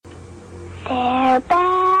They're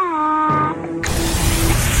back.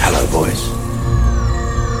 Hello, boys.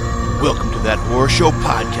 Welcome to That Horror Show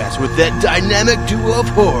podcast with that dynamic duo of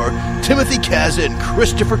horror, Timothy Kazda and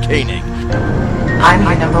Christopher Koenig. I'm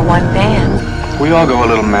your number one fan. We all go a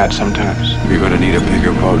little mad sometimes. You're gonna need a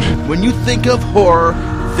bigger boat. When you think of horror,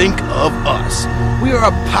 think of us. We are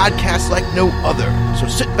a podcast like no other. So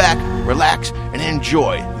sit back, relax, and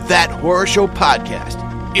enjoy That Horror Show podcast,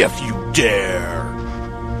 if you dare.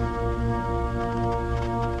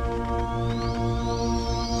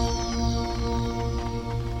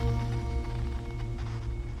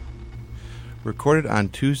 Recorded on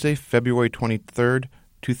Tuesday, February 23rd,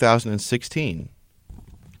 2016.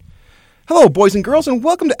 Hello, boys and girls, and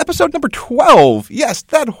welcome to episode number 12. Yes,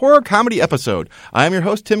 that horror comedy episode. I am your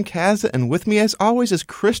host, Tim Kazda, and with me, as always, is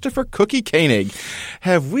Christopher Cookie Koenig.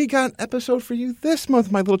 Have we got an episode for you this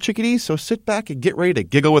month, my little chickadees? So sit back and get ready to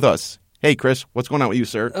giggle with us. Hey, Chris, what's going on with you,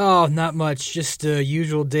 sir? Oh, not much. Just a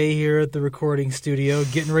usual day here at the recording studio,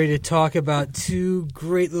 getting ready to talk about two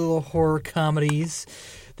great little horror comedies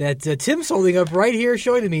that Tim's holding up right here,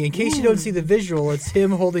 showing to me. In case you don't see the visual, it's him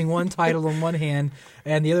holding one title in one hand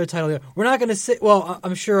and the other title. We're not going to say. Well,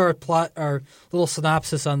 I'm sure our plot, our little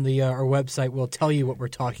synopsis on the our website will tell you what we're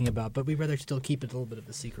talking about, but we'd rather still keep it a little bit of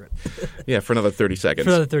a secret. Yeah, for another 30 seconds. For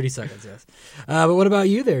another 30 seconds, yes. But what about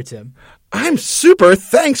you there, Tim? I'm super.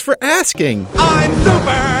 Thanks for asking. I'm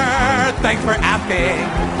super. Thanks for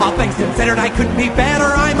asking. All things considered, I couldn't be better,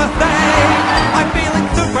 I must say. I'm feeling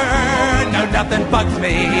super. No, nothing bugs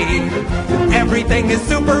me. Everything is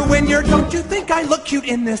super when you're. Don't you think I look cute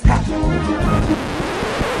in this hat?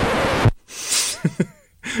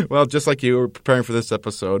 Well, just like you, we're preparing for this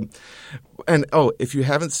episode. And, if you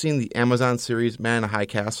haven't seen the Amazon series Man in a High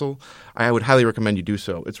Castle, I would highly recommend you do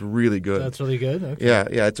so. It's really good. That's really good? Okay.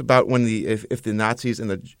 Yeah. It's about when if the Nazis and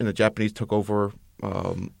the Japanese took over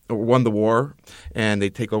or won the war, and they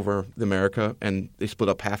take over America, and they split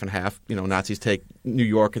up half and half. You know, Nazis take New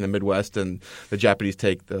York and the Midwest, and the Japanese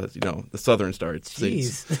take the southern states,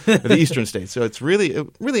 the eastern states. So it's really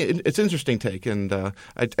it's an interesting take, and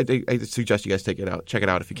I suggest you guys check it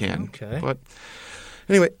out if you can. Okay. But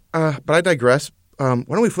anyway, but I digress. Why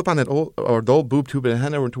don't we flip on that old boob tube and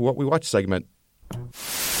head over to what we watch segment.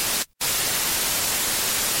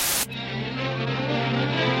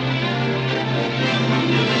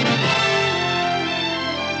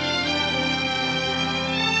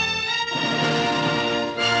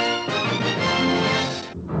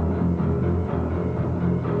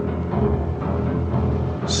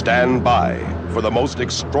 Stand by for the most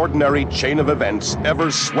extraordinary chain of events ever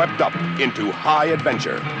swept up into high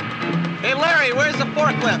adventure. Hey, Larry, where's the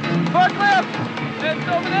forklift? Forklift? It's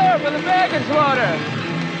over there for the baggage loader.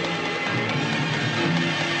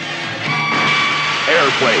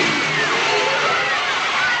 Airplane.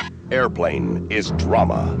 Airplane is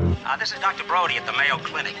drama. This is Dr. Brody at the Mayo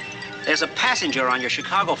Clinic. There's a passenger on your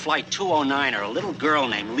Chicago Flight 209, a little girl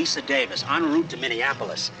named Lisa Davis, en route to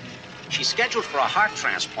Minneapolis. She's scheduled for a heart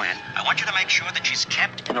transplant. I want you to make sure that she's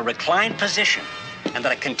kept in a reclined position and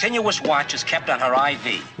that a continuous watch is kept on her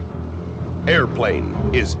IV. Airplane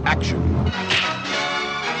is action.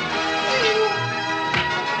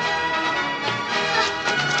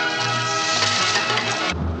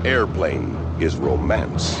 Airplane is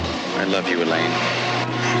romance. I love you, Elaine.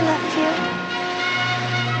 I love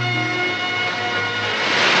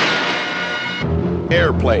you.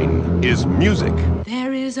 Airplane is music.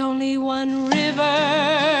 There is only one river.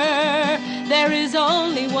 There is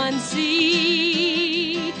only one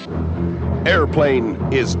sea. Airplane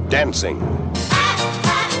is dancing.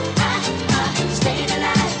 Staying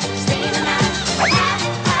alive, staying alive.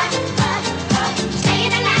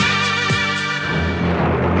 Staying alive.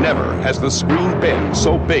 Never has the screen been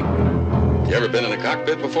so big. You ever been in a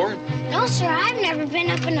cockpit before? No, sir, I've never been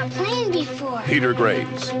up in a plane before. Peter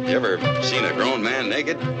Graves. You ever seen a grown man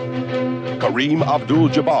naked? Kareem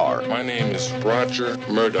Abdul-Jabbar. My name is Roger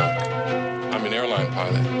Murdoch. I'm an airline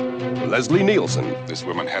pilot. Leslie Nielsen. This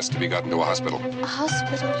woman has to be gotten to a hospital. A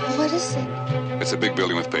hospital? What is it? It's a big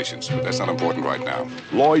building with patients, but that's not important right now.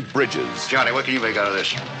 Lloyd Bridges. Johnny, what can you make out of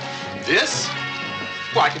this? This?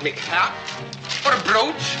 Well, I could make a hat, or a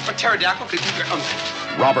brooch, or pterodactyl.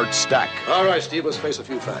 Robert Stack. All right, Steve, let's face a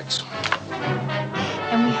few facts.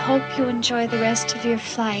 And we hope you enjoy the rest of your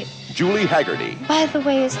flight. Julie Haggerty. By the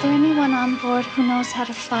way, is there anyone on board who knows how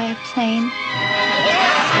to fly a plane?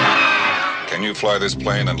 Can you fly this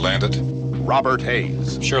plane and land it? Robert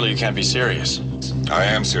Hayes. Surely you can't be serious. I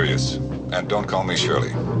am serious. And don't call me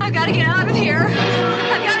Shirley. I've got to get out of here. I've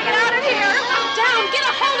got to get out of here. Down, get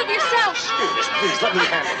a hold of yourself. Please, let me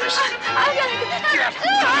handle this. I've got to get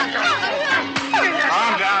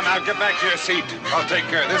Calm down Now get back to your seat. I'll take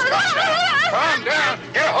care of this. Calm down. Calm down.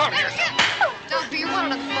 Get a hold of yourself. Doctor, you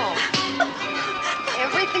wanted a phone.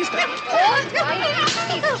 Everything's been all right.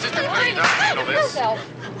 Sister, please, I'll handle this.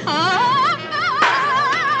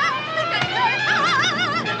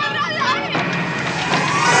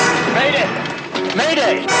 Mayday!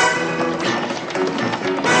 Mayday!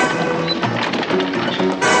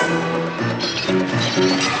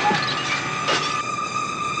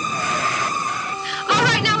 All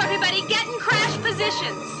right, now everybody, get in crash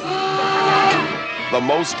positions. The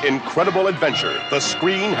most incredible adventure the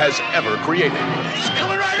screen has ever created. He's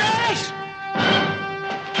coming right at us!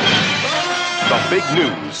 The big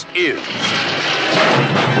news is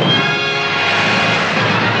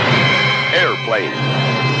Airplane.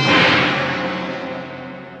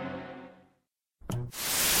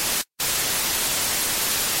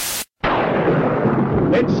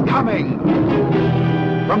 It's coming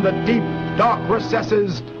from the deep, dark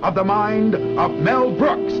recesses of the mind of Mel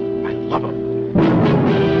Brooks. I love him.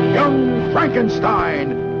 Young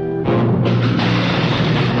Frankenstein.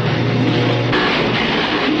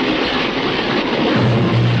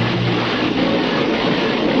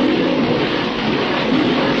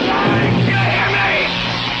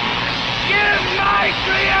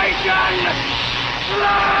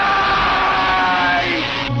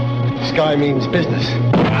 Sky means business.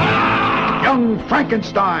 Young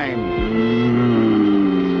Frankenstein.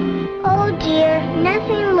 Oh dear,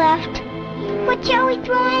 nothing left. What shall we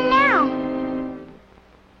throw in now?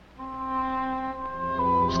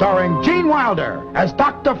 Starring Gene Wilder as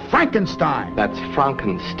Dr. Frankenstein. That's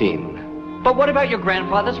Frankenstein. But what about your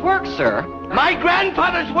grandfather's work, sir? My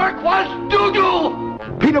grandfather's work was doo-doo!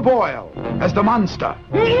 Peter Boyle as the monster.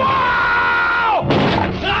 Wow!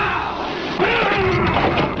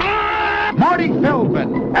 Marty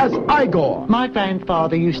Feldman as Igor. My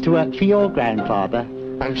grandfather used to work for your grandfather.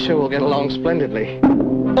 I'm sure we'll get along splendidly.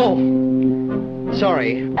 Oh,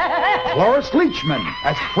 sorry. Cloris Leachman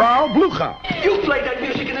as Frau Blucher. You played that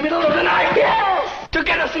music in the middle of the night? Yes! To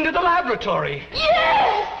get us into the laboratory.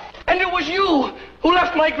 Yes! And it was you who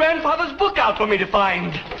left my grandfather's book out for me to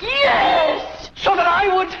find. Yes! So that I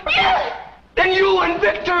would... Yes! Then you and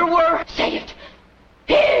Victor were... Say it.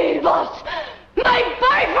 He was my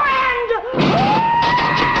boyfriend!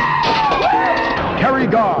 Terry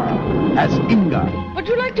Garr as Inga. Would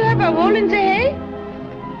you like to have a roll in the hay?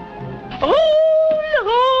 Roll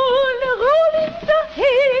in the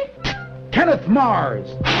hay. Kenneth Mars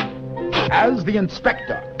as the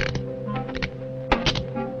inspector.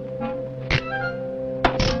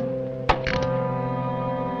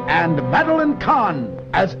 And Madeline Kahn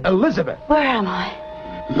as Elizabeth. Where am I?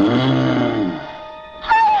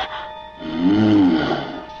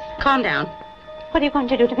 Calm down. What are you going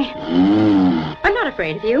to do to me? I'm not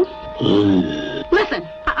afraid of you. Listen,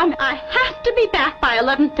 I have to be back by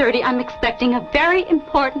 11:30. I'm expecting a very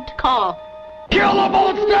important call. Kill the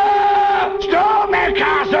monster! Storm the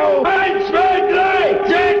castle!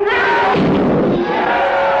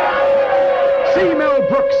 See Mel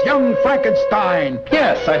Brooks' Young Frankenstein.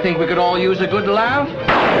 Yes, I think we could all use a good laugh.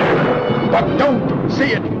 But don't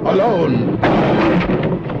see it alone.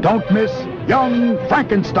 Don't miss Young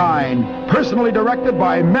Frankenstein, personally directed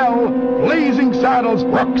by Mel Blazing Saddles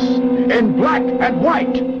Brooks, in black and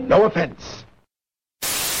white. No offense.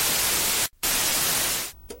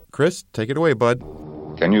 Chris, take it away, bud.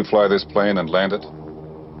 Can you fly this plane and land it?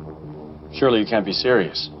 Surely you can't be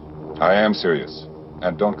serious. I am serious.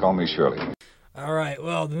 And don't call me Shirley. All right,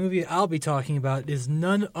 well, the movie I'll be talking about is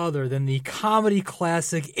none other than the comedy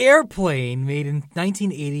classic Airplane, made in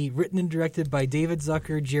 1980, written and directed by David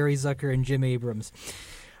Zucker, Jerry Zucker, and Jim Abrams.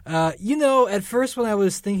 At first when I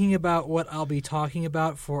was thinking about what I'll be talking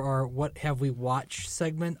about for our What Have We Watched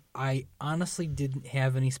segment, I honestly didn't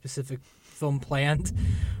have any specific film planned.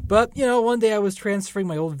 But, one day I was transferring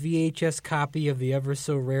my old VHS copy of the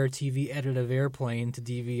ever-so-rare TV edit of Airplane to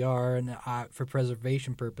DVR and for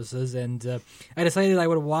preservation purposes, and I decided I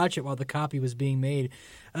would watch it while the copy was being made.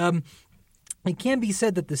 It can be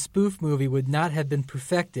said that the spoof movie would not have been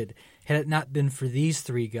perfected had it not been for these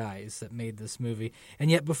three guys that made this movie. And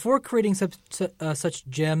yet, before creating such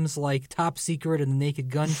gems like Top Secret and the Naked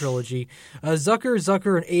Gun trilogy,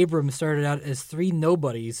 Zucker, and Abrams started out as three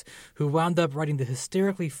nobodies who wound up writing the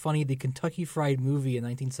hysterically funny The Kentucky Fried Movie in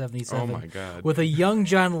 1977 Oh my God. with a young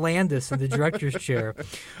John Landis in the director's chair.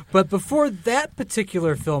 But before that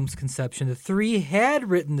particular film's conception, the three had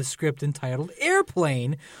written the script entitled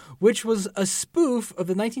Airplane, which was a spoof of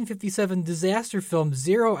the 1957 disaster film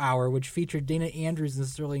 0 Hour, which featured Dana Andrews and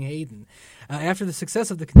Sterling Hayden. After the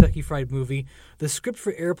success of the Kentucky Fried Movie, the script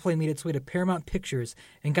for Airplane made its way to Paramount Pictures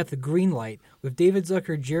and got the green light, with David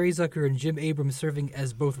Zucker, Jerry Zucker, and Jim Abrams serving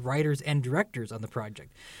as both writers and directors on the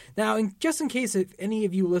project. Now, just in case if any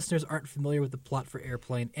of you listeners aren't familiar with the plot for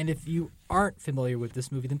Airplane, and if you aren't familiar with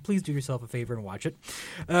this movie, then please do yourself a favor and watch it.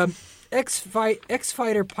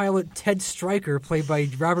 Ex-fighter pilot Ted Stryker, played by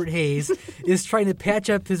Robert Hayes, is trying to patch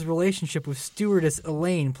up his relationship with stewardess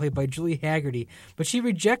Elaine, played by Julie Haggerty, but she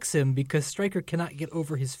rejects him because Stryker cannot get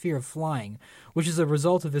over his fear of flying, which is a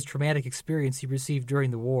result of his traumatic experience he received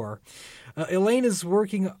during the war. Elaine is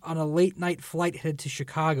working on a late-night flight headed to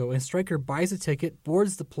Chicago, and Stryker buys a ticket,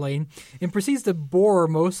 boards the plane, and proceeds to bore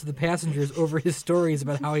most of the passengers over his stories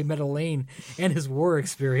about how he met Elaine and his war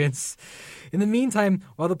experience. In the meantime,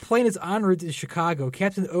 while the plane is en route to Chicago,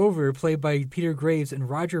 Captain Over, played by Peter Graves, and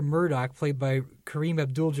Roger Murdoch, played by Kareem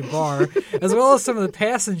Abdul-Jabbar, as well as some of the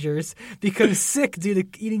passengers, become sick due to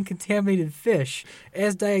eating contaminated fish,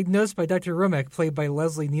 as diagnosed by Dr. Rumek, played by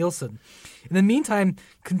Leslie Nielsen. In the meantime,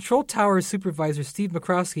 Control Tower Supervisor Steve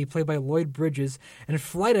McCroskey, played by Lloyd Bridges, and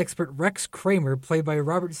flight expert Rex Kramer, played by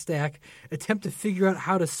Robert Stack, attempt to figure out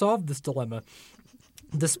how to solve this dilemma.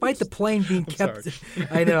 Despite the plane being kept,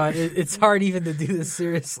 I know it's hard even to do this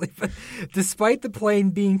seriously, but despite the plane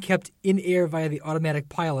being kept in air via the automatic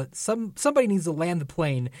pilot, somebody needs to land the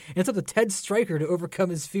plane, and it's up to Ted Stryker to overcome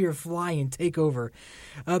his fear of flying and take over.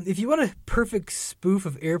 If you want a perfect spoof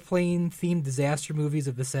of airplane-themed disaster movies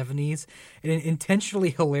of the 70s and an intentionally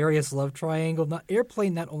hilarious love triangle,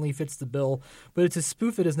 Airplane not only fits the bill, but it's a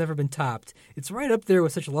spoof that has never been topped. It's right up there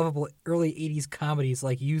with such lovable early 80s comedies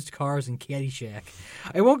like Used Cars and Caddyshack.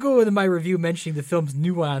 I won't go into my review mentioning the film's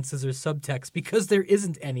nuances or subtext because there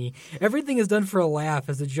isn't any. Everything is done for a laugh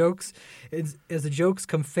as the jokes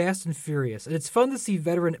come fast and furious. And it's fun to see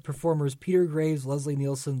veteran performers Peter Graves, Leslie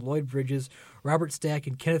Nielsen, Lloyd Bridges, Robert Stack,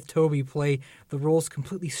 and Kenneth Tobey play the roles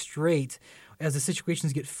completely straight as the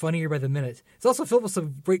situations get funnier by the minute. It's also filled with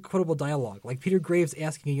some great quotable dialogue, like Peter Graves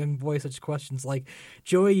asking a young boy such questions like,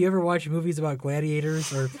 "Joey, you ever watch movies about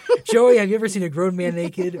gladiators?" Or, "Joey, have you ever seen a grown man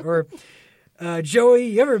naked?" Or, "Joey,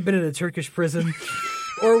 you ever been in a Turkish prison?"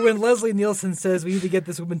 Or when Leslie Nielsen says, "We need to get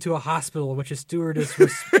this woman to a hospital," which a stewardess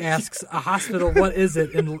asks, "A hospital, what is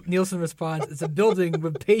it?" And Nielsen responds, "It's a building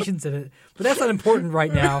with patients in it. But that's not important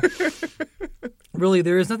right now." Really,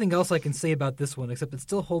 there is nothing else I can say about this one, except it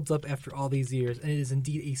still holds up after all these years, and it is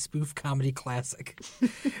indeed a spoof comedy classic.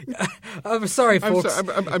 I'm sorry, folks.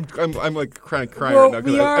 I'm like crying right now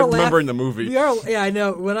because I'm remembering the movie. Yeah, I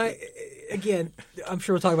know. Again, I'm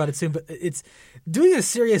sure we'll talk about it soon, but it's doing a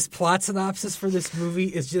serious plot synopsis for this movie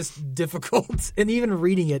is just difficult, and even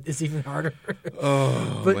reading it is even harder.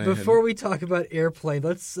 But before we talk about Airplane,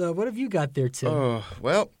 let's. What have you got there, Tim?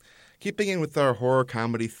 Well, keeping in with our horror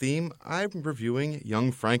comedy theme, I'm reviewing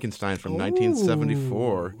Young Frankenstein from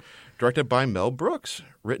 1974, directed by Mel Brooks,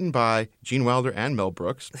 written by Gene Wilder and Mel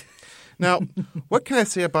Brooks. Now, what can I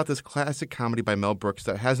say about this classic comedy by Mel Brooks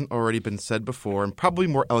that hasn't already been said before, and probably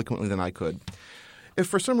more eloquently than I could? If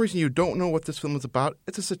for some reason you don't know what this film is about,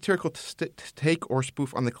 it's a satirical take or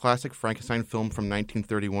spoof on the classic Frankenstein film from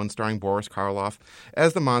 1931 starring Boris Karloff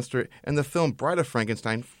as the monster, and the film Bride of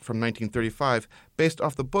Frankenstein from 1935 based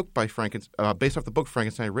off the book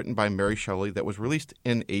Frankenstein written by Mary Shelley that was released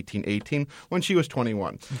in 1818 when she was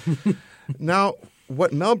 21. Now,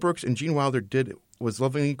 what Mel Brooks and Gene Wilder did was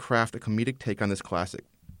lovingly craft a comedic take on this classic.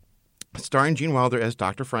 Starring Gene Wilder as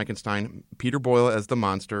Dr. Frankenstein, Peter Boyle as the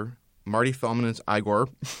monster, Marty Feldman as Igor,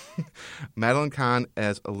 Madeline Kahn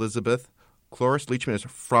as Elizabeth, Cloris Leachman as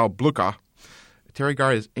Frau Blucher, Terry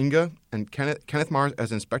Garr as Inga, and Kenneth Mars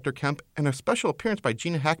as Inspector Kemp, and a special appearance by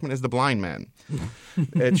Gene Hackman as the blind man.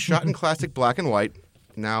 It's shot in classic black and white.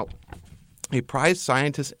 Now, a prized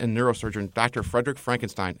scientist and neurosurgeon, Dr. Frederick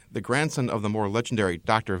Frankenstein, the grandson of the more legendary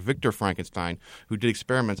Dr. Victor Frankenstein, who did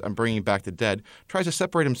experiments on bringing back the dead, tries to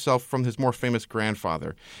separate himself from his more famous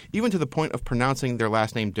grandfather, even to the point of pronouncing their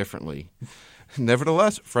last name differently.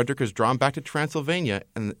 Nevertheless, Frederick is drawn back to Transylvania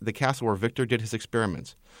and the castle where Victor did his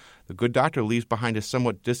experiments. The good doctor leaves behind his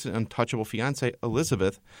somewhat distant, untouchable fiancée,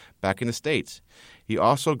 Elizabeth, back in the States. He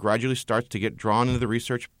also gradually starts to get drawn into the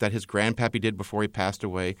research that his grandpappy did before he passed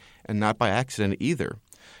away, and not by accident either.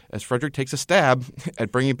 As Frederick takes a stab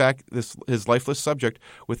at bringing back his lifeless subject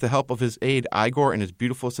with the help of his aide, Igor, and his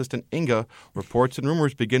beautiful assistant, Inga, reports and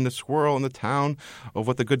rumors begin to swirl in the town of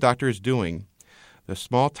what the good doctor is doing. The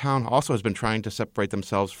small town also has been trying to separate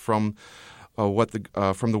themselves from the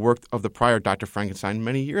work of the prior Dr. Frankenstein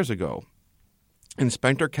many years ago.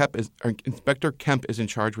 Inspector Kemp is in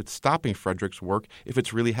charge with stopping Frederick's work if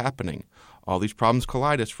it's really happening. All these problems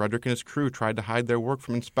collide as Frederick and his crew tried to hide their work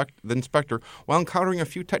from the inspector while encountering a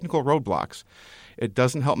few technical roadblocks. It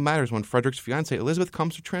doesn't help matters when Frederick's fiancée Elizabeth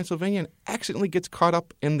comes to Transylvania and accidentally gets caught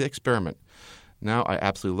up in the experiment. Now, I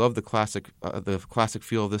absolutely love the classic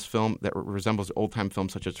feel of this film that resembles old-time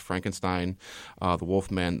films such as Frankenstein, The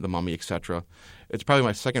Wolfman, The Mummy, etc. It's probably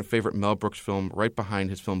my second favorite Mel Brooks film, right behind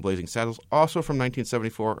his film Blazing Saddles, also from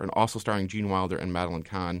 1974, and also starring Gene Wilder and Madeline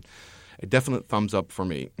Kahn. A definite thumbs up for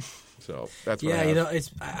me. So that's what I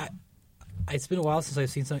have. It's been a while since I've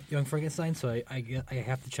seen some Young Frankenstein, so I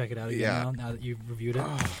have to check it out again now that you've reviewed it.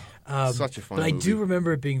 Such a fun But movie. I do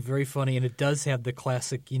remember it being very funny, and it does have the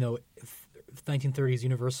classic, 1930s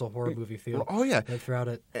Universal horror movie feel. Oh, yeah. Throughout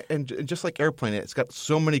it. And just like Airplane, it's got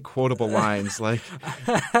so many quotable lines like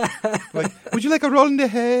would you like a roll in the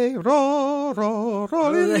hay? Roll, roll,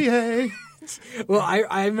 roll in the hay. Well,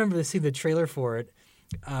 I remember seeing the trailer for it.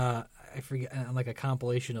 I forget, like a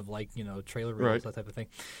compilation of trailer reels, that type of thing.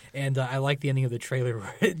 And I like the ending of the trailer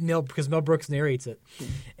because Mel Brooks narrates it,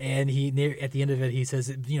 and at the end of it he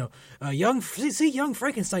says, young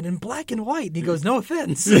Frankenstein in black and white, and he goes, no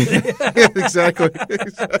offense. Exactly.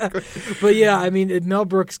 But yeah, I mean, Mel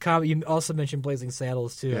Brooks you also mentioned Blazing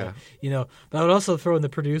Saddles too. Yeah. But I would also throw in The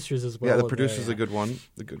Producers as well. Yeah, The Producers is a good one.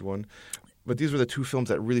 But these were the two films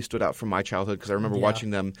that really stood out from my childhood because I remember watching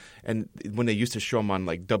them, and when they used to show them on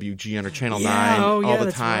like WGN or Channel 9 all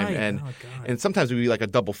the time, right. and sometimes it would be like a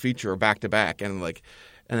double feature or back to back, and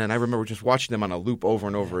then I remember just watching them on a loop over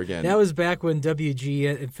and over again. That was back when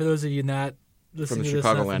WGN. For those of you not listening from the to this,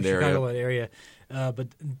 Chicagoland area, but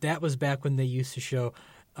that was back when they used to show,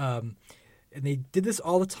 and they did this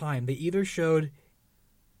all the time. They either showed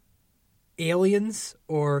Aliens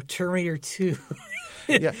or Terminator 2.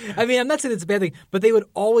 Yeah. I mean, I'm not saying it's a bad thing, but they would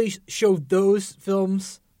always show those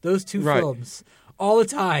two films, all the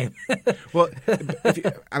time. Well,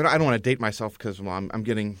 I don't want to date myself because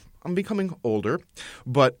I'm becoming older,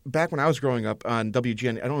 but back when I was growing up on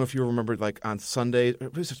WGN, I don't know if you remember, like on Sundays,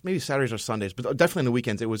 maybe Saturdays or Sundays, but definitely on the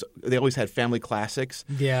weekends, they always had family classics.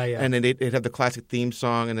 Yeah. And then they'd have the classic theme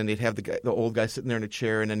song, and then they'd have the old guy sitting there in a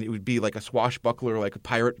chair, and then it would be like a swashbuckler, like a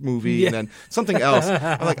pirate movie, and then something else.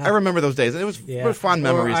 I remember those days, and it was fond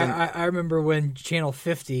memories. I remember when Channel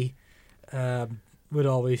 50 would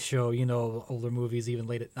always show older movies even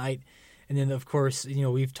late at night. And then, of course,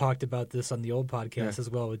 we've talked about this on the old podcast as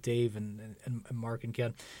well with Dave and Mark and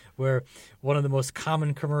Ken, where one of the most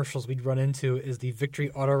common commercials we'd run into is the Victory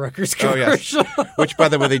Auto Wreckers commercial. Oh, yes. Which, by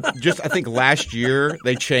the way, I think last year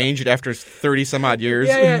they changed after 30-some-odd years.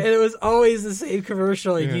 Yeah, and it was always the same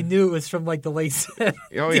commercial, and you knew it was from like the late 70s.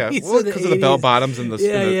 Oh, yeah. Well, because of the bell bottoms and the...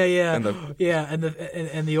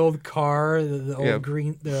 And the old car, the old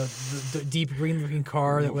green, the deep green-looking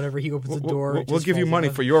car that whenever he opens the door... We'll give you money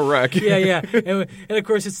for your wreck. Yeah. And of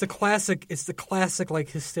course, it's the classic, like,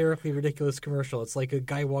 hysterically ridiculous commercial. It's like a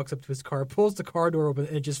guy walks up to his car, pulls the car door open,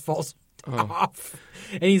 and it just falls off.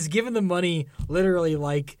 And he's given the money literally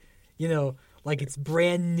like it's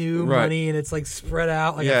brand new money, and it's like spread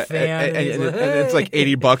out like a fan. And it's like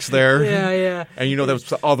 $80 there. Yeah. And that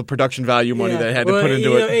was all the production value money they had to put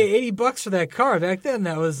into it. $80 for that car back then.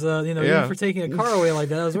 That was even for taking a car away like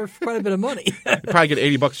that, that was worth quite a bit of money. You'd probably get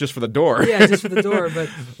 $80 just for the door. Yeah, just for the door.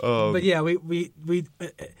 But yeah, we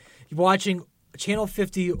watching Channel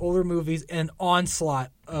 50 older movies and an onslaught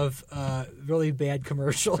of really bad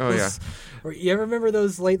commercials. Oh yeah. Or you ever remember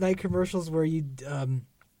those late night commercials where you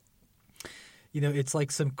it's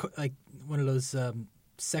like one of those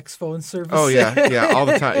sex phone services. Oh yeah, all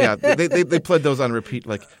the time. Yeah, they played those on repeat.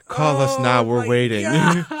 Like, call us now, we're waiting.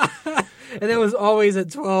 And it was always at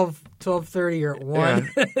 12:30 or at 1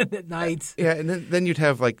 at night. Yeah, and then you'd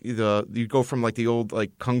have like you'd go from like the old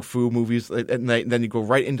like kung fu movies at night, and then you go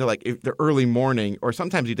right into like the early morning, or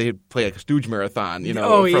sometimes they'd play like a Stooge marathon,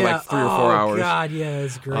 for like 3 or 4 hours. Oh God, yeah,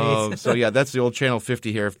 that's great. So yeah, that's the old Channel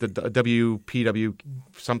 50 here. The WPW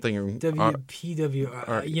something or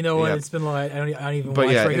WPW. You know what? It's been like I don't even watch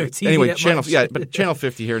regular TV. Anyway, that Channel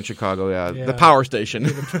 50 here in Chicago. The power station.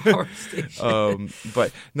 The power station.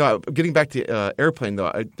 But no, getting back to Airplane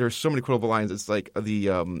though, there's so many quotable lines. It's like the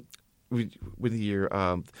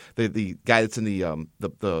guy that's in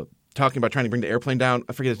the talking about trying to bring the airplane down.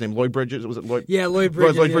 I forget his name. Lloyd Bridges. Was it Lloyd? Yeah, Lloyd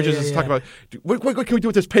Bridges. Lloyd Bridges is talking about what can we do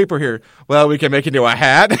with this paper here? Well, we can make it into a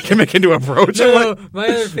hat. Can make it into a brooch. No, my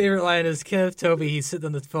other favorite line is Kenneth Tobey. He's sitting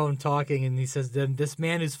on the phone talking, and he says, "This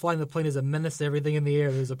man who's flying the plane is a menace to everything in the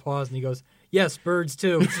air." There's a pause, and he goes, "Yes, birds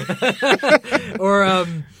too." Or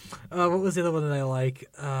what was the other one that I like?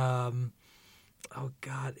 Oh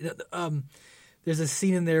God. there's a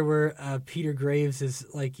scene in there where Peter Graves is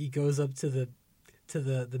like he goes up to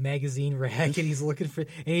the magazine rack and he's looking for, and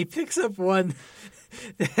he picks up one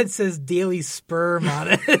that says Daily Sperm on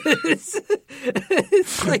it.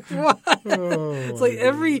 It's like, what? It's like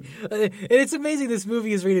and it's amazing this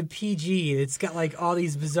movie is rated PG. It's got like all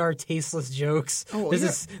these bizarre, tasteless jokes.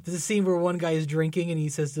 There's a scene where one guy is drinking and he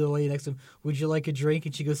says to the lady next to him, "Would you like a drink?"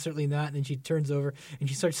 And she goes, "Certainly not." And then she turns over and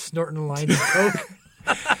she starts snorting a line of coke.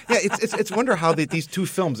 Yeah, it's wonder how these two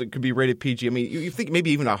films it could be rated PG. I mean, you think maybe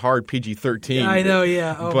even a hard PG-13. I know,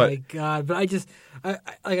 yeah. Oh my god! But I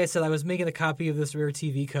like I said, I was making a copy of this rare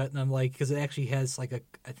TV cut, and I'm like, because it actually has like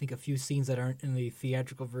I think a few scenes that aren't in the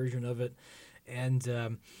theatrical version of it, and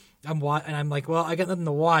I'm like, well, I got nothing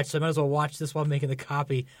to watch, so I might as well watch this while I'm making the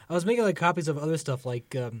copy. I was making like copies of other stuff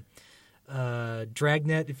like.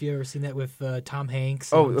 Dragnet, if you ever seen that with Tom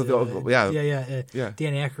Hanks. And, yeah.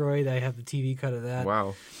 Dan Aykroyd. I have the TV cut of that.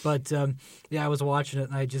 Wow. But I was watching it,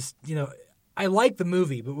 and I just, I like the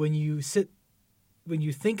movie, but when you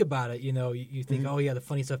think about it, you think, oh yeah, the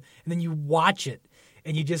funny stuff, and then you watch it.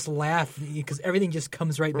 And you just laugh because everything just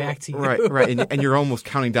comes right back to you. Right. And you're almost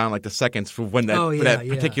counting down like the seconds for when that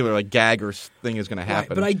particular like gag or thing is going to happen.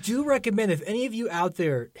 Right. But I do recommend, if any of you out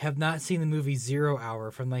there have not seen the movie 0 Hour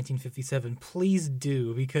from 1957, please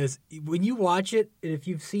do, because when you watch it, if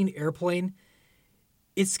you've seen Airplane,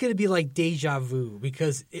 it's going to be like deja vu,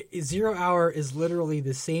 because 0 Hour is literally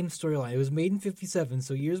the same storyline. It was made in 57,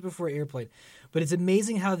 so years before Airplane. But it's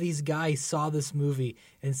amazing how these guys saw this movie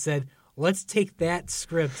and said, let's take that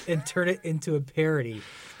script and turn it into a parody,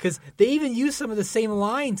 because they even use some of the same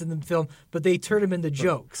lines in the film, but they turn them into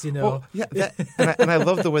jokes. Well, yeah, and I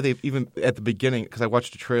love the way they even at the beginning, because I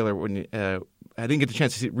watched the trailer when I didn't get the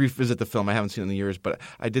chance to revisit the film. I haven't seen it in years, but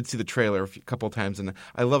I did see the trailer a couple of times, and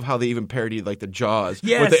I love how they even parodied like the Jaws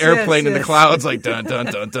with the airplane in the clouds, like dun dun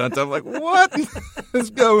dun dun dun. I'm like, what is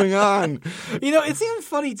going on? It's even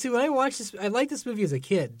funny too. When I watched this, I liked this movie as a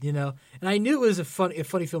kid, and I knew it was a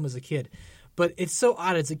funny film as a kid. But it's so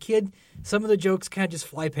odd. As a kid, some of the jokes kind of just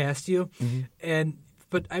fly past you,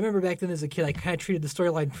 But I remember back then as a kid, I kind of treated the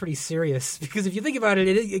storyline pretty serious, because if you think about it,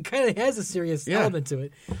 it kind of has a serious element to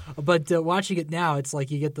it. But watching it now, it's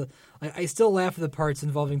like you get I still laugh at the parts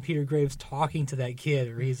involving Peter Graves talking to that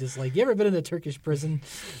kid, where he's just like, "You ever been in a Turkish prison?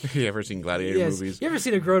 You ever seen gladiator movies? You ever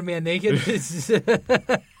seen a grown man naked?"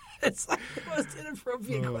 It's like the most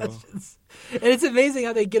inappropriate questions. And it's amazing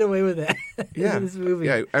how they get away with that in this movie.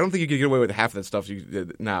 Yeah, I don't think you could get away with half of that stuff you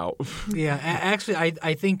did now. Yeah, actually,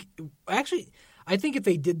 I think if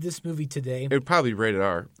they did this movie today, it would probably be rated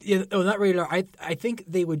R. Yeah, not rated R. I think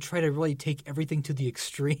they would try to really take everything to the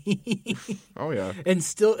extreme. Oh yeah, and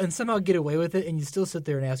somehow get away with it, and you still sit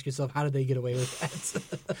there and ask yourself, how did they get away with that?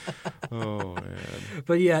 Oh man.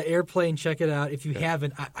 But yeah, Airplane, check it out if you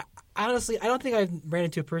haven't. Honestly, I don't think I've ran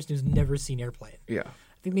into a person who's never seen Airplane. Yeah.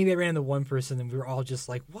 I think maybe I ran into one person and we were all just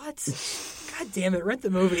like, what? God damn it, rent the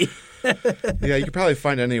movie. Yeah, you can probably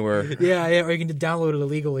find it anywhere. Yeah, or you can just download it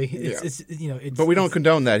illegally. But we don't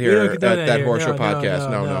condone that here at that Horror Show Podcast.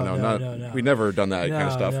 No. We've never done that kind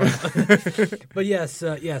of stuff. But yes,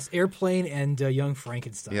 Airplane and Young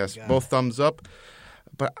Frankenstein. Yes, both thumbs up.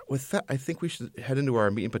 But with that, I think we should head into our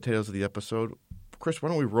meat and potatoes of the episode. Chris, why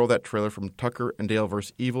don't we roll that trailer from Tucker and Dale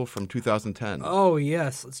vs. Evil from 2010? Oh,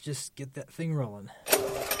 yes. Let's just get that thing rolling.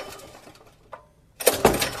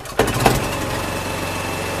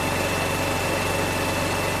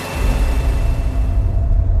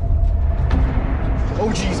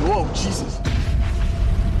 Oh, jeez. Whoa, Jesus.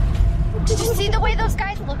 Did you see the way those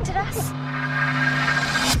guys looked at us?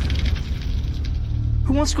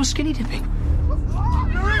 Who wants to go skinny dipping?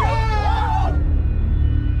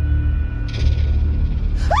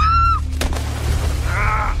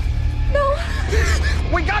 No.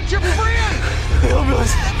 We got your friend!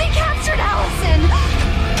 They captured Allison!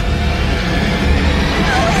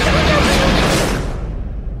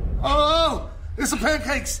 Oh, it's some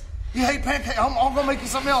pancakes. You hate pancakes. I'm gonna make you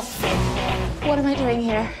something else. What am I doing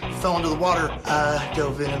here? Fell into the water.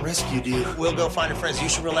 Dove in and rescued you. We'll go find your friends. You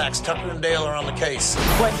should relax. Tucker and Dale are on the case.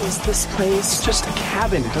 What is this place? It's just a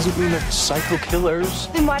cabin. It doesn't mean they're psycho killers.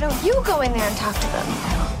 Then why don't you go in there and talk to them?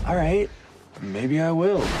 All right. Maybe I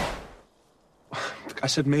will. I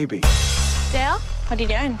said maybe. Dale, what are you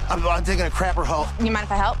doing? I'm taking a crapper haul. You mind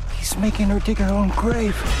if I help? He's making her dig her own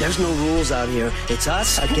grave. There's no rules out here. It's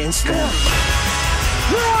us against them.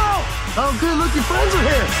 No! Oh, good. Look, your friends are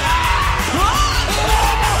here.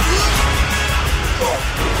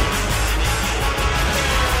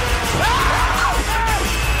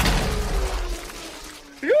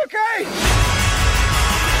 You okay?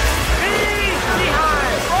 Easy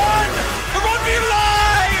high. Run! We're going to be alive!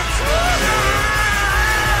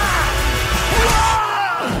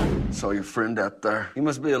 friend out there. He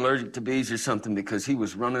must be allergic to bees or something because he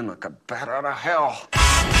was running like a bat out of hell.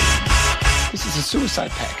 This is a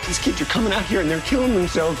suicide pact. These kids are coming out here and they're killing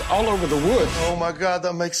themselves all over the woods. Oh my God,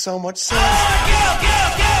 that makes so much sense.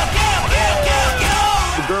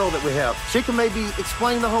 The girl that we have, she can maybe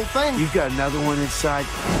explain the whole thing. You've got another one inside.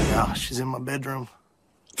 Yeah, she's in my bedroom.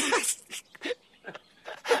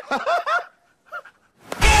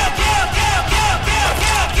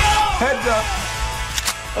 Heads up.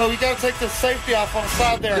 Oh, we gotta take the safety off on the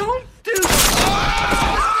side there. Don't do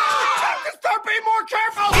that. Start being more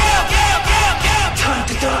careful. Time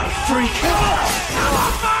to die, freak.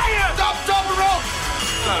 Fire! Stop the rope.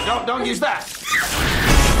 No, don't use that.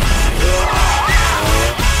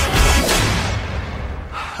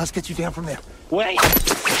 Let's get you down from there. Wait.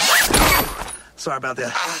 Sorry about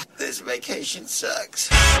that. This vacation sucks.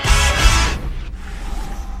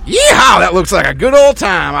 Yeehaw! That looks like a good old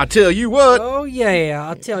time, I tell you what. Oh yeah,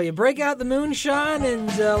 I'll tell you. Break out the moonshine and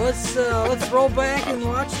let's roll back and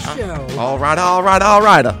watch the show. All right. All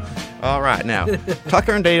right, now,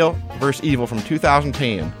 Tucker and Dale vs. Evil from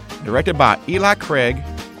 2010, directed by Eli Craig,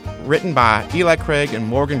 written by Eli Craig and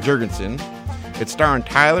Morgan Jurgensen. It's starring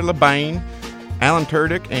Tyler Labine, Alan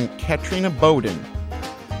Tudyk, and Katrina Bowden.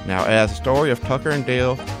 Now, as the story of Tucker and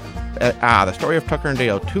Dale,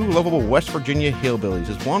 two lovable West Virginia hillbillies,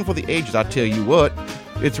 is one for the ages, I tell you what.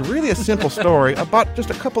 It's really a simple story about just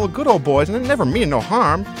a couple of good old boys, and they never mean no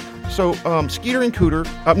harm. So, Skeeter and Cooter,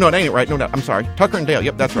 no, that ain't right, no, I'm sorry, Tucker and Dale,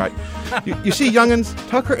 yep, that's right. You see, young'uns,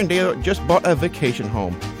 Tucker and Dale just bought a vacation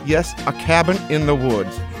home. Yes, a cabin in the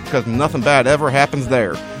woods, because nothing bad ever happens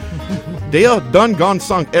there. Dale done gone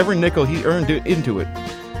sunk every nickel he earned into it.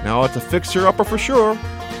 Now, it's a fixer-upper for sure.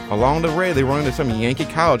 Along the way, they run into some Yankee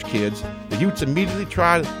college kids. The Utes immediately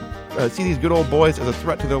try to see these good old boys as a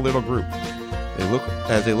threat to their little group.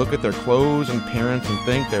 They look at their clothes and parents and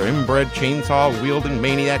think they're inbred, chainsaw-wielding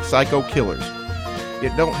maniac psycho killers.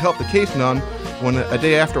 It don't help the case none when a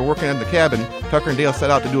day after working at the cabin, Tucker and Dale set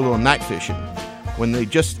out to do a little night fishing, when they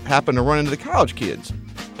just happen to run into the college kids.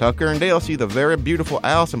 Tucker and Dale see the very beautiful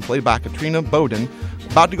Allison, played by Katrina Bowden,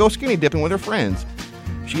 about to go skinny dipping with her friends.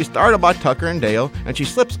 She is startled by Tucker and Dale, and she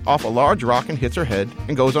slips off a large rock and hits her head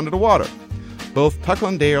and goes under the water. Both Tucker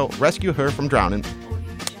and Dale rescue her from drowning,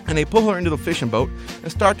 and they pull her into the fishing boat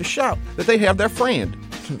and start to shout that they have their friend.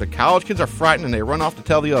 The college kids are frightened and they run off to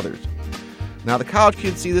tell the others. Now the college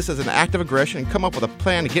kids see this as an act of aggression and come up with a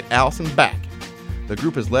plan to get Allison back. The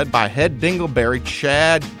group is led by head dingleberry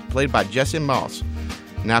Chad, played by Jesse Moss.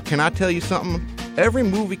 Now can I tell you something? Every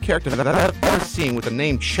movie character that I've ever seen with the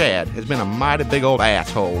name Chad has been a mighty big old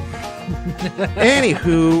asshole.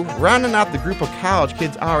 Anywho, rounding out the group of college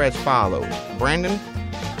kids are as follows. Brandon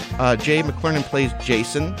Jay McClernand plays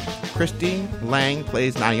Jason. Christine Lang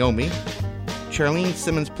plays Naomi. Charlene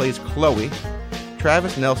Simmons plays Chloe.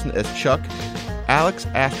 Travis Nelson as Chuck. Alex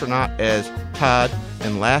Astronaut as Todd.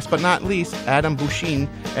 And last but not least, Adam Bushin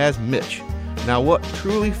as Mitch. Now what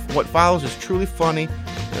follows is truly funny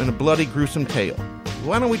and a bloody, gruesome tale.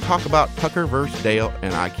 Why don't we talk about Tucker vs. Dale,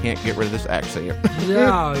 and I can't get rid of this accent.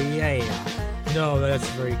 Oh, yeah. No, that's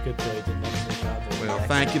a very good play. Did an excellent job. Well,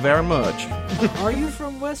 thank you very much. Are you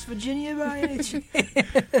from West Virginia by any chance?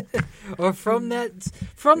 Or from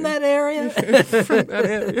that area?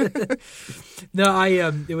 No,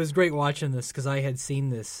 it was great watching this because I had seen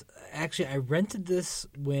this. Actually, I rented this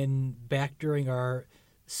back during our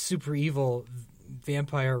super evil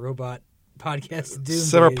vampire robot podcast. Doom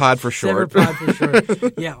Severpod for short. Severpod for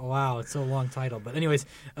short. Yeah, wow, it's a long title. But anyways,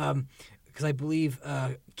 because I believe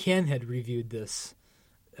Ken had reviewed this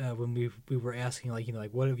when we were asking,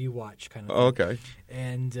 what have you watched, kind of thing. Oh, okay.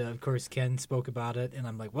 And of course, Ken spoke about it, and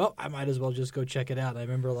I'm like, well, I might as well just go check it out. And I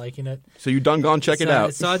remember liking it. So you done gone check it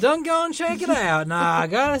out. So I done gone check it out. Nah, I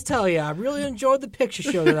gotta tell you, I really enjoyed the picture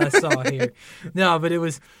show that I saw here. No, but it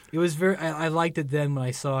was very. I liked it then when I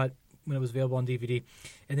saw it when it was available on DVD,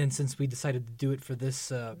 and then since we decided to do it for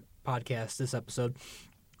this podcast, this episode,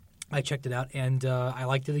 I checked it out, and I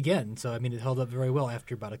liked it again. So, I mean, it held up very well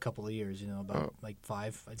after about a couple of years, about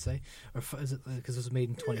 5, I'd say. Or is it because it was made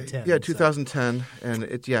in 2010? Yeah, 2010, and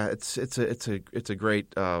it's a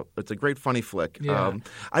great funny flick. Yeah.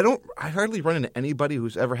 I hardly run into anybody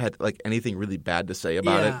who's ever had anything really bad to say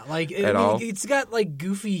about it. All. It's got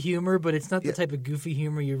goofy humor, but it's not the type of goofy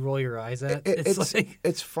humor you roll your eyes at.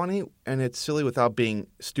 It's funny and it's silly without being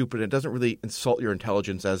stupid. It doesn't really insult your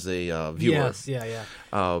intelligence as a viewer. Yes, yeah.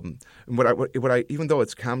 What I even though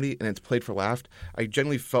it's comedy and it's played for laugh, I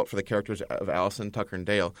generally felt for the characters of Allison, Tucker, and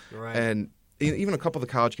Dale, right. And even a couple of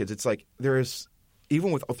the college kids. It's like there is,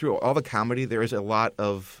 even through all the comedy, there is a lot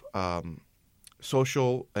of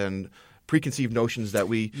social and preconceived notions that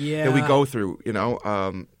we Yeah. go through, you know.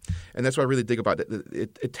 And that's what I really dig about it.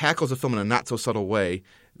 It tackles the film in a not so subtle way,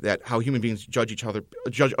 that how human beings judge each other,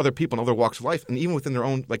 judge other people in other walks of life, and even within their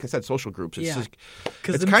own, like I said, social groups. It's just,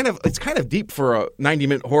 it's kind of deep for a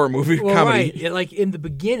 90-minute horror movie comedy. Right. Like in the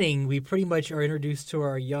beginning, we pretty much are introduced to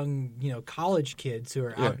our young, college kids who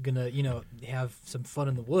are out gonna, have some fun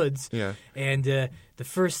in the woods. Yeah. And the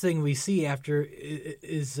first thing we see after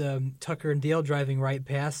is Tucker and Dale driving right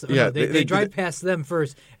past. They drive past them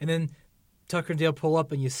first, and then Tucker and Dale pull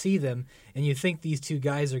up and you see them and you think these two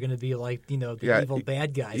guys are going to be like, the evil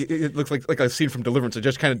bad guys. It looks like a scene from Deliverance. It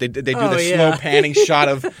just kind of they do this slow panning shot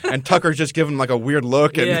of, and Tucker's just giving like a weird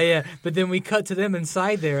look. And, yeah. But then we cut to them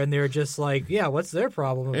inside there and they're just like, what's their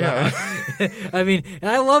problem about? Yeah. I mean,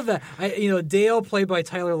 and I love that. Dale, played by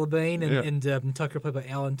Tyler Labine, and Tucker, played by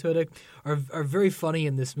Alan Tudyk, are very funny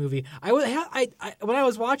in this movie. When I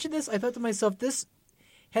was watching this, I thought to myself,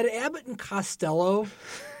 had Abbott and Costello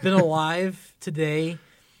been alive today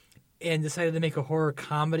and decided to make a horror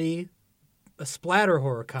comedy, a splatter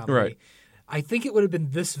horror comedy, right, I think it would have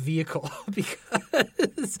been this vehicle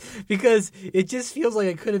because it just feels like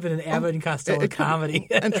it could have been an Abbott and Costello comedy.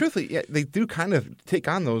 And truthfully, they do kind of take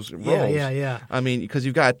on those roles. Yeah. I mean, because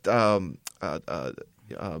you've got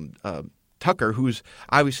Tucker, who's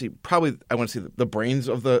obviously probably, I want to say, the brains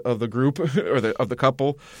of the group or of the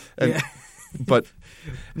couple, but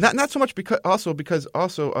not so much because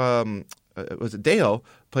was it Dale,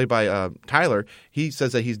 played by Tyler? He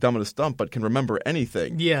says that he's dumb in a stump, but can remember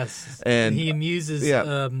anything. Yes, and he amuses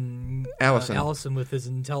Allison with his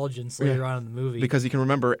intelligence later on in the movie because he can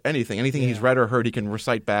remember anything he's read or heard. He can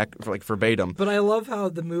recite back like verbatim. But I love how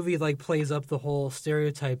the movie plays up the whole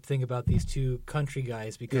stereotype thing about these two country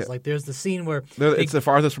guys because there's the scene where it's the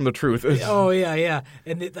farthest from the truth.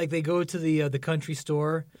 And they go to the country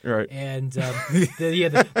store, right? And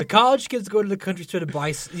the college kids go to the country store to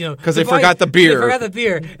buy because they forgot the beer. They forgot the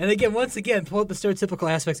beer. And again, once again, pull up the stereotypical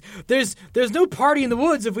aspects. There's no party in the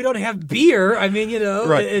woods if we don't have beer. I mean,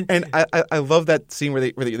 right. And I love that scene where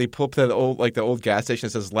they pull up to the old gas station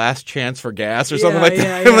that says "Last Chance for Gas" or something like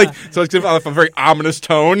that. Yeah. So it's off a very ominous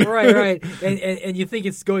tone. Right. And you think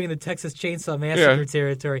it's going in the Texas Chainsaw Massacre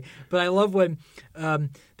territory. But I love when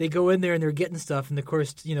they go in there and they're getting stuff, and of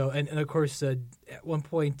course, at one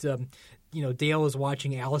point. Dale is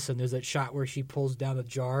watching Allison. There's that shot where she pulls down a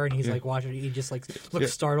jar, and he's like watching. He just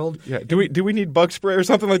looks startled. Yeah. Do we need bug spray or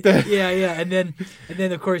something like that? Yeah. And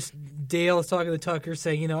then of course Dale is talking to Tucker,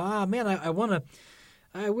 saying, man,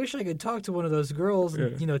 I wish I could talk to one of those girls.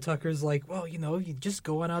 And, Tucker's like, well, you just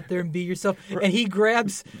go on out there and be yourself. And he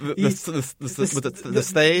grabs the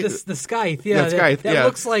scythe. Yeah, that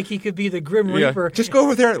looks like he could be the Grim Reaper. Just go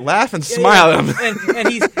over there and laugh and smile at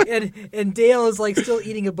him. And Dale is still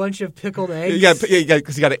eating a bunch of pickled eggs. Yeah,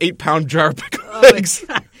 because he got an 8-pound jar of pickled eggs.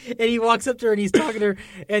 And he walks up to her and he's talking to her,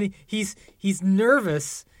 and he's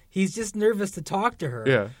nervous. He's just nervous to talk to her.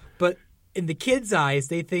 Yeah, but. In the kids' eyes,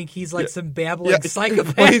 they think he's some babbling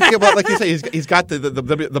psychopath. Well, like you say, he's got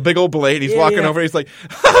the big old blade. He's walking over. He's like,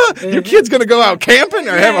 "Your kid's gonna go out camping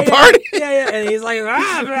or have a party?" Yeah. And he's like,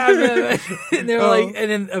 and they're like, and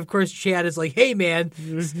then of course Chad is like, "Hey man,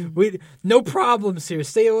 no problems here.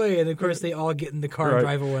 Stay away." And of course they all get in the car and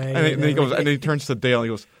drive away. And then he goes, and then he turns to Dale and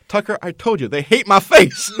he goes, "Tucker, I told you they hate my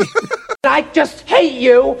face." I just hate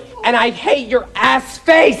you, and I hate your ass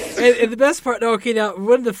face. And the best part, now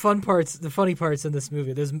one of the funny parts in this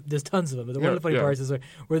movie, there's tons of them, but one of the funny parts is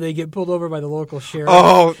where they get pulled over by the local sheriff.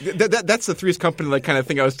 Oh, that's the Three's Company kind of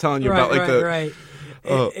thing I was telling you about. Right.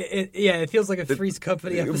 It feels like a Three's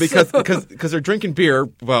Company episode. Because they're drinking beer,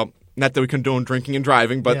 well... Not that we condone drinking and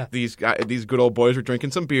driving, but these good old boys are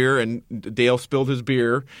drinking some beer, and Dale spilled his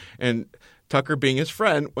beer, and Tucker, being his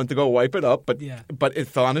friend, went to go wipe it up, but it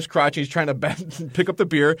fell on his crotch. He's trying to pick up the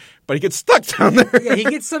beer, but he gets stuck down there. Yeah, he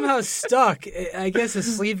gets somehow stuck. I guess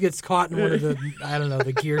his sleeve gets caught in one of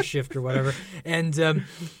the gear shift or whatever, and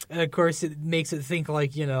of course it makes it think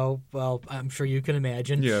well, I'm sure you can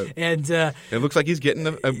imagine. Yeah, and it looks like he's getting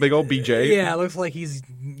a big old BJ. Yeah, it looks like he's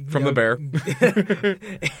from the bear.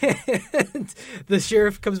 And the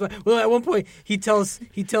sheriff comes by. Well, at one point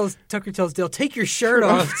Tucker tells Dale, "Take your shirt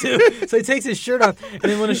off too." So he takes his shirt off, and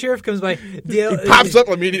then when the sheriff comes by, Dale he pops up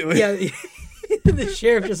immediately. Yeah, the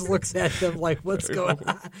sheriff just looks at them like, "What's going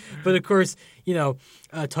on?" But of course,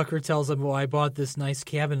 Tucker tells him, well, I bought this nice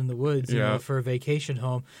cabin in the woods, you know, for a vacation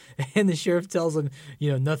home. And the sheriff tells him,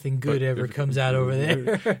 you know, nothing good ever comes out over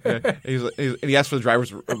there. And he asks for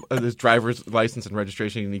the his driver's license and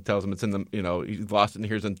registration, and he tells him it's in the, you know, he lost it and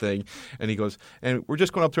here's the thing. And he goes, and we're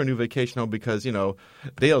just going up to our new vacation home because, you know,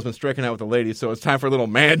 Dale's been striking out with the ladies, so it's time for a little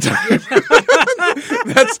man time.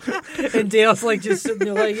 And Dale's like just sitting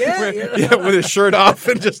there like, with his shirt off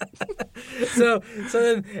and just. So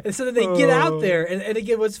then they get out there, and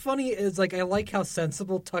again, what's funny is like I like how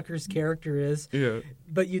sensible Tucker's character is. Yeah.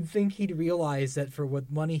 But you'd think he'd realize that for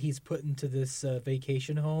what money he's put into this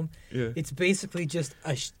vacation home, it's basically just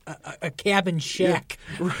a cabin shack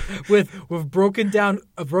with broken down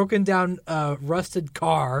rusted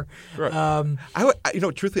car. Right.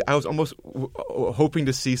 Truthfully, I was almost hoping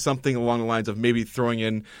to see something along the lines of maybe throwing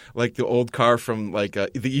in like the old car from like The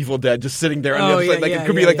Evil Dead, just sitting there. It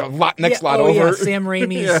could be like the next lot over. Yeah, Sam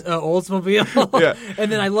Raimi's Oldsmobile.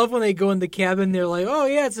 And then I love when they go in the cabin. They're like, "Oh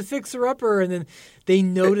yeah, it's a fixer-upper," and then they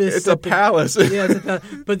notice it's a palace. It's a palace.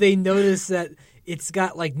 But they notice that it's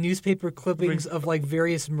got like newspaper clippings of like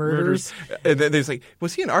various murders. And then there's like,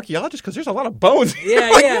 was he an archaeologist? Because there's a lot of bones. Yeah,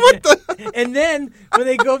 What the? And then when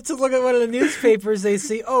they go up to look at one of the newspapers, they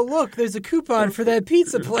see, oh look, there's a coupon for that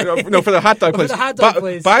pizza place. No, for the hot dog place. For the hot dog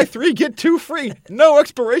place. Buy 3, get 2 free. No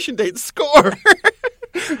expiration date. Score.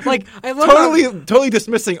 Like I love totally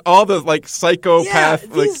dismissing all the like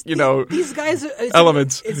psychopath these guys are,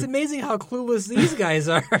 elements. It's amazing how clueless these guys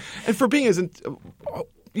are. And for being as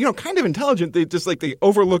kind of intelligent, they just they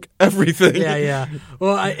overlook everything. Yeah.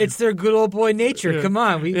 Well, it's their good old boy nature. Come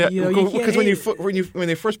on, you can't because when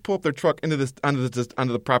they first pull up their truck onto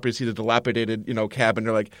the property, see the dilapidated cabin,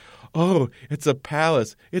 they're like, oh, it's a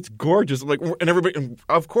palace, it's gorgeous. Like, and everybody, and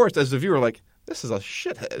of course, as the viewer, like, this is a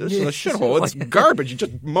shithead. This is a shithole. It's garbage. You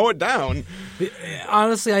just mow it down.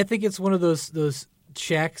 Honestly, I think it's one of those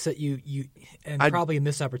shacks that you probably a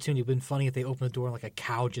missed opportunity. It would have been funny if they opened the door and like a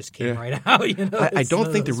cow just came right out. I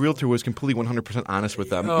don't think the realtor was completely 100% honest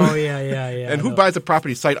with them. Oh yeah. And who buys a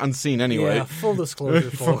property sight unseen anyway? Yeah, full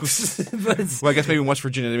disclosure, folks. Well, I guess maybe in West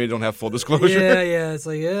Virginia they maybe don't have full disclosure. Yeah. It's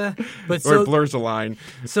like but or it blurs the line.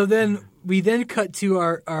 So then we cut to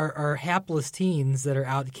our hapless teens that are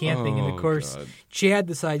out camping, and of course Chad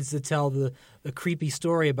decides to tell the creepy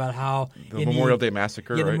story about how the Memorial Day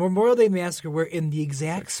Massacre. Yeah, the Memorial Day Massacre, where in the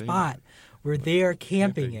exact spot where they are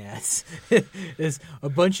camping at is a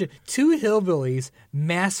bunch of 2 hillbillies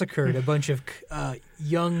massacred a bunch of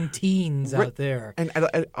young teens out there. And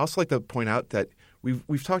I'd also like to point out that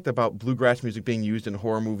we've talked about bluegrass music being used in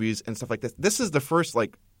horror movies and stuff like this. This is the first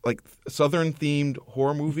like Southern themed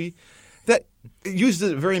horror movie that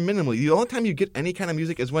uses it very minimally. The only time you get any kind of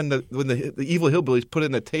music is when the evil hillbillies put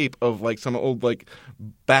in a tape of like some old like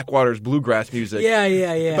backwaters bluegrass music.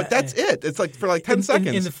 Yeah. But that's it. It's like for like 10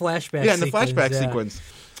 seconds in the flashback. Yeah, in the flashback sequence.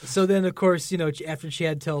 So then, of course, after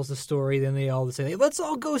Chad tells the story, then they all say, "Let's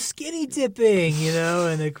all go skinny dipping,"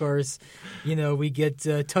 and of course, we get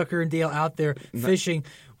Tucker and Dale out there fishing.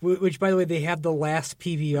 Which, by the way, they have the last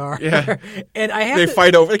PBR. Yeah, and they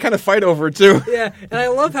fight over. They kind of fight over it too. Yeah, and I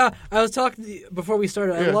love how I was talking before we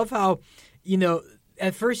started. I love how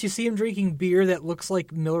at first you see him drinking beer that looks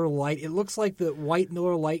like Miller Lite. It looks like the white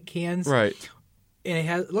Miller Lite cans, right? And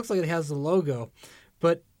it looks like it has the logo,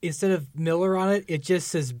 but instead of Miller on it, it just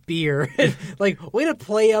says beer. Like, way to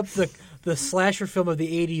play up the slasher film of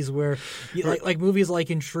the 80s where like movies like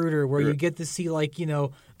Intruder where you get to see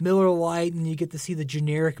Miller Lite and you get to see the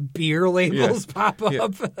generic beer labels pop up. Yeah.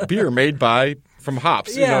 Beer made from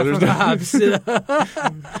hops. From hops.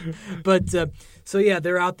 But so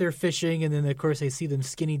they're out there fishing, and then of course they see them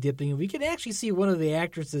skinny dipping, and we can actually see one of the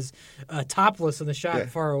actresses topless in the shot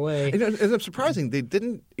far away. And it's surprising they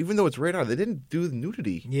didn't, even though it's radar, they didn't do the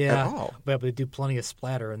nudity at all. But they do plenty of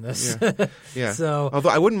splatter in this. Yeah. So, although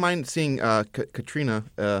I wouldn't mind seeing Katrina,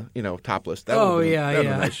 topless. That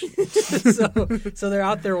nice. So they're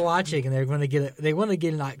out there watching, and they want to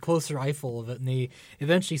get a closer eyeful of it, and they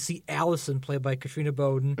eventually see Allison, played by Katrina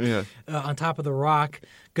Bowden, on top of the rock,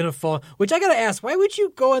 gonna fall. Which I gotta ask, why would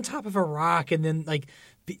you go on top of a rock and then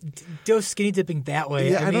go skinny dipping that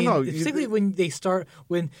way? Yeah, I don't know. Particularly when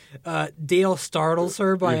Dale startles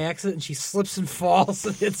her by accident and she slips and falls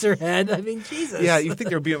and hits her head. I mean, Jesus. Yeah, you think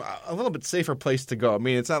there would be a little bit safer place to go. I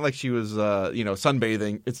mean, it's not like she was,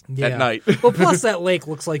 sunbathing. It's at night. Well, plus that lake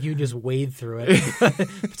looks like you just wade through it.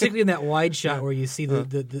 Particularly in that wide shot where you see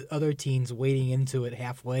the other teens wading into it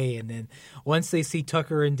halfway, and then once they see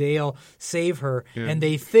Tucker and Dale save her, and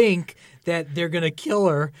they think that they're going to kill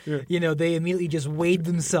her, they immediately just wade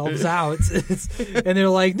themselves out, and they're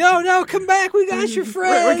like, "No, come back! We got your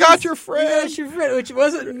friend. We got your friend. We got your friend," which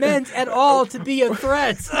wasn't meant at all to be a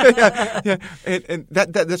threat. yeah, and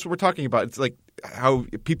that's what we're talking about. It's like how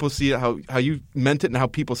people see it, how you meant it, and how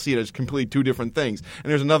people see it as completely two different things. And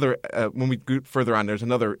there's another when we go further on, there's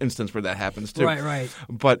another instance where that happens too. Right.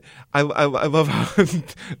 But I love how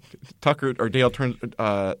Tucker or Dale turns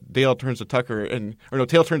to Tucker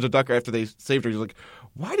Tail turns to Tucker after they saved her. He's like,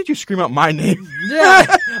 "Why did you scream out my name?"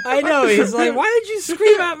 Yeah, I know. He's like, "Why did you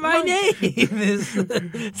scream out my name?"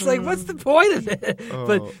 It's like, what's the point of it? Oh.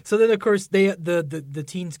 But so then, of course, the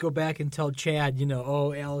teens go back and tell Chad,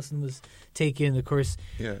 Allison was taken. Of course,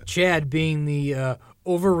 Chad, being the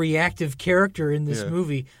overreactive character in this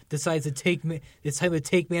movie, decides to take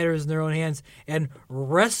matters in their own hands and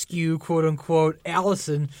rescue, quote unquote,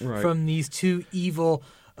 Allison from these two evil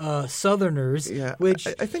Southerners. Yeah, which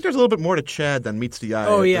I think there's a little bit more to Chad than meets the eye.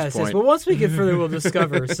 Oh, at yes, this point. yes. Well, once we get further, we'll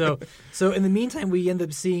discover. So in the meantime, we end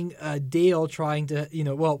up seeing Dale trying to,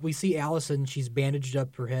 we see Allison. She's bandaged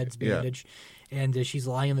up, her head's bandaged, and she's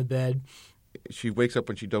lying in the bed. She wakes up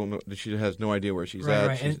when she has no idea where she's at.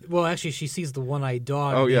 Right. And, actually, she sees the one-eyed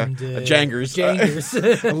dog. Oh yeah, named, Jangers. Jangers.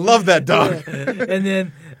 I love that dog. And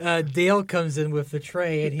then Dale comes in with the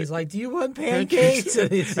tray, and he's like, "Do you want pancakes?"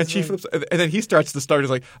 And she flips, and then he starts to start.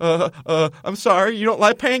 He's like, "I'm sorry, you don't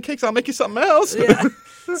like pancakes? I'll make you something else." Yeah.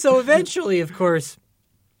 So eventually, of course,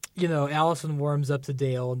 Allison warms up to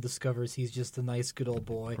Dale and discovers he's just a nice, good old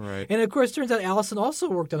boy. Right. And of course, turns out Allison also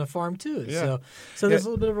worked on a farm too. Yeah. So there's a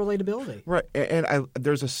little bit of relatability. Right. And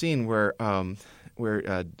there's a scene where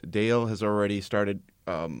Dale has already started.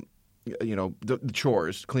 The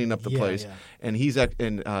chores, cleaning up the place, and he's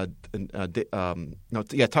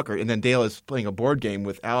Tucker, and then Dale is playing a board game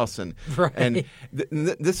with Allison, right? And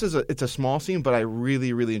this is it's a small scene, but I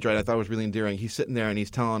really, really enjoyed it. I thought it was really endearing. He's sitting there and he's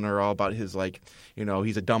telling her all about his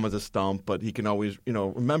he's a dumb as a stump, but he can always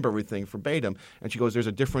remember everything verbatim. And she goes, "There's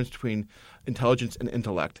a difference between intelligence and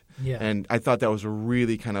intellect." Yeah. And I thought that was a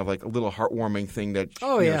really kind of like a little heartwarming thing that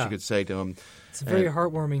she could say to him. It's a very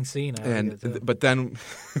heartwarming scene. But then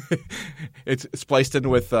it's spliced in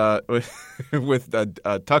with Tucker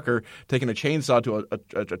taking a chainsaw to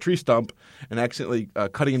a tree stump and accidentally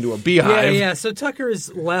cutting into a beehive. Yeah. So Tucker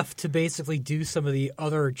is left to basically do some of the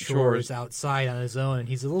other chores outside on his own, and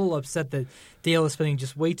he's a little upset that Dale is spending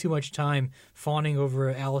just way too much time fawning over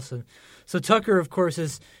Allison. So Tucker, of course,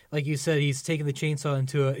 is, like you said, he's taking the chainsaw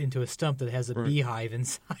into a stump that has a beehive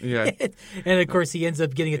inside it. And, of course, he ends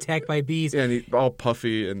up getting attacked by bees. Yeah, and he's all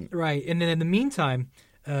puffy. Right. And then in the meantime,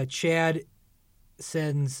 Chad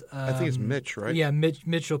sends... I think it's Mitch, right? Yeah,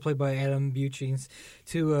 Mitchell, played by Adam Buchings,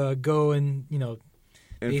 to go and,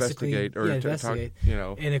 investigate investigate.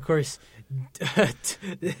 Talk, And, of course...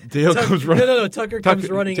 Dale comes running. No. Tucker comes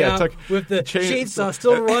running out with the chainsaw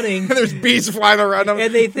still running. And there's bees flying around him.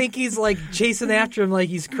 And they think he's like chasing after him like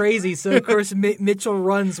he's crazy. So, of course, Mitchell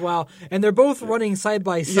runs and they're both running side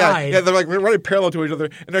by side. Yeah, they're like running parallel to each other.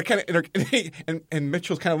 And they're kind of, and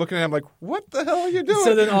Mitchell's kind of looking at him like, "What the hell are you doing?"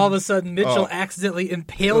 So then all of a sudden, Mitchell accidentally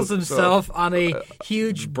impales himself on a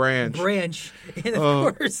huge branch. And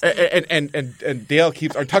of course. And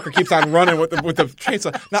Tucker keeps on running with the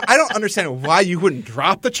chainsaw. Now, I don't understand why you wouldn't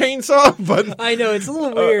drop the chainsaw, but I know it's a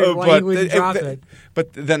little weird why you wouldn't drop it.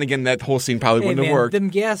 But then again, that whole scene probably wouldn't have worked. Them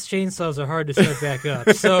gas chainsaws are hard to start back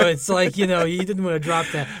up, so it's like you didn't want to drop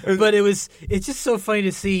that. But it's just so funny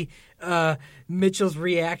to see Mitchell's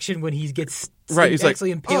reaction when he gets he's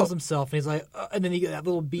actually like, impales himself, and he's like, and then he get that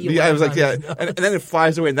little bee. Yeah, I was like, and then it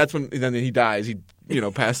flies away, and that's when then he dies. He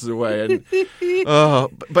passes away, and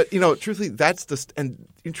but truthfully, that's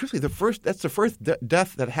the first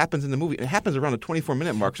death that happens in the movie. It happens around the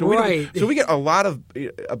 24-minute mark, so we get a lot of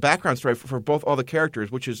a background story for both all the characters,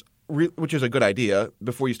 which is a good idea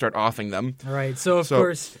before you start offing them. Right. So of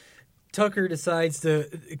course, Tucker decides to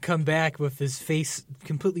come back with his face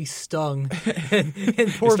completely stung and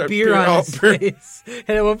pour beer on his face.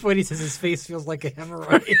 And at one point he says his face feels like a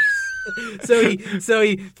hemorrhoid. So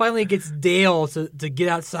he finally gets Dale to get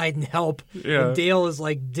outside and help. Yeah. And Dale is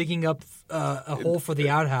like digging up a hole for the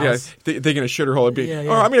outhouse. Yeah, digging a shitter hole.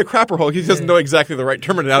 I mean a crapper hole. He doesn't know exactly the right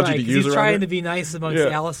terminology to use. He's trying to be nice amongst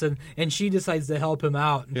Allison, and she decides to help him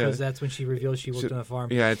out because that's when she reveals she worked on a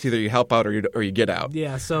farm. Yeah, it's either you help out or you get out.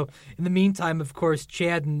 Yeah. So in the meantime, of course,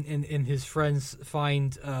 Chad and his friends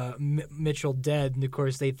find Mitchell dead, and of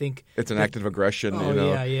course they think it's an act of aggression.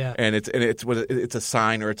 Oh yeah. And it's a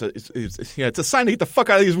sign, or it's a sign to get the fuck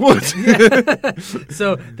out of these woods.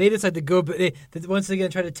 So they decide to go, but they once again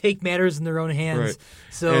try to take matters in their own hands. Right.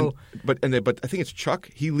 So, but I think it's Chuck.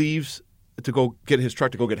 He leaves to go get his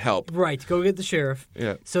truck to go get help. Right, to go get the sheriff.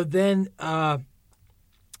 Yeah. So then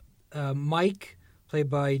Mike, played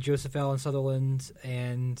by Joseph Allen Sutherland,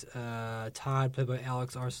 and Todd, played by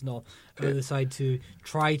Alex Arsenal, decide to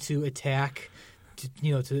try to attack.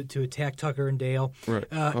 To attack Tucker and Dale. Right.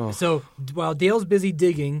 So while Dale's busy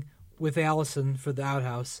digging with Allison for the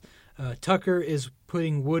outhouse, Tucker is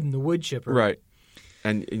putting wood in the wood chipper. Right.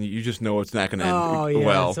 And you just know it's not going to end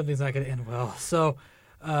well. Something's not going to end well. So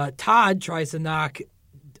Todd tries to knock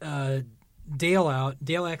Dale out.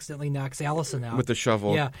 Dale accidentally knocks Allison out. With the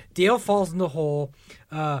shovel. Yeah. Dale falls in the hole.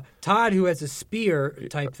 Todd, who has a spear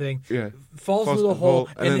type thing, falls into the hole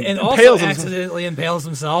and also accidentally impales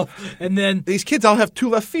himself. And then these kids all have 2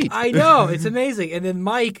 left feet. I know. It's amazing. And then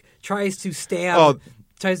Mike tries to stab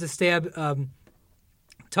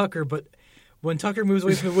Tucker, but when Tucker moves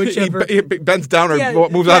away from the wood chipper, he bends down or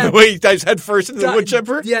moves out of the way. He dives head first into the wood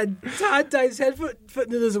chipper. Yeah, Todd dives head foot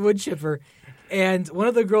into the wood chipper. And one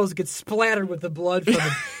of the girls gets splattered with the blood from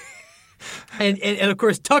him. and of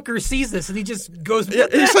course, Tucker sees this, and he just goes... Yeah,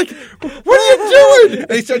 he's like, what are you doing?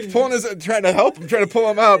 And he starts trying to help him, trying to pull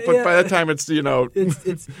him out. But by that time, it's,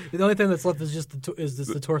 It's the only thing that's left is just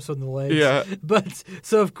the torso and the legs. Yeah. But,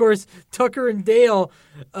 so of course, Tucker and Dale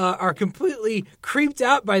are completely creeped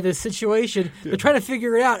out by this situation. They're trying to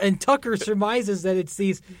figure it out, and Tucker surmises that it's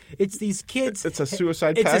these kids... It's a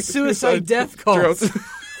suicide pact. It's a suicide death cult.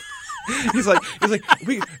 He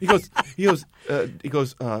goes, Tail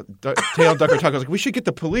Ducker Tucker like, we should get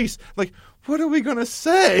the police. Like, what are we gonna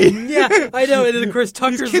say? Yeah, I know. And then of course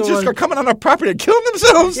Tucker's these kids just are coming on our property and killing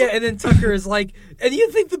themselves. Yeah, and then Tucker is like, and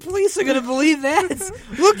you think the police are gonna believe that?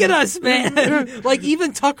 Look at us, man. Like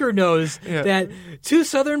even Tucker knows that 2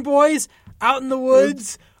 Southern boys out in the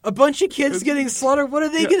woods. A bunch of kids getting slaughtered. What are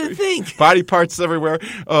they going to think? Body parts everywhere.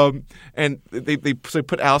 And they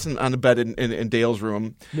put Allison on the bed in Dale's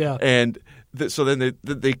room. Yeah. And so then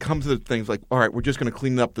they come to the things like, all right, we're just going to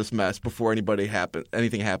clean up this mess before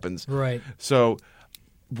anything happens. Right. So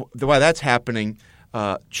while that's happening,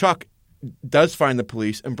 Chuck does find the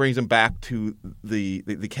police and brings them back to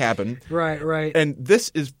the cabin. Right. And this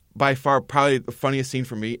is by far probably the funniest scene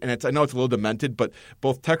for me. And I know it's a little demented, but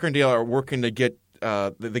both Tucker and Dale are working to get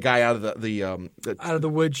the guy out of the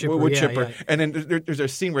wood chipper. Yeah. And then there's a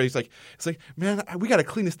scene where it's like, man, we got to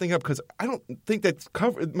clean this thing up because I don't think that's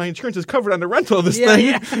covered. My insurance is covered on the rental of this thing.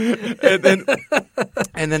 Yeah.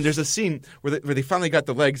 and then there's a scene where they finally got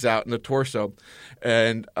the legs out and the torso,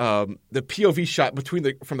 and the POV shot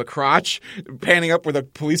from the crotch, panning up where the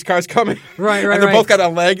police car's coming. Right. And they both got a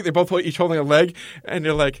leg. They're both each holding a leg, and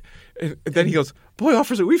they're like, and then he goes, boy,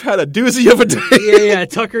 officer, we've had a doozy of a day. Yeah.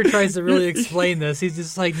 Tucker tries to really explain this. He's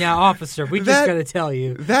just like, now, officer, we just got to tell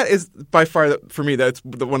you. That is by far, for me, that's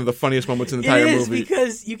one of the funniest moments in the entire movie. It is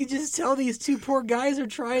because you can just tell these 2 poor guys are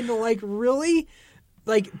trying to really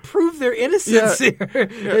prove their innocence here.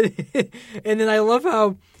 Yeah. And then I love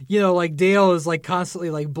how, Dale is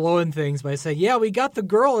constantly blowing things by saying, yeah, we got the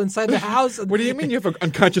girl inside the house. What do you mean you have an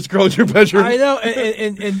unconscious girl in your bedroom? I know.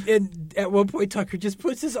 And at one point, Tucker just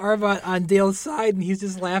puts his arm on Dale's side and he's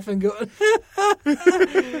just laughing, going,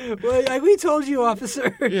 well, we told you,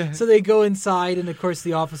 officer. Yeah. So they go inside, and of course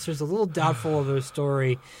the officer's a little doubtful of their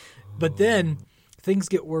story. But then things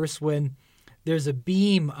get worse when there's a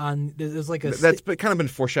beam on. There's like a. That's kind of been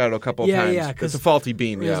foreshadowed a couple of times. Yeah, it's a faulty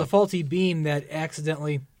beam. There's a faulty beam that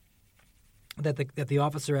accidentally. That the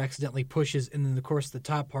officer accidentally pushes, and then of course the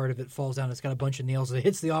top part of it falls down. It's got a bunch of nails. It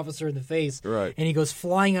hits the officer in the face, right? And he goes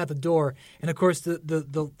flying out the door. And of course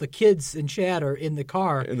the kids and Chad are in the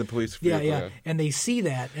car, in the police vehicle. Yeah. And they see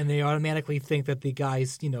that, and they automatically think that the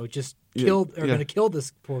guys, just killed are going to kill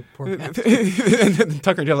this poor guy. And then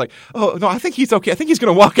Tucker and Dale's like, oh no, I think he's okay. I think he's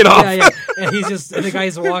going to walk it off. Yeah. And and the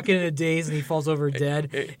guy's walking in a daze, and he falls over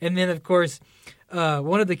dead. And then of course.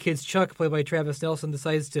 One of the kids, Chuck, played by Travis Nelson,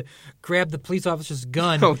 decides to grab the police officer's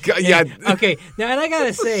gun. Oh God! Yeah. Okay. Now, and I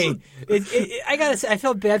gotta say, I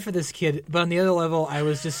felt bad for this kid, but on the other level, I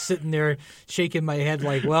was just sitting there shaking my head,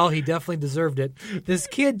 like, well, he definitely deserved it. This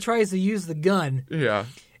kid tries to use the gun. Yeah.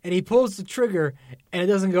 And he pulls the trigger, and it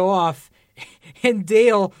doesn't go off. And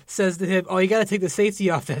Dale says to him, oh, you got to take the safety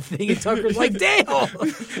off that thing. And Tucker's like, Dale!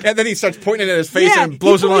 And then he starts pointing it at his face and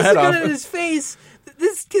blows his own head off. He points the gun at his face.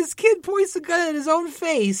 This kid points the gun at his own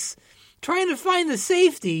face, trying to find the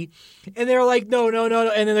safety. And they're like, no.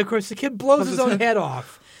 And then, of course, the kid blows his own head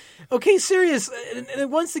off. Okay, serious.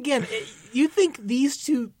 And once again, you think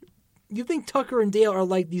Tucker and Dale are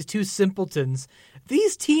like these 2 simpletons.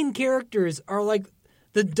 These teen characters are like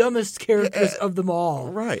the dumbest characters of them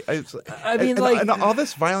all. Right. I mean, and all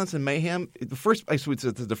this violence and mayhem. The first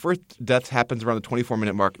death happens around the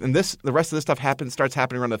 24-minute mark, and the rest of this stuff starts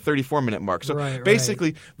happening around the 34-minute mark. So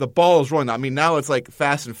basically, the ball is rolling. I mean, now it's like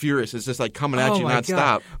Fast and Furious. It's just like coming at you nonstop.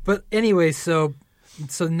 God. But anyway, so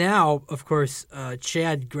now, of course,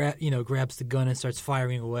 Chad grabs the gun and starts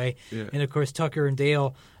firing away, and of course Tucker and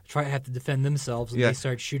Dale have to defend themselves, and they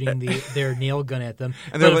start shooting their nail gun at them.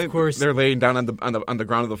 And of course, they're laying down on the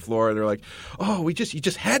ground of the floor. And they're like, "Oh, you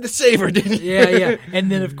just had to save her, didn't you?" Yeah.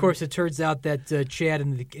 And then, of course, it turns out that Chad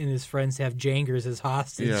and his friends have Jangers as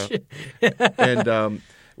hostage. Yeah. And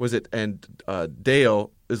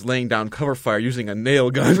Dale is laying down cover fire using a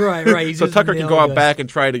nail gun. Right. So Tucker can go out back and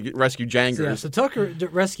try to rescue Jangers. So Tucker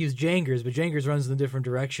rescues Jangers, but Jangers runs in a different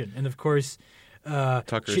direction. And of course,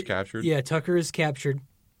 Tucker is captured. Yeah, Tucker is captured.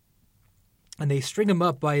 And they string him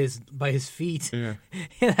up by his feet. Yeah.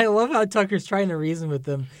 And I love how Tucker's trying to reason with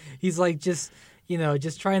them. He's like just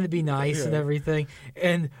trying to be nice and everything.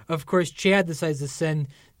 And of course, Chad decides to send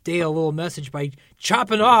Dale a little message by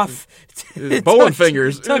chopping off his bowling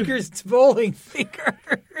fingers. Tucker's bowling finger.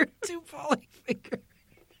 2 bowling fingers.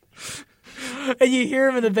 And you hear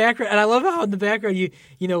him in the background, and I love how in the background you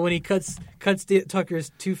when he cuts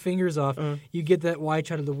Tucker's 2 fingers off, you get that wide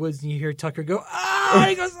shot of the woods, and you hear Tucker go, "Oh!" And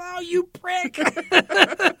he goes, "Oh, you prick!"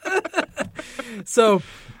 So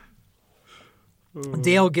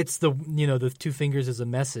Dale gets the 2 fingers as a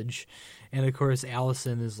message, and of course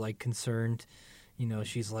Allison is like concerned.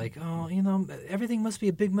 She's like, "Oh, everything must be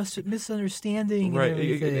a big misunderstanding," right? And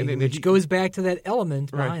everything, which goes back to that element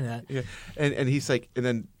behind that. Yeah, and he's like, and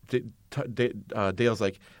then Dale's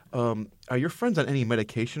like, "Are your friends on any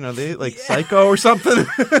medication? Are they like psycho or something?"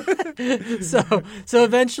 So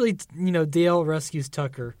eventually, Dale rescues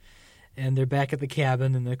Tucker, and they're back at the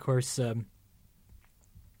cabin, and of course,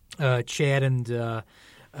 Chad and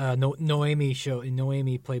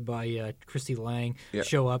Noemi, played by Christy Lang,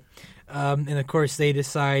 show up. And of course, they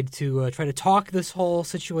decide to try to talk this whole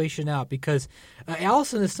situation out because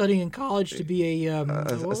Allison is studying in college to be a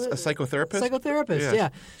psychotherapist. Psychotherapist, yeah.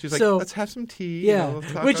 She's like, let's have some tea. Yeah,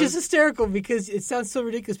 which is hysterical because it sounds so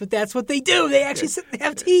ridiculous, but that's what they do. They actually sit and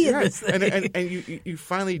have tea in this thing. And you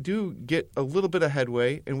finally do get a little bit of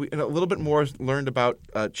headway, and a little bit more is learned about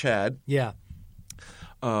Chad. Yeah.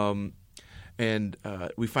 And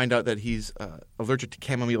we find out that he's allergic to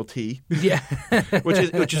chamomile tea. Yeah,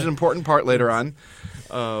 which is an important part later on.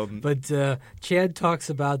 But Chad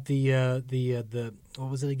talks about the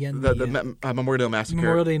what was it again? The Memorial Day Massacre.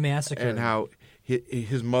 Memorial Day Massacre, and how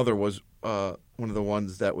his mother was one of the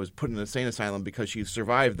ones that was put in an insane asylum because she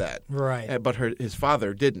survived that. Right. But his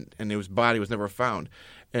father didn't, and his body was never found.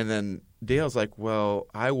 And then Dale's like, "Well,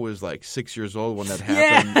 I was like 6 years old when that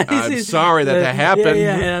happened. Yeah. I'm sorry that happened."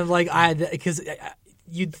 Yeah, and I'm like, because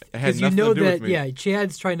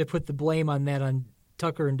Chad's trying to put the blame on that on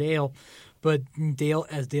Tucker and Dale, but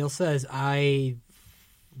as Dale says, I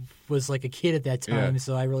was like a kid at that time,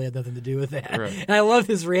 so I really had nothing to do with that. Right. And I love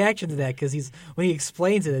his reaction to that because when he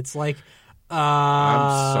explains it, it's like,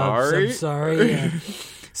 I'm sorry. Yeah.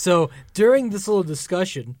 So during this little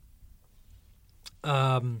discussion,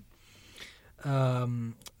 I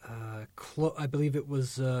believe it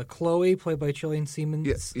was Chloe, played by Chilean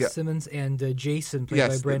Simmons, and Jason, played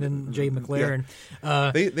by Brandon J. McLaren.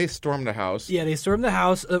 Yeah. They stormed the house. Yeah, they stormed the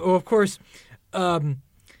house. Of course,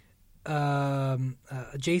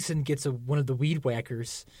 Jason gets one of the weed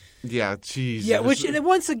whackers. Yeah, Jesus. Yeah, and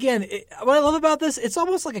once again, what I love about this, it's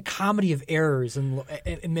almost like a comedy of errors in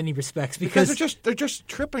many respects because they're just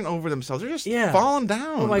tripping over themselves. They're just falling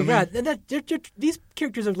down. Oh my God! These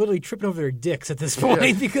characters are literally tripping over their dicks at this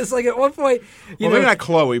point because, like, at one point, maybe not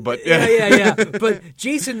Chloe, but yeah. But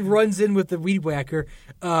Jason runs in with the weed whacker,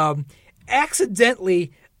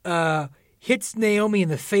 accidentally hits Naomi in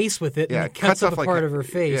the face with it, and cuts off a part of her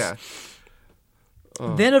face. Yeah.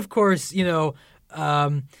 Then, of course,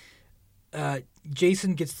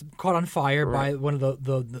 Jason gets caught on fire by one of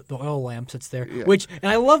the oil lamps that's there. Yeah. And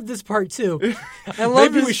I love this part too. I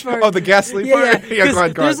love this part. Oh, the gasoline part? Yeah, go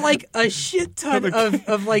on. There's like a shit ton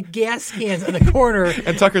of like gas cans in the corner.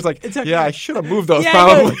 And Tucker's like, I should have moved those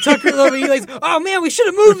probably. Tucker's like, oh man, we should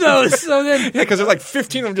have moved those. So then, because there's like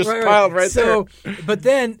 15 of them just piled right there. But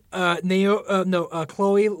then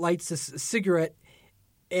Chloe lights a cigarette,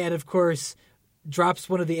 and of course drops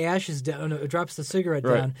one of the ashes down, drops the cigarette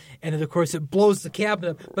down, and then, of course, it blows the cabinet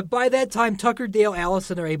up. But by that time, Tucker, Dale,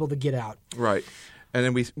 Allison are able to get out. Right. And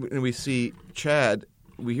then we see Chad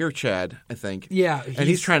we hear Chad, I think. Yeah. And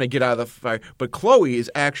he's trying to get out of the fire. But Chloe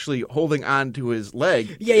is actually holding on to his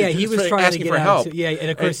leg. Yeah, he was trying to get for out. help. And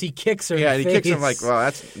of course he kicks her. Yeah, in and the he kicks him face. like,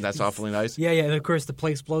 well, that's awfully nice. Yeah, and of course the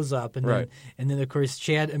place blows up, and then of course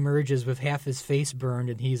Chad emerges with half his face burned,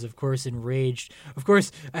 and he's of course enraged. Of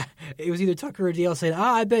course, it was either Tucker or Dale saying,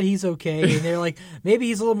 I bet he's okay, and they're like, maybe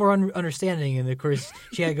he's a little more understanding, and of course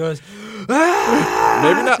Chad goes, maybe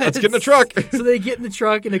not. Let's get in the truck. So they get in the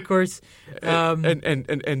truck, and of course,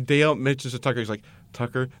 and Dale mentions to Tucker, he's like,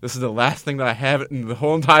 Tucker, this is the last thing that I have in the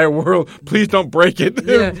whole entire world. Please don't break it.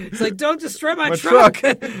 Yeah, it's like, don't destroy my truck.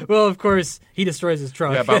 Well, of course, he destroys his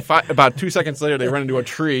truck. Yeah, about 2 seconds later, they run into a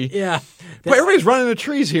tree. Yeah. But everybody's running into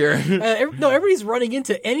trees here. No, everybody's running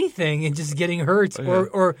into anything and just getting hurt.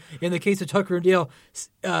 Or in the case of Tucker and Dale,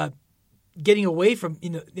 getting away from,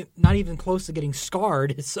 not even close to getting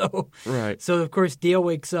scarred. So, of course, Dale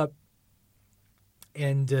wakes up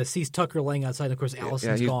and sees Tucker laying outside. And of course,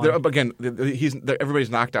 Allison's gone. Again, everybody's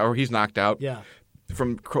knocked out, or he's knocked out. Yeah.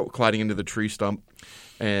 From colliding into the tree stump,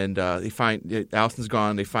 and they find Allison's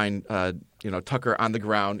gone. They find Tucker on the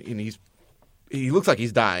ground, and he looks like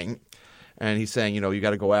he's dying, and he's saying, you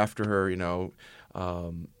got to go after her, and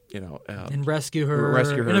rescue her.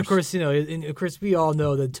 And of course, we all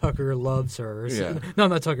know that Tucker loves her. So, no,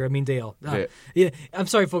 not Tucker. I mean Dale. Yeah. I'm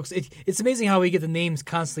sorry, folks. It's amazing how we get the names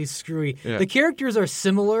constantly screwy. Yeah. The characters are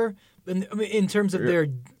similar in terms of their,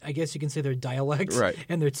 I guess you can say, their dialects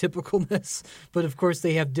and their typicalness, but of course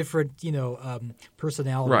they have different,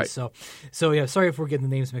 personalities. Right. So yeah, sorry if we're getting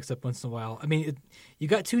the names mixed up once in a while. I mean, you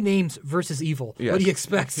got two names versus evil. Yes. What do you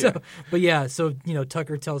expect? Yeah. So,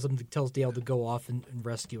 Tucker tells Dale to go off and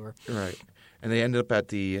rescue her. Right. And they ended up at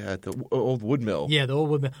the old wood mill. Yeah, the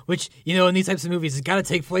old wood mill, which, in these types of movies, it's got to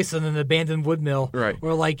take place in an abandoned wood mill. Right.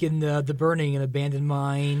 Or like in The Burning, an abandoned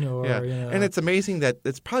mine. Or, And it's amazing that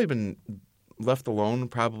it's probably been left alone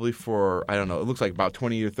probably for, I don't know, it looks like about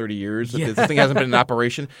 20 or 30 years. Yeah. This thing hasn't been in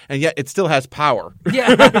operation, and yet it still has power.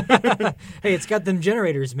 Yeah. Hey, it's got them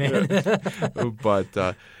generators, man. Yeah.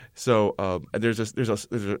 But so there's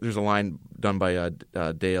a line done by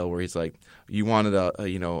Dale where he's like, "You wanted a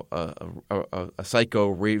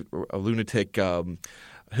psycho, a lunatic."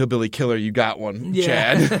 Hillbilly killer, you got one,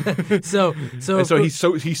 Chad. So he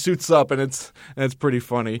suits up, and it's pretty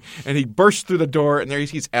funny. And he bursts through the door, and there he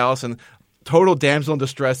sees Allison, total damsel in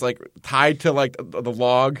distress, like tied to like the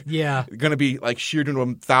log. Yeah, going to be like sheared into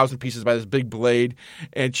 1,000 pieces by this big blade,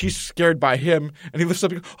 and she's scared by him. And he lifts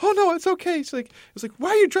up and goes, "Oh no, it's okay." It's like,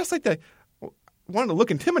 why are you dressed like that? Wanted to look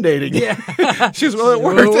intimidating. Yeah. She's it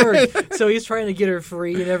worked. So he's trying to get her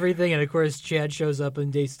free and everything, and of course Chad shows up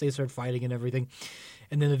and they start fighting and everything.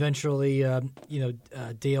 And then eventually,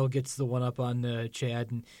 Dale gets the one up on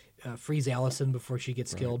Chad and frees Allison before she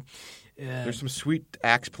gets killed. There's some sweet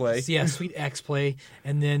axe play. Yeah, sweet axe play.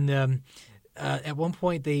 And then at one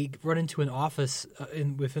point they run into an office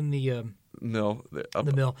within the mill.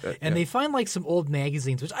 The mill. And they find like some old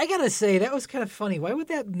magazines, which I got to say, that was kind of funny. Why would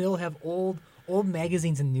that mill have old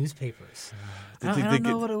magazines and newspapers? I don't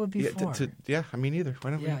know what it would be for. I mean, either. Why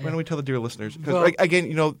don't we tell the dear listeners? Because again,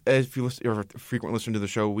 if you're a frequent listener to the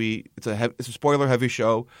show, it's a spoiler heavy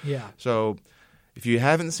show. Yeah. So if you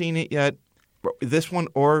haven't seen it yet, this one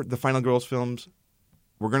or the Final Girls films,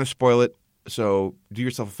 we're going to spoil it. So do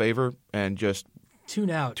yourself a favor and just tune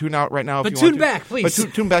out. Tune out right now. But if you tune want to. back, please.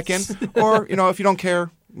 But tune back in, or if you don't care.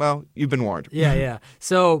 Well, you've been warned. Yeah.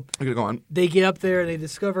 So I'm gonna go on. They get up there and they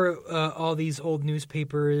discover all these old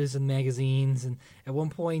newspapers and magazines. And at one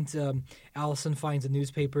point, Allison finds a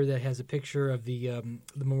newspaper that has a picture of the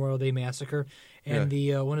Memorial Day Massacre, and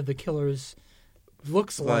the one of the killers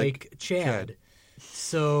looks like Chad.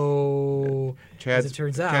 So as it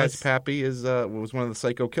turns out, Chad's pappy was one of the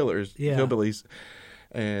psycho killers, hillbillies,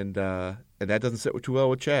 and that doesn't sit too well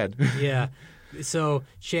with Chad. Yeah. So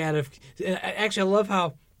Chad, actually, I love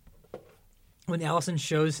how when Allison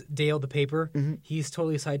shows Dale the paper, he's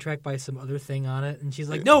totally sidetracked by some other thing on it, and she's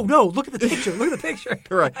like, "No, look at the picture! Look at the picture!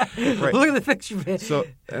 right. Look at the picture, man." So,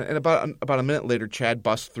 and about a minute later, Chad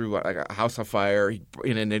busts through like a house on fire,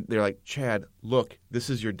 and they're like, "Chad, look, this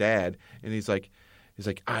is your dad," and he's like,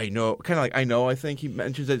 "I know," kind of like, "I know." I think he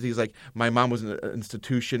mentions that he's like, "My mom was in an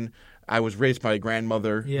institution. I was raised by a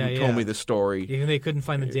grandmother who told me the story." Even they couldn't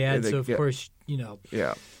find the dad, so of course,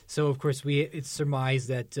 Yeah. So of course, it's surmised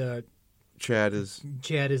that Chad is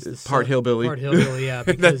the part hillbilly. Part hillbilly, yeah,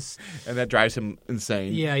 because and that drives him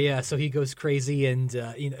insane. Yeah. So he goes crazy, and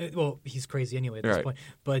he's crazy anyway at this point.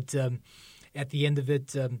 But at the end of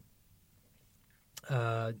it,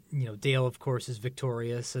 Dale, of course, is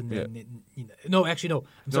victorious, and then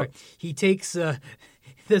I'm sorry. He takes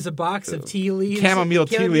there's a box of tea leaves. Chamomile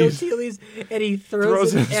tea leaves. And he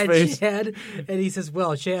throws it at face. Chad. And he says,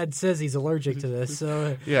 well, Chad says he's allergic to this.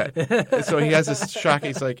 So yeah. So he has this shock.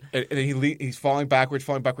 He's like, and he's falling backwards.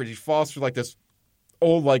 He falls through like this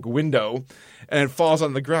old like window and it falls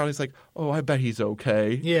on the ground. He's like, oh, I bet he's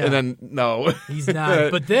okay. Yeah. And then no. He's not.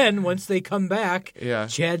 But then once they come back, yeah.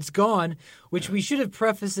 Chad's gone, which we should have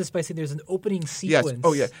prefaced this by saying there's an opening sequence. Yes.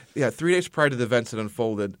 Oh, yeah. Yeah. 3 days prior to the events that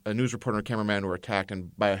unfolded, a news reporter and cameraman were attacked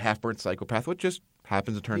by a half-burnt psychopath, which just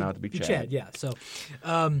happens to turn out to be Chad. Yeah.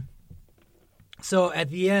 So at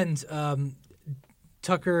the end,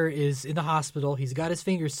 Tucker is in the hospital. He's got his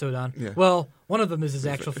fingers sewed on. Yeah. Well, one of them is his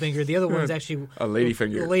actual finger. The other one's actually a lady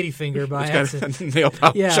finger. A lady finger by accident. Got a nail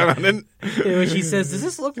polish on it. When she says, "Does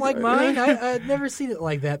this look like mine?" I've never seen it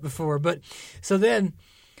like that before. But so then,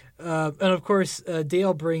 and of course,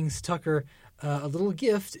 Dale brings Tucker a little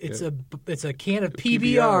gift. It's a can of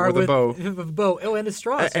PBR with a bow. Oh, and a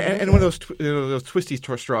straw. And one of those twisty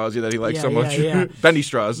straws that he likes so much. Bendy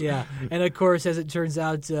straws. Yeah, and of course, as it turns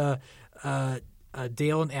out.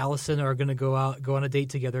 Dale and Allison are going to go on a date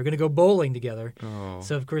together. They're going to go bowling together. Oh.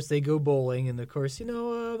 So of course they go bowling, and of course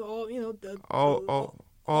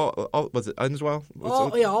all was it ends well?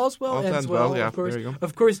 All's well ends well. Yeah, of course. there you go.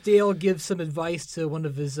 Of course, Dale gives some advice to one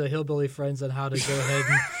of his hillbilly friends on how to go ahead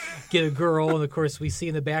and get a girl, and of course we see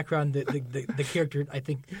in the background the character I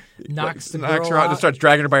think knocks her out and starts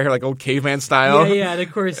dragging her by her like old caveman style. Yeah, and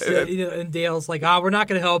of course and Dale's like, we're not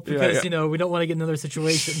going to help because we don't want to get in another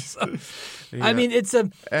situation. So. Yeah. I mean, it's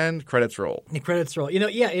and credits roll. The credits roll.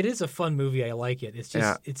 It is a fun movie. I like it. It's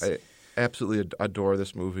just I absolutely adore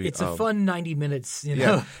this movie. It's a fun 90 minutes.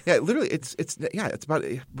 Yeah, literally, it's about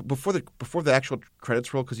before the actual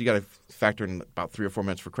credits roll because you got to factor in about 3 or 4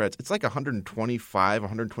 minutes for credits. It's like 125,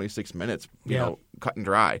 126 minutes. You know, cut and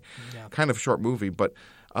dry. Yeah. Kind of short movie, but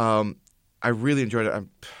I really enjoyed it.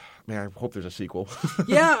 I hope there's a sequel.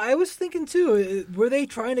 Yeah, I was thinking too. Were they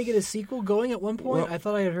trying to get a sequel going at one point? I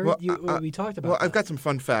thought I had heard we talked about. Well, that. I've got some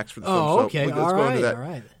fun facts for the film. Oh, okay. Let's go into that. All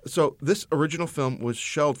right. So this original film was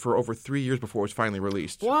shelved for over 3 years before it was finally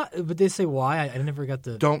released. What? But they say why? I never got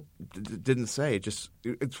the. Didn't say. It's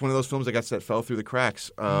one of those films that fell through the cracks.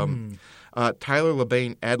 Tyler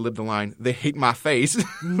LaBaine ad-libbed the line, "They hate my face."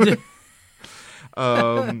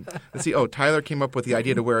 Let's see. Oh, Tyler came up with the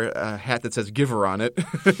idea to wear a hat that says "Giver" on it,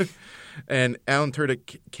 and Alan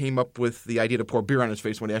Tudyk came up with the idea to pour beer on his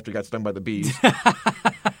face after he got stung by the bees.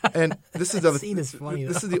 And this is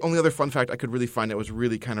the only other fun fact I could really find that was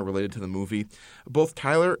really kind of related to the movie. Both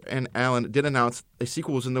Tyler and Alan did announce a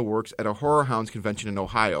sequel was in the works at a Horror Hounds convention in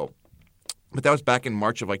Ohio, but that was back in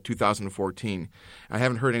March of 2014. I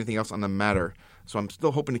haven't heard anything else on the matter. So I'm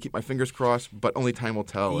still hoping to keep my fingers crossed, but only time will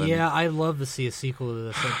tell. Yeah, I'd love to see a sequel to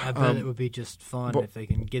this. I bet it would be just fun if they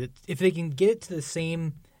can get it. If they can get it to the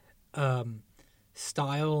same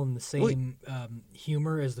style and the same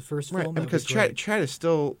humor as the first film, because Chad is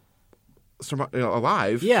still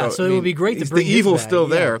alive. Yeah, so it would be great to bring the evil's back. Still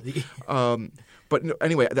there. But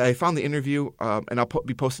anyway, I found the interview, and I'll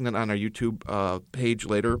be posting it on our YouTube page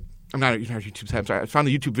later. I'm not our YouTube page. I'm sorry. I found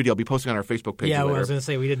the YouTube video. I'll be posting on our Facebook page. Yeah, later. I was going to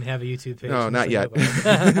say we didn't have a YouTube page. No, not yet.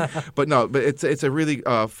 But it's a really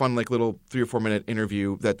fun little 3 or 4 minute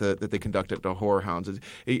interview that they conducted at the Horror Hounds.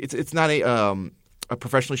 It's not a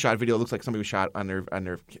professionally shot video. It looks like somebody was shot on their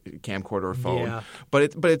camcorder or phone. Yeah. But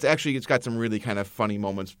it's got some really kind of funny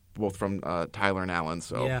moments both from Tyler and Alan.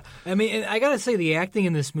 So yeah, I mean, and I got to say the acting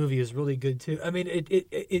in this movie is really good too. I mean,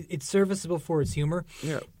 it's serviceable for its humor.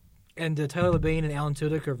 Yeah. And Tyler LaBaine and Alan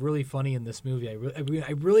Tudyk are really funny in this movie.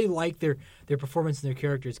 I really like their performance and their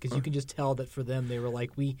characters because you can just tell that for them they were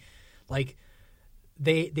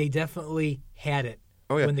they definitely had it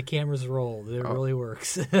when the cameras rolled. It really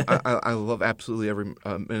works. I love absolutely every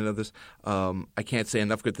minute of this. I can't say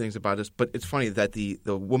enough good things about this, but it's funny that the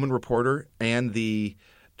woman reporter and the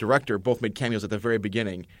director both made cameos at the very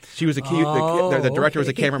beginning. She was the director was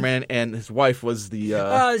a cameraman, and his wife was the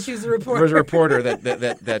she was the reporter. Was a reporter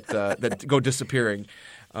that go disappearing.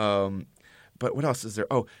 But what else is there?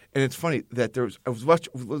 Oh, and it's funny that I was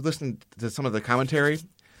listening to some of the commentary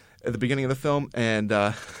at the beginning of the film, and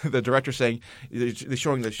the director saying they're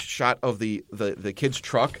showing the shot of the kid's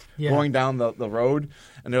truck going down the road,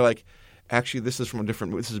 and they're like, actually, this is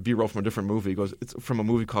B-roll from a different movie. He goes, it's from a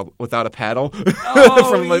movie called Without a Paddle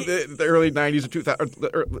from the early 90s or 2000,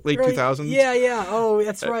 late 2000s. Yeah. Oh,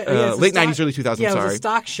 that's right. Late 90s, early 2000s, yeah, sorry. It was a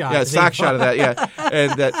stock shot. Yeah, a stock shot of that, yeah.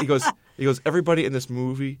 And that he goes, everybody in this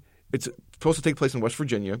movie it's supposed to take place in West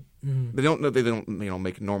Virginia. Mhm. They don't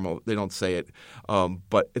make normal. They don't say it,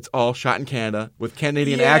 but it's all shot in Canada with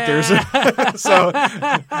Canadian actors. So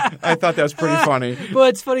I thought that was pretty funny. But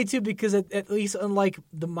it's funny too because at least unlike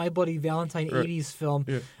the My Bloody Valentine '80s film,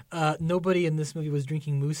 nobody in this movie was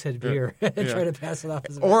drinking Moosehead beer and trying to pass it off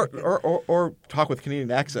as or talk with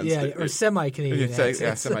Canadian accents. Yeah, or semi-Canadian accents.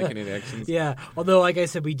 Yeah, semi-Canadian accents. Yeah, although like I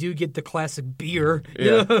said, we do get the classic beer.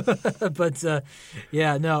 Yeah. But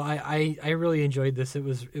I really enjoyed this. It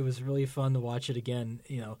was really fun to watch it again.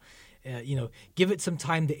 Give it some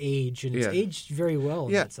time to age, and it's aged very well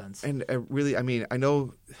in that sense. And really, I mean, I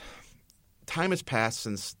know time has passed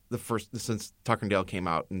since Tucker and Dale came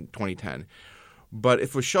out in 2010. But if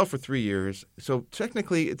it was shelved for 3 years, so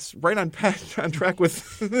technically it's right on track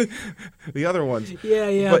with the other ones.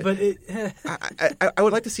 Yeah, but I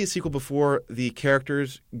would like to see a sequel before the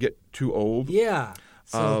characters get too old. Yeah.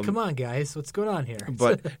 So come on, guys, what's going on here?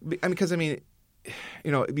 But because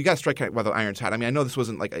you got to strike while the iron's hot. I mean, I know this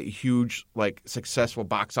wasn't like a huge, like successful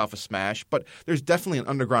box office smash, but there's definitely an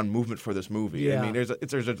underground movement for this movie. Yeah. I mean,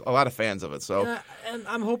 there's a lot of fans of it. So, and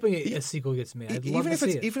I'm hoping a sequel gets made. I'd love to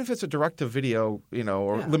see it. Even if it's a direct-to-video,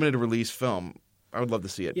 or limited release film, I would love to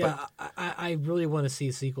see it. Yeah, but I really want to see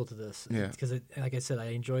a sequel to this. Yeah, because like I said, I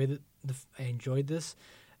enjoyed it. I enjoyed this.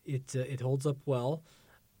 It holds up well.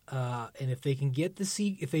 And if they can get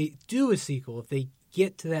if they do a sequel, if they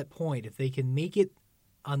get to that point, if they can make it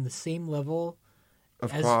on the same level of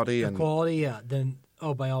quality, then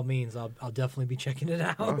by all means, I'll definitely be checking it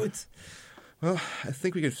out. Well, I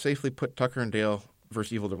think we could safely put Tucker and Dale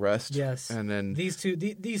versus Evil to rest. Yes, and then these two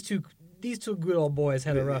good old boys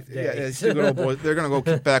had a rough day. Yeah, these two good old boys. They're going to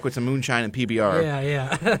go back with some moonshine and PBR.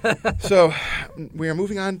 Yeah. So we are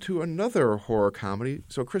moving on to another horror comedy.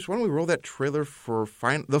 So, Chris, why don't we roll that trailer for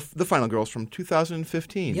the Final Girls from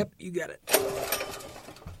 2015? Yep, you got it.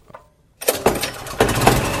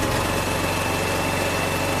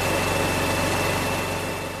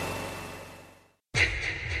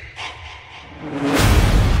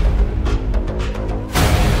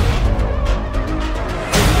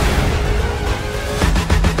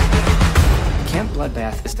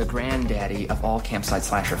 Bloodbath is the granddaddy of all campsite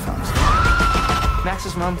slasher films.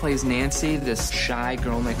 Max's mom plays Nancy, this shy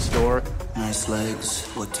girl next door. Nice legs.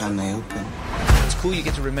 What time they open? It's cool you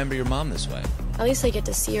get to remember your mom this way. At least I get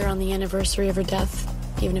to see her on the anniversary of her death,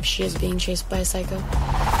 even if she is being chased by a psycho.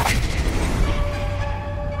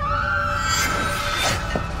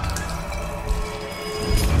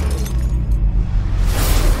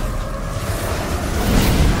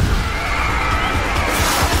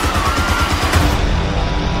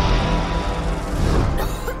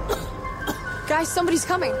 Guys, somebody's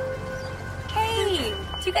coming. Hey,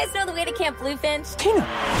 do you guys know the way to Camp Bluefinch? Tina.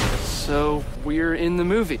 So we're in the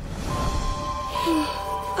movie.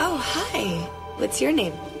 Oh, hi. What's your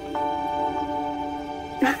name?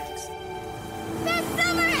 Best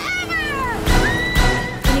summer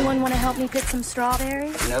ever! Anyone want to help me pick some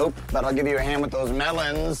strawberries? Nope, but I'll give you a hand with those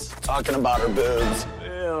melons. Talking about her boobs.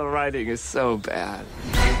 The writing is so bad.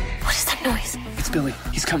 What is that noise? It's Billy.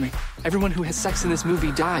 He's coming. Everyone who has sex in this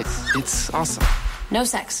movie dies. It's awesome. No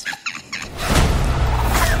sex.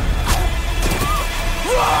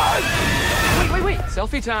 Run! Wait.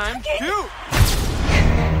 Selfie time.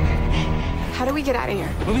 How do we get out of here?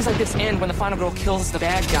 Movies like this end when the final girl kills the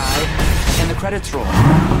bad guy and the credits roll.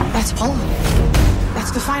 That's Paula. That's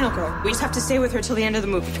the final girl. We just have to stay with her till the end of the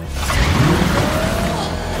movie.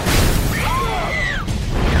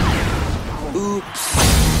 Oops.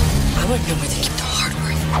 I want to know where they keep the hardware.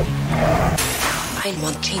 I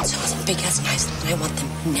want chainsaws and big-ass knives, and I want them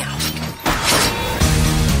now.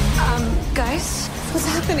 Guys? What's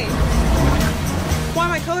happening? Why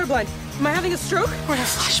am I colorblind? Am I having a stroke? We're in a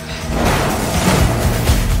flashback.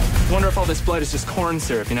 Wonder if all this blood is just corn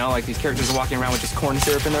syrup, like these characters are walking around with just corn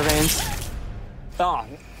syrup in their veins? Oh,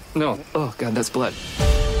 no. Oh, God, that's blood.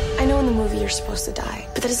 I know in the movie you're supposed to die,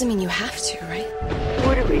 but that doesn't mean you have to, right?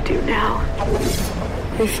 What do we do now?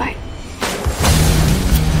 We fight.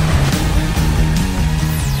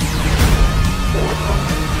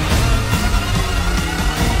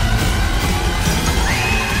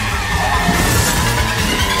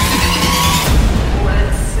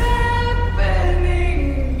 What's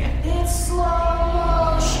happening? It's slow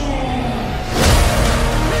motion.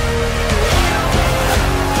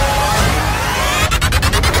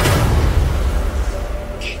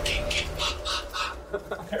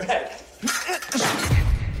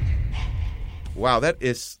 Wow, that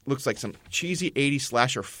looks like some cheesy 80s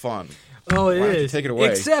slasher fun. Oh, it is. Take it away.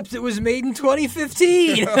 Except it was made in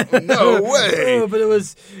 2015. No way. Oh, but it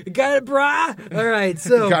was, got it, brah? All right,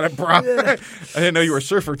 so. Got it, brah. I didn't know you were a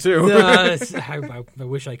surfer, too. I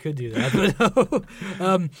wish I could do that.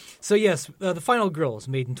 But so, yes, The Final Girls,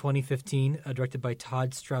 made in 2015, directed by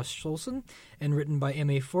Todd Strauss-Schulson, and written by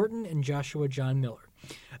M.A. Fortin and Joshua John Miller.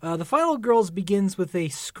 The Final Girls begins with a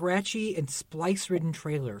scratchy and splice-ridden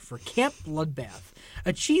trailer for Camp Bloodbath,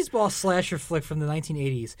 a cheeseball slasher flick from the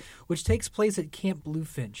 1980s, which takes place at Camp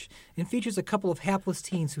Bluefinch and features a couple of hapless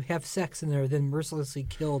teens who have sex and are then mercilessly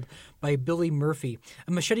killed by Billy Murphy,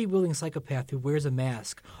 a machete-wielding psychopath who wears a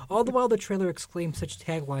mask. All the while, the trailer exclaims such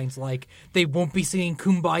taglines like, "They won't be singing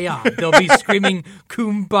Kumbaya, they'll be screaming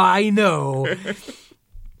Kumbaya no."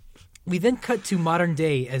 We then cut to modern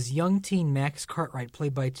day as young teen Max Cartwright,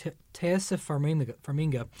 played by Tessa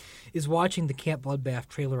Farmiga, is watching the Camp Bloodbath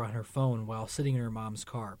trailer on her phone while sitting in her mom's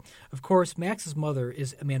car. Of course, Max's mother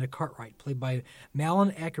is Amanda Cartwright, played by Malin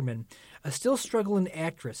Ackerman, a still struggling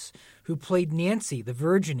actress who played Nancy, the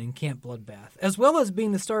virgin in Camp Bloodbath, as well as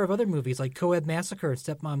being the star of other movies like Co-Ed Massacre and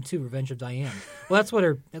Stepmom 2: Revenge of Diane. Well, that's what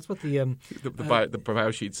the bio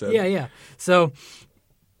sheet said. Yeah. So.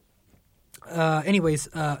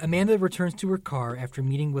 Amanda returns to her car after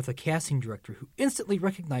meeting with a casting director who instantly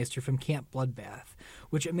recognized her from Camp Bloodbath,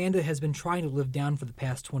 which Amanda has been trying to live down for the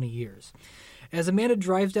past 20 years. As Amanda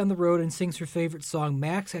drives down the road and sings her favorite song,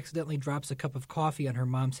 Max accidentally drops a cup of coffee on her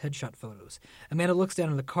mom's headshot photos. Amanda looks down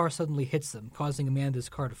and the car suddenly hits them, causing Amanda's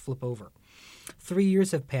car to flip over. 3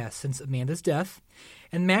 years have passed since Amanda's death,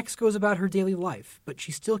 and Max goes about her daily life, but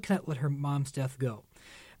she still cannot let her mom's death go.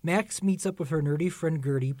 Max meets up with her nerdy friend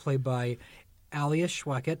Gertie, played by Alia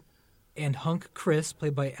Schwackett, and hunk Chris,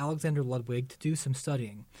 played by Alexander Ludwig, to do some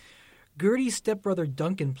studying. Gertie's stepbrother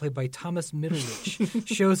Duncan, played by Thomas Middleditch,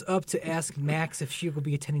 shows up to ask Max if she will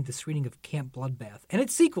be attending the screening of Camp Bloodbath, and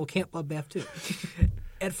its sequel, Camp Bloodbath 2.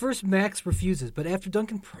 At first, Max refuses, but after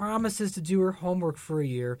Duncan promises to do her homework for a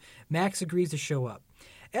year, Max agrees to show up.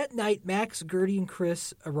 At night, Max, Gertie, and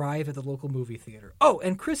Chris arrive at the local movie theater. Oh,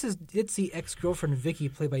 and Chris's ditzy ex-girlfriend, Vicky,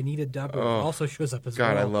 played by Nita Dobrev, also shows up as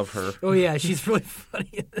well. God, I love her. Oh, yeah, she's really funny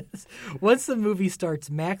in this. Once the movie starts,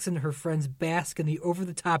 Max and her friends bask in the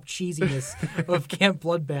over-the-top cheesiness of Camp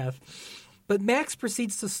Bloodbath. But Max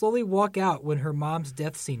proceeds to slowly walk out when her mom's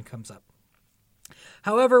death scene comes up.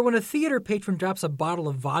 However, when a theater patron drops a bottle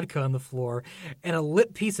of vodka on the floor and a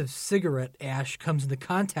lit piece of cigarette ash comes into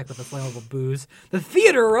contact with the flammable booze, the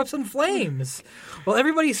theater erupts in flames. While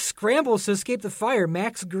everybody scrambles to escape the fire,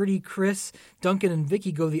 Max, Gertie, Chris, Duncan, and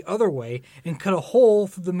Vicky go the other way and cut a hole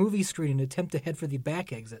through the movie screen and attempt to head for the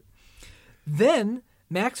back exit. Then,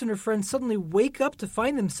 Max and her friends suddenly wake up to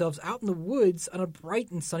find themselves out in the woods on a bright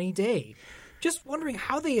and sunny day, just wondering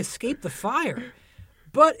how they escaped the fire.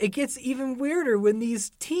 But it gets even weirder when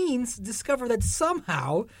these teens discover that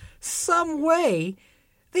somehow, some way,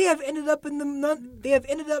 they have ended up in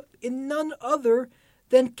none other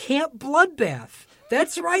than Camp Bloodbath.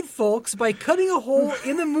 That's right, folks. By cutting a hole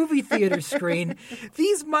in the movie theater screen,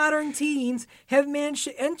 these modern teens have managed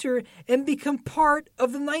to enter and become part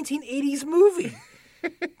of the 1980s movie.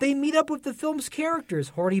 They meet up with the film's characters,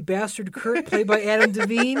 horny bastard Kurt, played by Adam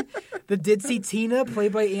Devine, the ditzy Tina,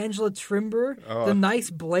 played by Angela Trimber, the nice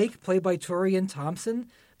Blake, played by Torian Thompson,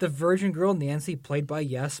 the virgin girl Nancy, played by,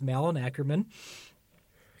 Malin Ackerman.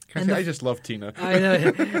 I just love Tina. I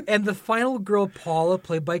know. And the final girl, Paula,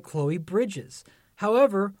 played by Chloe Bridges.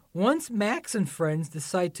 However, once Max and friends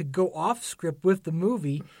decide to go off script with the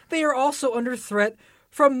movie, they are also under threat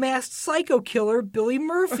from masked psycho killer Billy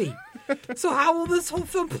Murphy. So how will this whole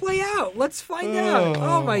film play out? Let's find out.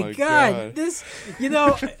 Oh my God. This,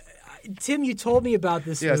 Tim, you told me about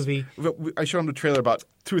this movie. I showed him the trailer about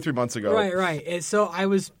 2 or 3 months ago. Right. And so I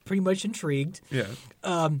was pretty much intrigued. Yeah.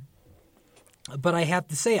 But I have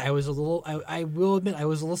to say, I will admit, I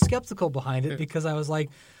was a little skeptical behind it because I was like,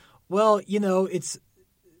 well, it's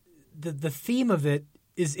the theme of it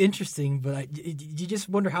is interesting, but you just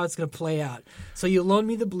wonder how it's going to play out. So you loaned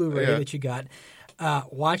me the Blu-ray that you got.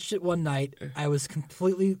 Watched it one night. I was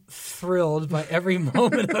completely thrilled by every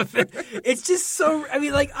moment of it. It's just so. I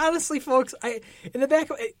mean, honestly, folks, in the back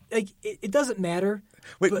of it, it doesn't matter.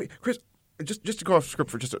 Wait, Chris, just to go off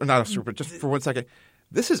script for not off script, but just for 1 second.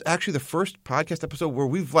 This is actually the first podcast episode where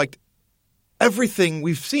we've liked everything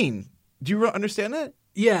we've seen. Do you understand that?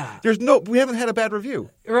 Yeah. We haven't had a bad review.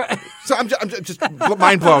 Right. So I'm just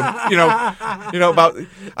mind blown. About,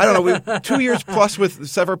 I don't know, 2 years plus with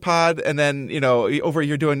Severpod, and then, over a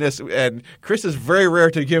year doing this. And Chris is very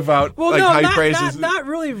rare to give out high praises. Not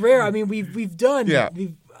really rare. I mean, we've done. Yeah.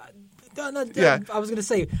 I was going to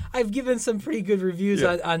say I've given some pretty good reviews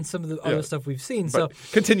on some of the other stuff we've seen. But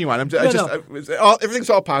continue on. Everything's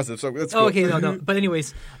all positive, so that's cool. Okay, no. But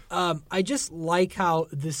anyways, I just like how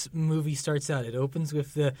this movie starts out. It opens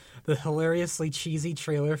with the hilariously cheesy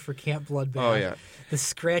trailer for Camp Bloodbath. Oh yeah, the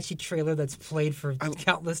scratchy trailer that's played for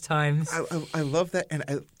countless times. I love that, and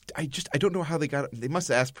I don't know how they got it. They must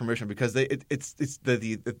have asked permission because it's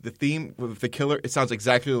the theme with the killer. It sounds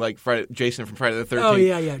exactly like Jason from Friday the 13th. Oh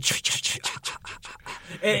yeah.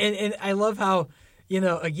 and I love how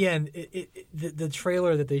again the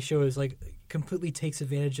trailer that they show is like completely takes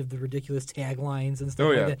advantage of the ridiculous taglines and stuff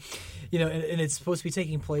like that. And it's supposed to be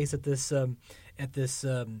taking place at this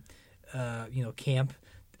camp,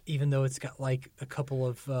 even though it's got like a couple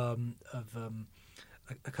of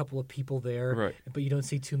people there, right? But you don't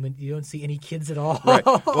see too many. You don't see any kids at all, right?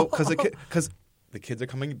 Well, because the kids are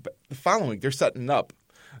coming the following week. They're setting up.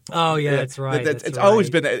 Oh yeah, that's right. It's always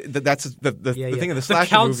been that's the thing of the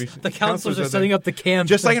slasher movies. The counselors are setting up the camp,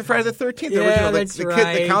 just like in Friday the 13th.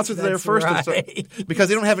 The counselors are there first, because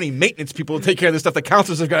they don't have any maintenance people to take care of this stuff. The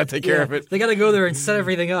counselors have got to take care of it. They got to go there and set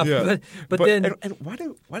everything up. Yeah. But then, and why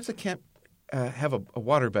does the camp have a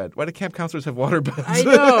waterbed? Why do camp counselors have waterbeds?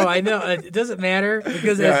 I know. It doesn't matter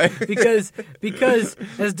because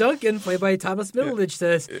as Duncan, played by Thomas Middleditch,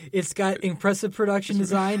 says, it's got impressive production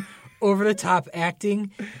design, over the top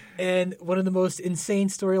acting, and one of the most insane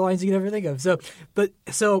storylines you can ever think of.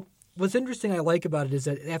 So what's interesting I like about it is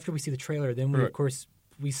that after we see the trailer, then of course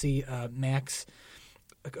we see Max,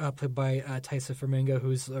 played by Taissa Farmiga,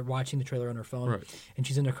 who's watching the trailer on her phone, and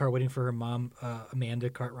she's in her car waiting for her mom,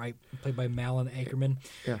 Amanda Cartwright, played by Malin Akerman,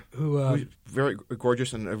 who's very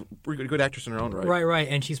gorgeous and a good actress in her own right. Right,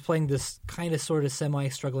 and she's playing this kind of sort of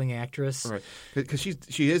semi-struggling actress, right? Because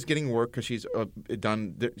she is getting work because she's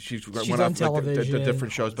done. She's went on off television, the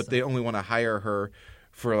different shows, but they only want to hire her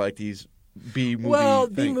for like these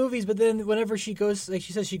B-movie B-movies, but then whenever she goes, like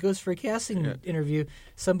she says, she goes for a casting interview,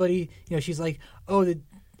 somebody, she's like, oh,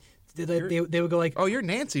 they would go like, oh, you're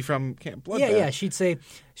Nancy from Camp Bloodbath. Yeah. She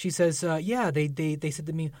says, they said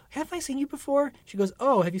to me, have I seen you before? She goes,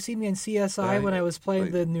 oh, have you seen me on CSI when I was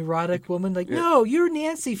playing the neurotic woman? Like, no, you're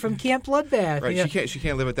Nancy from Camp Bloodbath. Right, she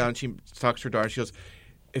can't live it down. She talks to her daughter. She goes,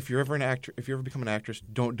 if you're ever become an actress,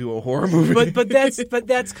 don't do a horror movie. But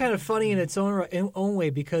that's kind of funny in its own way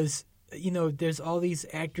because there's all these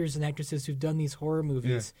actors and actresses who've done these horror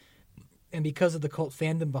movies, and because of the cult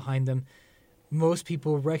fandom behind them, most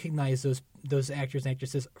people recognize those actors and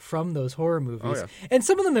actresses from those horror movies, and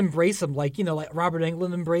some of them embrace them, like Robert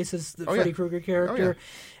Englund embraces the Freddy Krueger character,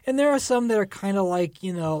 and there are some that are kind of like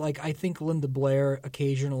I think Linda Blair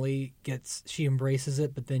occasionally she embraces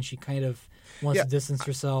it, but then she kind of wants to distance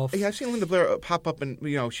herself. I've seen Linda Blair pop up, and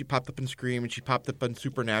she popped up in Scream, and she popped up in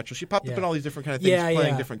Supernatural. She popped up in all these different kind of things,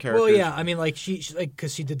 playing different characters. Well, yeah, I mean, like she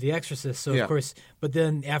because she did The Exorcist, so of course. But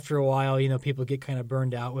then after a while, people get kind of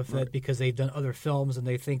burned out with it because they've done other films, and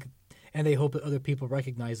they think. And they hope that other people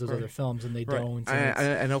recognize those other films, and they don't.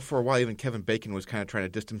 I know for a while even Kevin Bacon was kind of trying to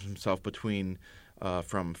distance himself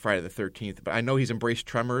from Friday the 13th, but I know he's embraced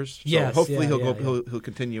Tremors. So hopefully he'll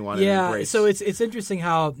continue on. Yeah, and embrace. So it's interesting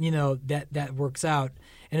how that works out,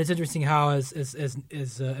 and it's interesting how as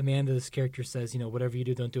Amanda's character says, whatever you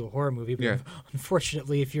do, don't do a horror movie. But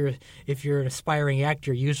unfortunately, if you're an aspiring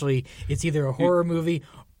actor, usually it's either a horror movie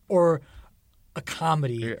or a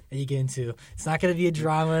comedy that you get into. It's not going to be a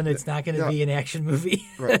drama, and it's not going to be an action movie.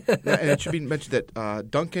 Right. And it should be mentioned that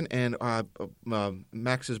Duncan and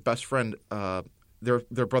Max's best friend,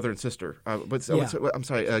 they're brother and sister. I'm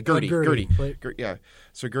sorry, Gertie. Yeah.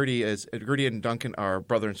 So Gertie and Duncan are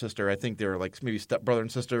brother and sister. I think they're like maybe step brother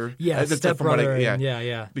and sister. Yeah, step brother.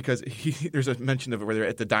 Yeah. Because there's a mention of it where they're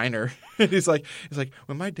at the diner. He's like,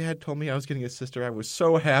 when my dad told me I was getting a sister, I was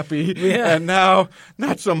so happy. Yeah. And now,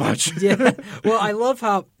 not so much. Yeah. Well, I love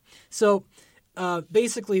how. So,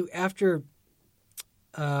 basically, after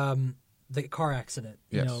the car accident,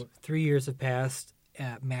 3 years have passed.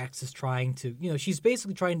 Max is trying to, she's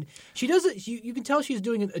basically trying. She does it. You can tell she's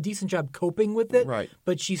doing a decent job coping with it, right?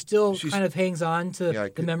 But she's kind of hangs on to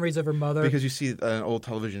the memories of her mother because you see an old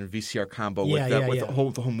television VCR combo with the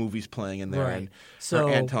whole movie's playing in there, right. And her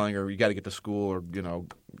aunt telling her you got to get to school, or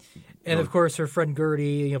And of course, her friend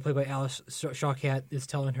Gertie, played by Alice Shawkat, is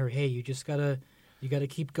telling her, "Hey, you gotta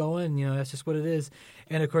keep going. That's just what it is."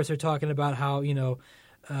 And of course, they're talking about how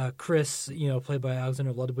Chris, played by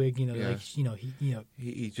Alexander Ludwig,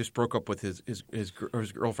 he just broke up with his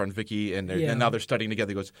girlfriend Vicky, and now they're studying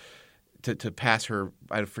together. He goes to pass her.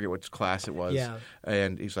 I forget which class it was. Yeah.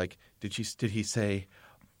 And he's like, did he say,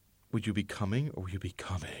 "Would you be coming or would you be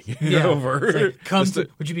coming?" Yeah. Over. Like,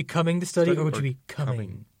 would you be coming to study or would you be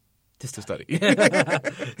coming to study.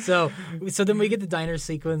 So then we get the diner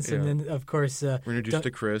sequence, and then of course we're introduced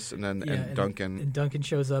to Chris, and then and Duncan. And Duncan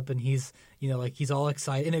shows up, and he's he's all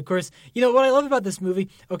excited. And of course, what I love about this movie.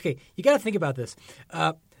 Okay, you got to think about this.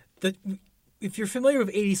 If you're familiar with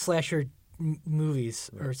 80s slasher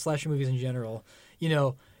movies or slasher movies in general,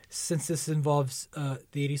 since this involves the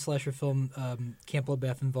 80s slasher film, Camp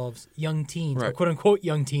Bloodbath involves young teens, or quote unquote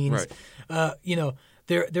young teens. Right.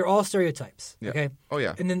 They're all stereotypes. Yeah. Okay. Oh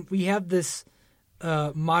yeah. And then we have this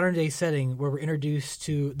modern day setting where we're introduced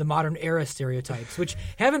to the modern era stereotypes, which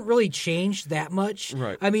haven't really changed that much.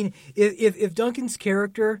 Right. I mean, if Duncan's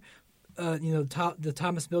character, the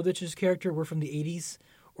Thomas Middleditch's character, were from the 80s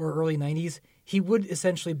or early 90s, he would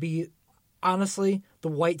essentially be, honestly, the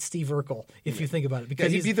white Steve Urkel, if you think about it.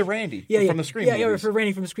 Because he'd be the Randy from the Scream movies. movies. Yeah, for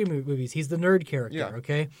Randy from the Scream movies. He's the nerd character,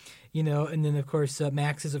 okay? And then, of course,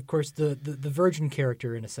 Max is, of course, the virgin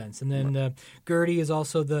character, in a sense. And then Gertie is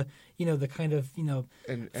also the kind of,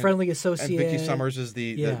 friendly associate. And Vicky Summers is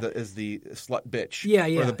the slut bitch. Yeah.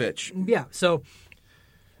 Or the bitch. Yeah, so...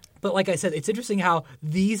 But like I said, it's interesting how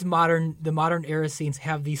the modern era scenes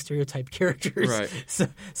have these stereotype characters. Right.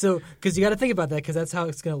 So because you got to think about that, because that's how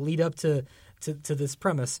it's going to lead up to this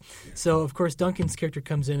premise. So of course Duncan's character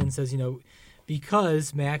comes in and says,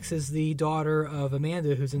 because Max is the daughter of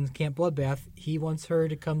Amanda, who's in Camp Bloodbath, he wants her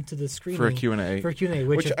to come to the screening for a Q&A.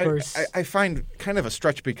 Which of course I find kind of a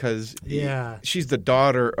stretch, because she's the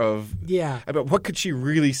daughter of. Yeah. I mean, what could she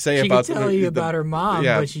really say she about? She can tell you about her mom,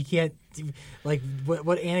 but she can't. Like,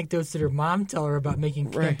 what anecdotes did her mom tell her about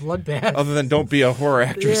making Camp Bloodbath? Other than don't be a horror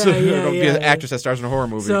actress. Don't be an actress that stars in a horror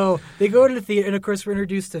movie. So they go to the theater, and of course we're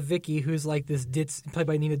introduced to Vicky, who's like this ditz, played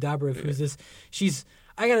by Nina Dobrev, who's this.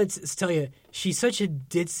 I gotta tell you, she's such a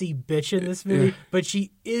ditzy bitch in this movie, but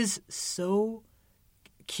she is so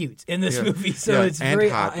cute in this movie. So it's very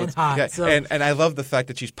hot. Yeah. So. And I love the fact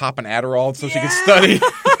that she's popping Adderall so she can study.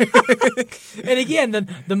 And again,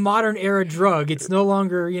 the modern era drug, it's no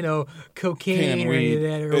longer cocaine or any of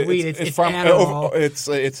that, or weed. It's Adderall. It's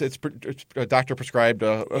doctor prescribed.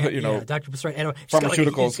 Doctor prescribed Adderall.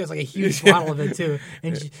 Pharmaceuticals. She's got like a huge bottle of it too.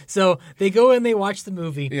 And so they go and they watch the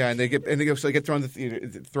movie. Yeah, and they get thrown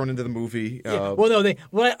into the movie.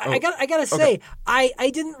 I gotta say,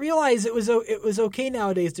 I didn't realize it was okay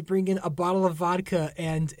nowadays to bring in a bottle of vodka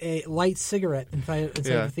and a light cigarette inside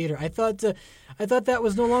the theater. I thought that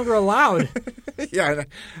was no longer allowed. Yeah,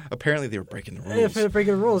 apparently they were breaking the rules. They're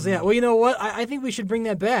breaking the rules, yeah. Well, you know what? I think we should bring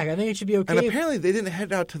that back. I think it should be okay. And apparently they didn't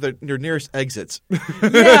head out to their nearest exits.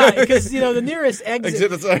 Yeah, because the nearest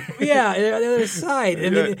exit. On the other side.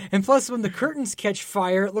 And plus, when the curtains catch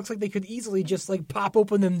fire, it looks like they could easily just like pop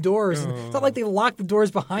open them doors. Oh. It's not like they lock the doors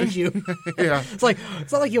behind you. Yeah, it's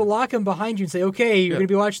not like you lock them behind you and say, "Okay, you're going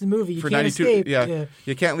to be watching the movie. You can't escape." Yeah,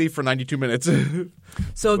 you can't leave for 92 minutes.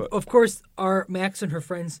 So of course, our Max and her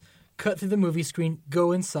friends cut through the movie screen,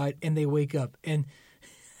 go inside, and they wake up. And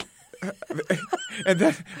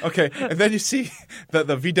then you see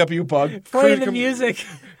the VW bug playing the music.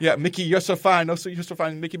 Yeah, Mickey, you're so fine. Oh, so you're so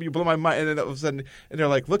fine. Mickey, you blew my mind. And then all of a sudden, and they're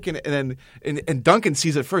like looking, and Duncan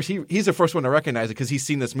sees it first. He's the first one to recognize it because he's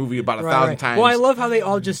seen this movie about 1,000 times. Well, I love how they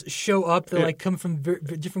all just show up. They like come from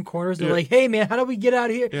different corners. They're like, "Hey, man, how do we get out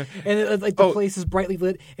of here?" Yeah. And the place is brightly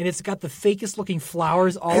lit, and it's got the fakest looking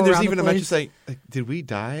flowers all around. And there's even a mention saying, "Did we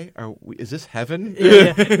die? Is this heaven?"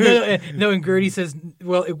 Yeah. No. And Gertie says,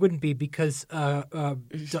 "Well, it wouldn't be because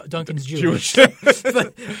Duncan's Jewish."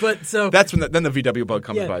 but so that's when then the VW bug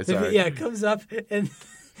comes by. Sorry. It comes up and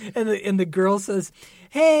the girl says,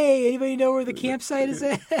 "Hey, anybody know where the campsite is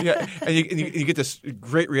at?" Yeah, and you get this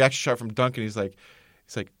great reaction shot from Duncan. He's like,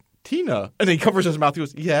 "Tina," and then he covers his mouth. He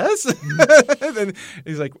goes, "Yes," and then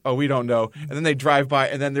he's like, "Oh, we don't know." And then they drive by,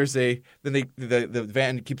 and then the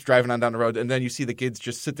van keeps driving on down the road, and then you see the kids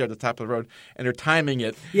just sit there at the top of the road, and they're timing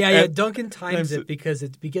it. Yeah. Duncan times it because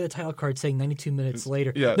we get a title card saying 92 minutes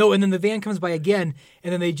later. Yeah. No, and then the van comes by again,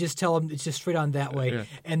 and then they just tell him it's just straight on that way,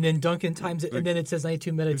 and then Duncan times it, and then it says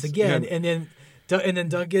 92 minutes again, and then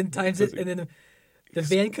Duncan times it, and then. The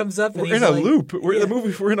van comes up. And we're in a loop. We're in the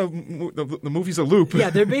movie. The movie's a loop. Yeah,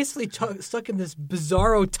 they're basically stuck in this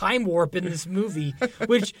bizarro time warp in this movie,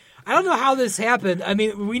 which I don't know how this happened. I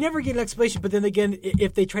mean, we never get an explanation. But then again,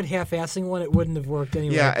 if they tried half-assing one, it wouldn't have worked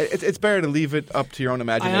anyway. Yeah, it's better to leave it up to your own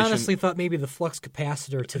imagination. I honestly thought maybe the flux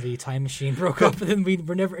capacitor to the time machine broke up, and then we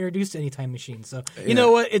were never introduced to any time machine. So you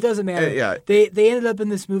know what? It doesn't matter. They ended up in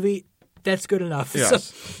this movie. That's good enough.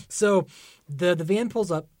 Yes. So the van pulls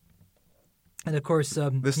up. And of course,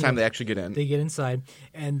 this time they actually get in. They get inside,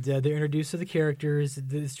 and they're introduced to the characters.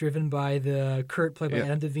 It's driven by the Kurt, played by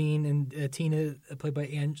Adam Devine, and Tina, played by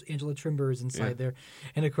Angela Trimber, is inside there.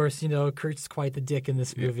 And of course, Kurt's quite the dick in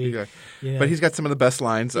this movie. Yeah. But he's got some of the best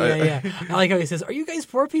lines. I like how he says, "Are you guys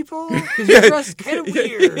poor people? Because you're dressed kind of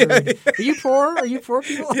weird. Are you poor? Are you poor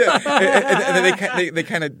people?" Yeah. And then they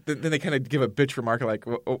kind of give a bitch remark like,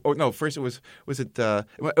 "Oh no! First it was it? I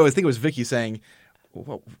think it was Vicky saying."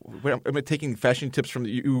 Well, am I taking fashion tips from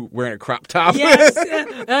you wearing a crop top? Yes,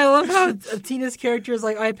 and I love how Tina's character is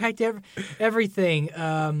like, I packed everything.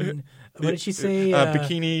 What did she say?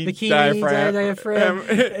 Bikini, diaphragm.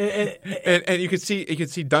 And you could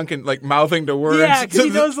see Duncan like mouthing the words. Yeah, because he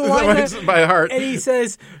knows the lines by heart. And he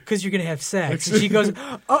says, "Because you're gonna have sex." And she goes,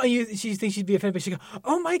 "Oh," and she thinks she'd be offended, but she goes,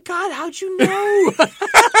 "Oh my God, how'd you know?"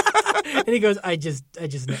 And he goes, I just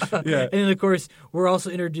know. Yeah. And then, of course, we're also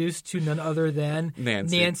introduced to none other than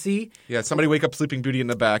Nancy. Yeah, somebody wake up Sleeping Beauty in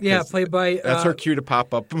the back. Yeah, played by... that's her cue to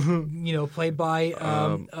pop up. Played by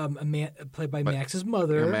Max's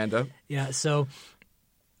mother. Amanda. Yeah, so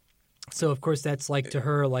of course that's like to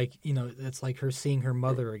her, like, that's like her seeing her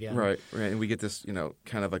mother again. Right. And we get this,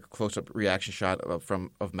 kind of like a close-up reaction shot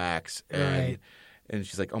of Max. And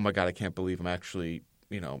she's like, oh my God, I can't believe I'm actually...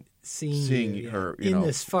 seeing her in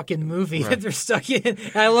this fucking movie that they're stuck in.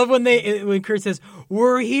 And I love when Kurt says,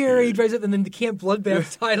 "We're here," he drives up, and then the Camp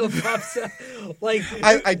Bloodbath title pops up. Like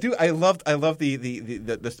I love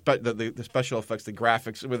the special effects, the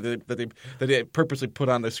graphics that they purposely put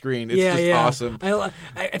on the screen. It's just awesome. I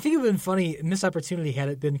think it would have been funny, missed opportunity had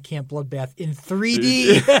it been Camp Bloodbath in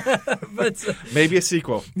 3D. But maybe a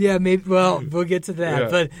sequel. Yeah, maybe. Well, we'll get to that. Yeah.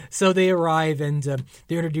 But so they arrive and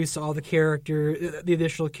they're introduced to all the the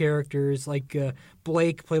additional characters, like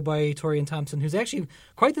Blake, played by Torian Thompson, who's actually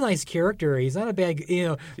quite the nice character. He's not a bad,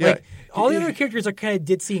 all the other characters are kind of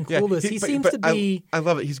ditzy and clueless. He seems to be. I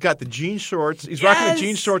love it. He's got the jean shorts. He's rocking the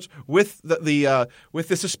jean shorts with the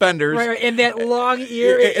suspenders, right, and that long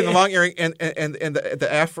earring, and the long earring, and the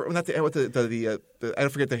afro. Not the I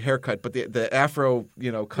don't forget the haircut, but the afro,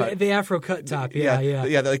 cut. The afro cut top.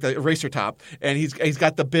 Yeah, like the eraser top, and he's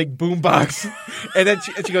got the big boom box, and then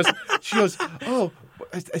she goes, oh.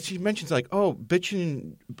 She mentions like, oh,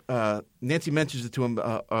 bitchin'. Nancy mentions it to him.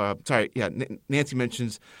 Nancy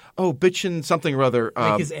mentions, oh, bitchin' something or other.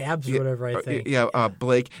 Like his abs or whatever, I think.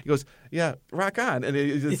 Blake. He goes, yeah, rock on, and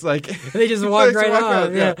it's like and they just walk right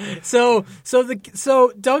on. Yeah. So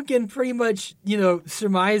Duncan pretty much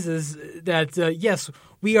surmises that yes,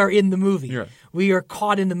 we are in the movie. Yeah. We are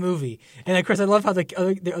caught in the movie, and of course I love how the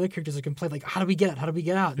other characters are complaining like, how do we get out? How do we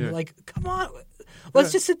get out? And they're like, come on.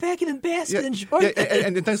 Let's just sit back and bask and enjoy it.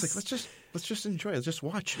 And then Doug's like, let's just enjoy it. Let's just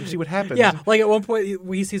watch and see what happens. Yeah, like at one point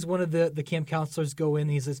he sees one of the camp counselors go in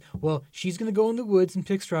and he says, well, she's going to go in the woods and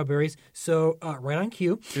pick strawberries, so right on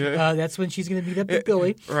cue. Yeah. That's when she's going to meet up with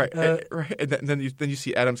Billy. Right. And then you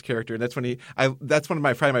see Adam's character, and that's when that's one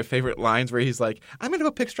of probably my favorite lines where he's like, I'm going to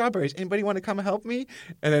go pick strawberries. Anybody want to come and help me?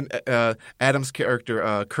 And then Adam's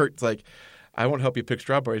character, Kurt's like, I won't help you pick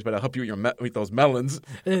strawberries, but I'll help you with those melons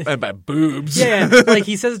and my boobs. Yeah, like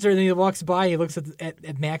he says it to her, and then he walks by, and he looks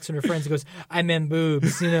at Max and her friends, and goes, "I meant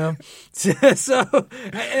boobs," So and that's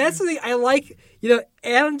something I like.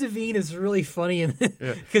 Adam Devine is really funny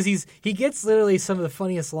because he gets literally some of the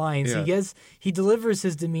funniest lines. Yeah. He delivers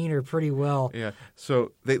his demeanor pretty well. Yeah.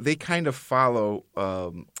 So they kind of follow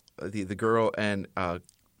the girl and.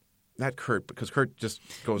 Not Kurt, because Kurt just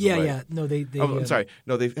goes away. Yeah. No, they. I'm sorry.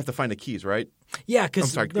 No, they have to find the keys, right? Yeah, because I'm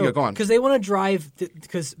sorry. Go on. Because they want to drive.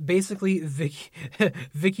 Because basically,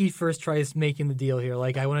 Vicky first tries making the deal here.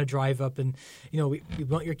 Like, I want to drive up, and we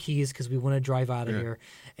want your keys because we want to drive out of here.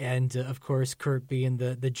 And of course, Kurt, being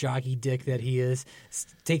the jockey dick that he is,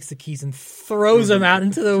 takes the keys and throws them out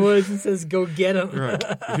into the woods and says, "Go get them." Right.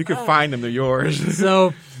 If you can find them, they're yours.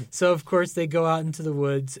 So of course they go out into the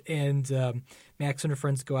woods, and Max and her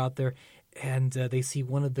friends go out there, and they see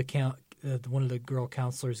one of the girl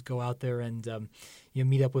counselors go out there and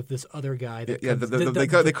meet up with this other guy.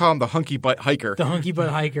 They call him the hunky butt hiker. The hunky butt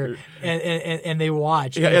hiker, and they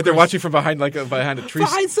watch. Yeah, they're watching from behind behind a tree,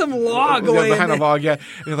 behind some log, behind a log. Yeah,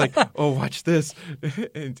 and they're like, "Oh, watch this,"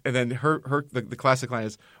 and then the classic line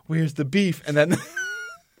is, "Where's the beef?" And then.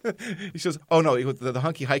 He says, "Oh no!" The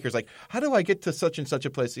hunky hiker's like, "How do I get to such and such a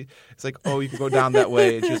place?" It's like, "Oh, you can go down that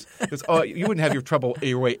way." It's just, "Oh, you wouldn't have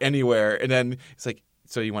your way anywhere." And then it's like,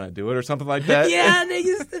 "So you want to do it or something like that?" Yeah,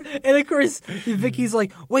 and of course Vicky's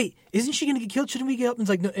like, "Wait, isn't she going to get killed? Shouldn't we get up?" And it's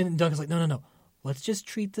like, no, and Duncan's like, "No. Let's just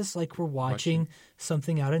treat this like we're watching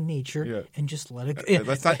something out of nature and just let it.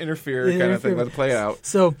 Let's not interfere, kind of thing. Let it play out."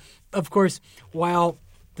 So, of course, while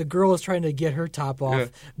the girl is trying to get her top off.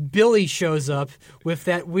 Billy shows up with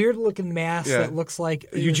that weird looking mask that looks like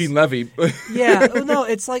Eugene Levy. No,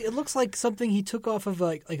 it looks like something he took off of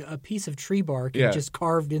like a piece of tree bark and just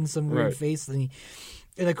carved in some weird face, and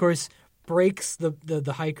of course breaks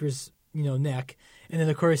the hiker's neck. And then,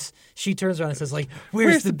 of course, she turns around and says, like,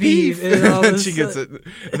 where's the beef? And she gets it.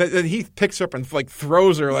 And then he picks her up and, like,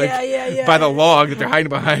 throws her, like, by the log that they're hiding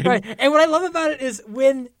behind. Right. And what I love about it is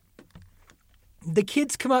when the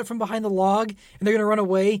kids come out from behind the log and they're going to run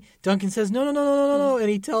away, Duncan says, no. And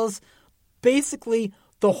he tells basically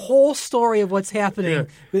the whole story of what's happening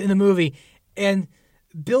in the movie. And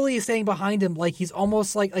Billy is standing behind him like he's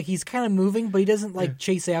almost like he's kind of moving, but he doesn't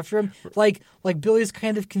chase after him. Like Billy's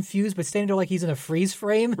kind of confused, but standing there like he's in a freeze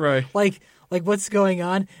frame. Right. Like what's going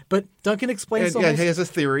on? But Duncan explains he has a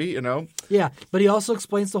theory, Yeah, but he also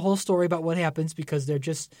explains the whole story about what happens because they're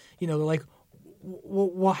just, they're like,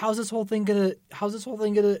 well, how's this whole thing gonna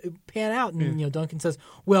pan out? And Duncan says,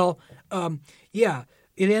 well,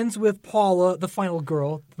 it ends with Paula, the final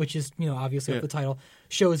girl, which is obviously the title,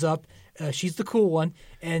 shows up. She's the cool one,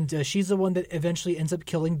 and she's the one that eventually ends up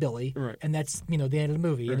killing Billy, and that's the end of the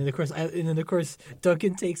movie. Right. And then of course,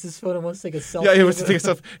 Duncan takes his phone and wants to take a selfie. Yeah, he wants to take a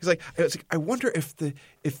selfie. He's like, I wonder if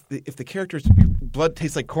the character's blood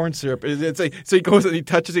tastes like corn syrup. It's like, so he goes and he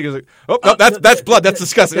touches it. He goes like, no, that's blood. That's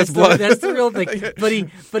disgusting. That's blood. That's the real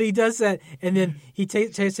thing. But he does that, and then he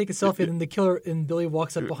tries to take a selfie, and then the killer and Billy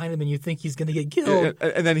walks up behind him, and you think he's going to get killed.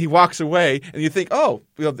 And then he walks away, and you think,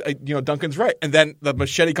 Duncan's right. And then the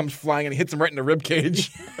machete comes flying, and he hits him right in the rib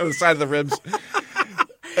cage, on the side of the ribs.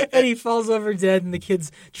 And he falls over dead, and the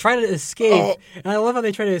kids try to escape. And I love how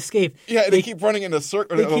they try to escape. Yeah, they keep running in a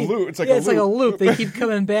circle, a loop. It's like a loop. They keep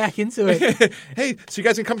coming back into it. Hey, so you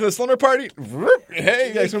guys can come to the slumber party? Hey,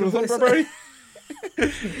 you guys come to the slumber party?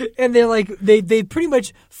 And they're like, they pretty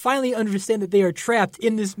much finally understand that they are trapped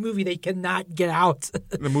in this movie. They cannot get out.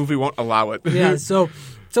 The movie won't allow it. Yeah. So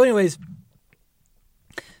anyways,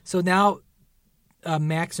 now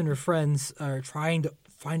Max and her friends are trying to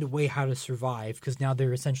find a way how to survive because now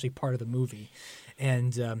they're essentially part of the movie,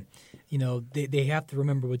 and they have to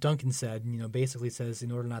remember what Duncan said. Basically says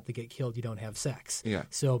in order not to get killed, you don't have sex. Yeah.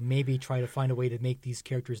 So maybe try to find a way to make these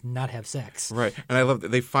characters not have sex. Right. And I love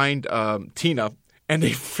that they find Tina. And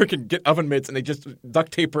they freaking get oven mitts and they just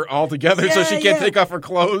duct tape her all together so she can't take off her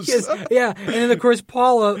clothes. Yeah. And then, of course,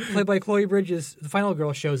 Paula, played by Chloe Bridges, the final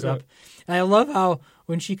girl, shows up. And I love how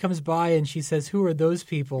when she comes by and she says, "Who are those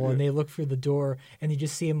people?" And they look through the door and you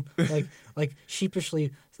just see them like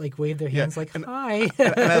sheepishly wave their hands hi.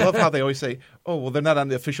 And I love how they always say, "Oh, well, they're not on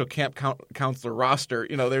the official camp counselor roster."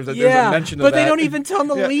 There's a mention of that. But they don't even tell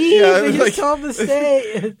them to leave. They just tell them to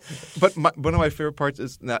stay. But one of my favorite parts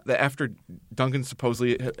is that after Duncan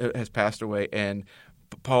supposedly has passed away and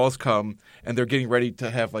Paul's come and they're getting ready to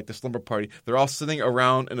have the slumber party. They're all sitting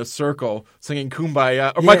around in a circle singing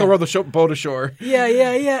 "Kumbaya" or Michael rowed the boat ashore. Yeah.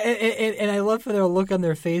 And I love for their look on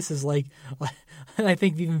their faces, and I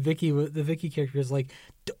think even the Vicky character is like,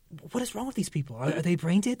 what is wrong with these people? Are they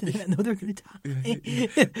brain dead? Do they not know they're going to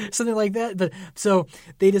die? Something like that. But so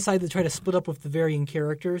they decide to try to split up with the varying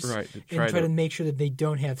characters, right? And try to make sure that they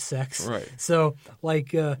don't have sex, right? So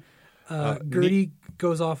Gertie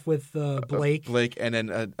goes off with Blake. And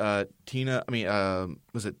then Tina.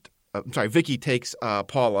 Vicky takes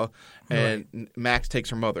Paula, and Max takes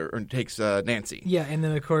her mother, or takes Nancy. Yeah, and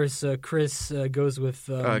then of course Chris goes with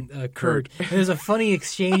Kurt. And there's a funny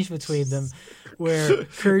exchange between them where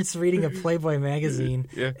Kurt's reading a Playboy magazine.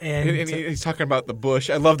 Yeah, and he's talking about the bush.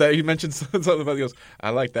 I love that he mentions something about. He goes,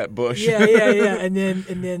 "I like that bush." Yeah. And then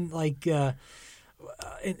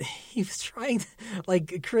and he was trying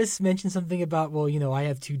to, Chris mentioned something about, I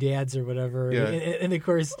have two dads or whatever. Yeah. And of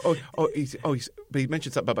course. But he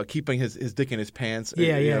mentioned something about keeping his dick in his pants.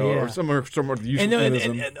 Yeah. Or some more euphemism.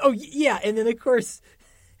 And then of course,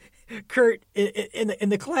 Kurt, in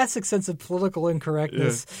the classic sense of political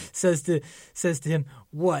incorrectness, says to him,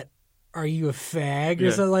 "What? Are you a fag?"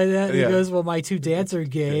 or something like that? And he goes, "Well, my two dads are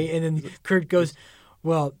gay." And then Kurt goes,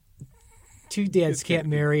 "Well, two dads can't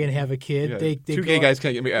marry and have a kid. Yeah. Two gay guys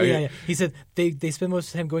can't get married." Yeah. He said they spend most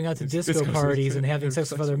of the time going out to disco parties and having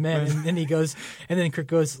sex with other men. And then he goes, and then Kurt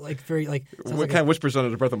goes what kind of whispers under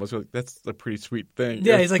the breath almost like, "That's a pretty sweet thing."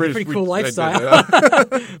 Yeah, he's like, a pretty cool lifestyle.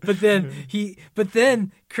 But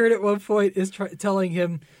then Kurt at one point is telling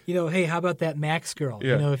him, "Hey, how about that Max girl?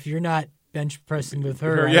 Yeah. If you're not bench pressing with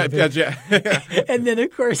her." Yeah. And then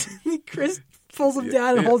of course Chris pulls him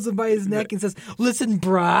down and holds him by his neck and says, "Listen,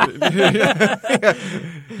 brah."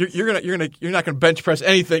 You're not gonna bench press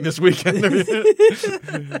anything this weekend.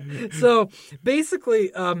 So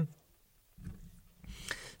basically,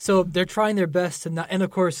 So they're trying their best to not. And of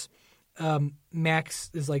course, Max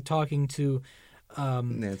is like talking to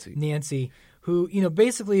Nancy, who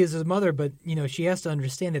basically is his mother, but she has to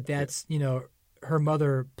understand that that's her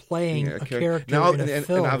mother playing a character now, in a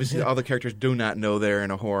film. And obviously, all the characters do not know they're in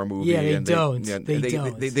a horror movie. Yeah, they and don't.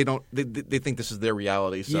 They don't. They think this is their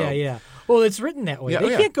reality. So. Yeah. Well, it's written that way. Yeah,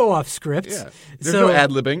 they can't go off script. Yeah. There's no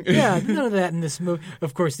ad-libbing. Yeah, none of that in this movie.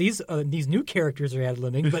 Of course, these new characters are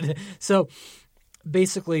ad-libbing. But so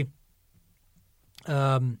basically,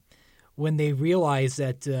 when they realize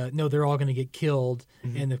that no, they're all going to get killed,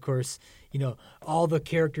 and of course, all the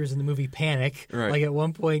characters in the movie panic. Right. Like at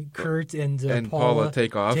one point, Kurt and Paula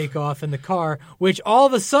take off in the car, which all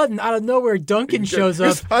of a sudden, out of nowhere, Duncan shows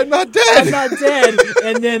up. I'm not dead.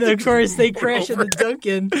 And then of course they crash into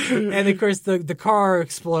Duncan, and of course the car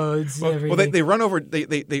explodes. And well, they run over.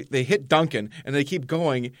 They hit Duncan, and they keep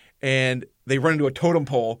going, and they run into a totem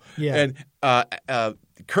pole. Yeah. And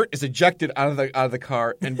Kurt is ejected out of the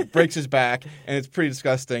car and breaks his back, and it's pretty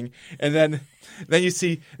disgusting. And then you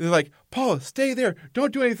see they're like, Paula, stay there,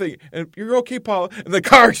 don't do anything, and you're okay, Paula. And the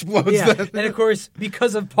car explodes. Yeah, then. and of course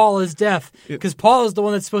because of Paula's death, because Paula's the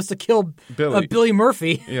one that's supposed to kill Billy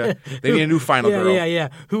Murphy. Yeah, they need a new final girl. Yeah.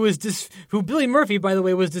 Who Billy Murphy, by the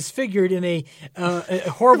way, was disfigured in a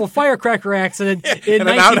horrible firecracker accident in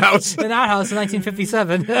an outhouse. In an outhouse in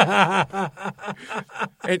 1957.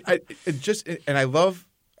 And I love.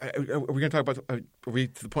 Are we going to talk about? Are we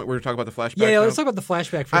to the point where we're talking about the flashback? Yeah, now? let's talk about the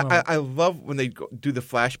flashback for a moment. I love when they do the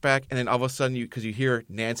flashback, and then all of a sudden, because you hear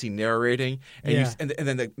Nancy narrating, and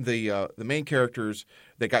then the main characters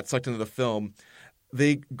that got sucked into the film,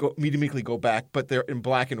 they immediately go back, but they're in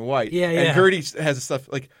black and white. Yeah. And Gertie has this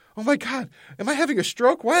stuff like, oh my God, am I having a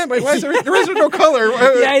stroke? Why is there no color?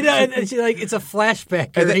 Yeah, I know. And she's like, it's a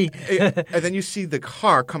flashback, Gertie. And then you see the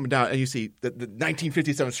car coming down, and you see the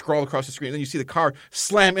 1957 scroll across the screen, and then you see the car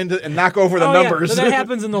slam into and knock over the numbers. Yeah. So that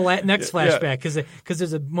happens in the next flashback because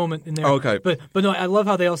there's a moment in there. Oh, okay. But no, I love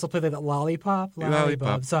how they also play that lollipop.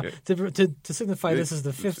 So to signify this is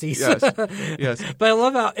the 50s. Yes. But I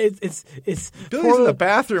love how it's Billy's in the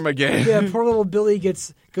bathroom again. Yeah, poor little Billy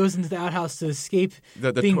goes into the outhouse to escape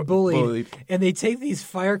being bullied, and they take these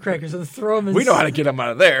firecrackers and throw them. We know how to get them out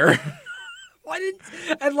of there.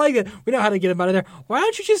 I like it. We know how to get them out of there. Why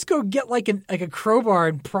don't you just go get like a crowbar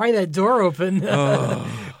and pry that door open?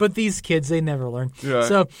 But these kids, they never learn.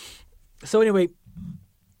 Yeah. So anyway,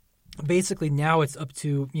 basically now it's up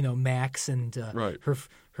to Max and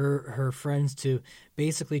her friends to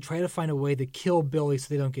basically try to find a way to kill Billy so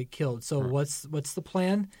they don't get killed. So what's the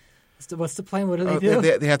plan? What's the plan? What do they do?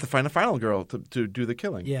 They have to find a final girl to do the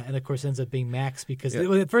killing. Yeah, and of course it ends up being Max because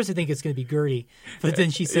at first I think it's going to be Gertie, but then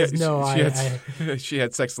she says no. She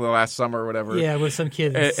had sex last summer or whatever. Yeah, with some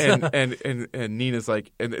kids. And Nina's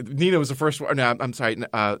like, and Nina was the first one. No, I'm sorry,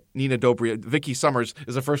 Nina Dobry. Vicky Summers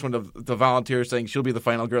is the first one to volunteer, saying she'll be the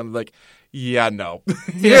final girl. And they're like, yeah, no.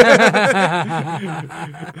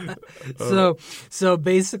 So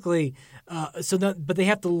basically. But they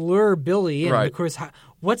have to lure Billy, and of course,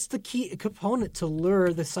 what's the key component to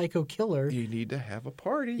lure the psycho killer? You need to have a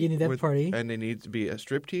party. You need that party, and there needs to be a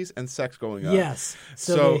striptease and sex going on. Yes.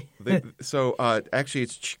 So actually,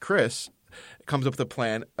 it's Chris comes up with a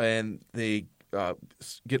plan, and they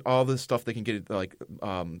get all this stuff they can get, like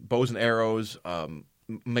bows and arrows.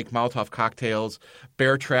 Make Molotov cocktails,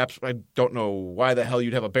 bear traps. I don't know why the hell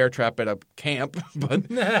you'd have a bear trap at a camp,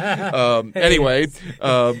 but anyway,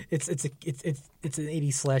 it's an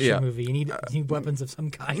 80s slasher movie. You need weapons of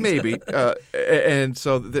some kind, maybe. And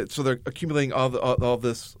so they're accumulating all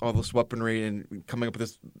this weaponry and coming up with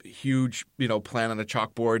this huge plan on a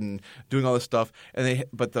chalkboard and doing all this stuff.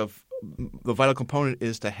 But the vital component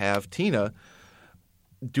is to have Tina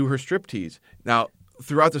do her striptease. Now,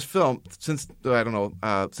 throughout this film, since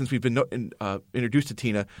we've been introduced to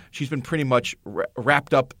Tina, she's been pretty much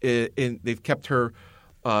wrapped up in. They've kept her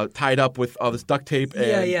tied up with all this duct tape.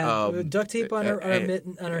 Duct tape on her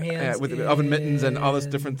hands, with oven mittens and all those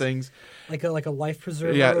different things, like a life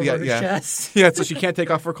preserver over her chest. Yeah, so she can't take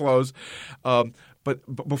off her clothes. But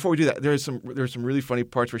before we do that, there's some really funny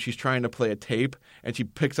parts where she's trying to play a tape and she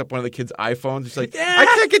picks up one of the kids' iPhones. She's like, I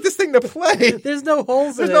can't get this thing to play. There's no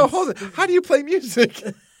holes in it. There's no holes. How do you play music?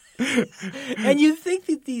 And you'd think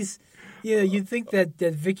that you'd think that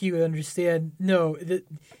Vicky would understand. No, you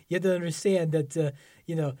have to understand that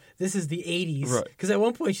this is the 80s. Because at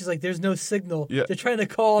one point she's like, "There's no signal." Yeah. They're trying to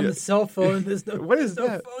call on the cell phone. There's no what is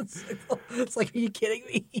that? Phone signal. It's like, are you kidding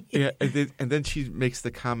me? Yeah, and then she makes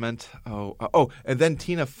the comment. And then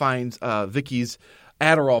Tina finds Vicky's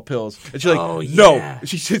Adderall pills. And she's like, Oh, no. yeah.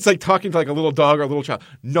 It's like talking to like a little dog or a little child.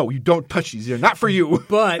 No, you don't touch these. They're not for you.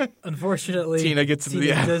 But unfortunately, Tina gets into the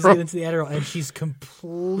does Adderall. get into the Adderall, and she's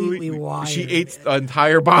completely wired. She ate the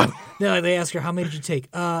entire bottle. No, they ask her, how many did you take?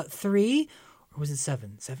 3? Or was it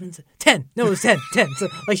 7? 10. No, it was 10. 10. So,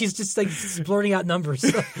 like, she's just like blurting out numbers,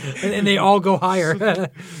 and they all go higher.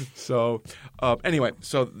 So, anyway,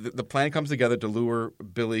 so the plan comes together to lure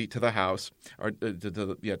Billy to the house, or to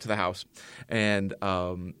the house, and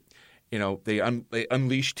they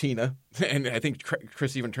unleash Tina, and I think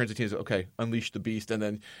Chris even turns to Tina and says, "Okay, unleash the beast," and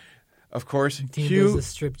then, of course, Tina cue does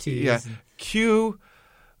the striptease. Yeah, cue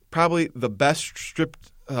probably the best striptease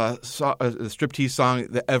song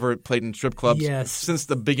that ever played in strip clubs since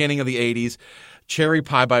the beginning of the 80s, Cherry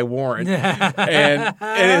Pie by Warren. and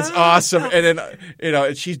it's awesome. And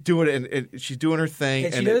then, she's doing it, and she's doing her thing.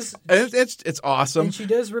 And and she does. It's awesome. And she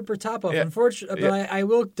does rip her top off. Unfortunately, but I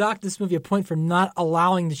will dock this movie a point for not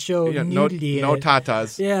allowing the show nudity. No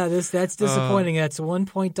tatas. Yeah, that's disappointing. That's a 1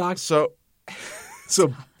 point dock. So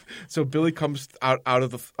Billy comes out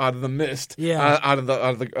of the mist, out of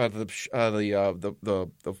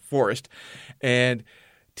the forest, and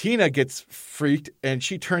Tina gets freaked and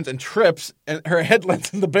she turns and trips, and her head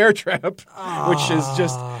lands in the bear trap, which is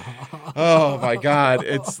just oh my god!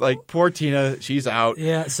 It's like poor Tina, she's out.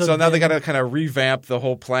 Yeah. So now they got to kind of revamp the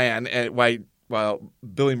whole plan, and while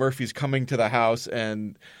Billy Murphy's coming to the house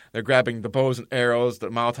and they're grabbing the bows and arrows, the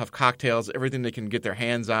Molotov cocktails, everything they can get their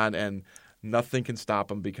hands on, and nothing can stop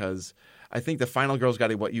them because I think the final girl's got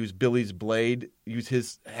to use Billy's blade, use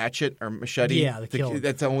his hatchet or machete. Yeah, to kill him.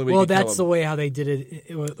 That's the only way. Well, to kill that's him. the way how they did it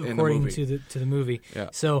according to the movie. Yeah.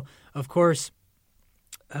 So of course,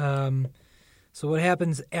 so what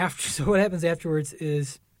happens afterwards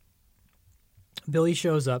is Billy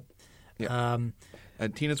shows up. Yeah.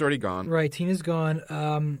 And Tina's already gone. Right, Tina's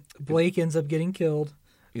gone. Blake ends up getting killed.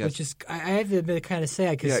 Yes. Which is, I have to admit, kind of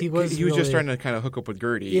sad because he was just starting to kind of hook up with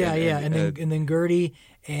Gertie. Yeah, and then Gertie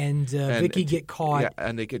and Vicky get caught. Yeah,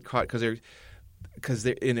 and they get caught because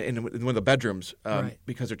they're in one of the bedrooms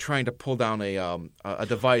because they're trying to pull down a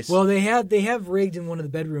device. Well, they have rigged in one of the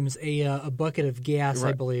bedrooms a bucket of gas,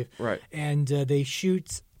 I believe. Right. And they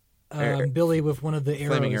shoot Billy with one of the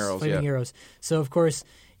flaming arrows. So of course,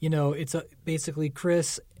 it's basically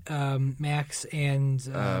Chris, Max, and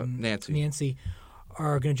Nancy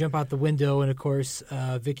are going to jump out the window, and of course,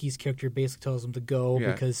 Vicky's character basically tells them to go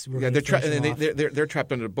because we're going to they're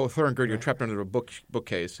trapped under both. Her and Gertie are trapped under a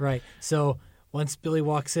bookcase. Right. So once Billy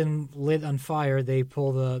walks in, lit on fire, they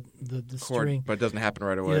pull the cord, string, but it doesn't happen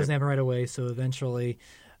right away. It doesn't happen right away. So eventually,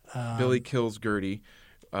 Billy kills Gertie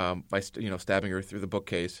by stabbing her through the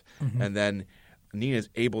bookcase, and then Nina's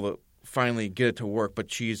able to finally get it to work, but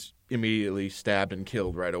she's immediately stabbed and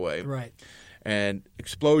killed right away. Right. And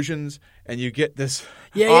explosions, and you get this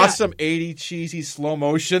awesome 80s cheesy slow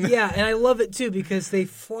motion. Yeah, and I love it too because they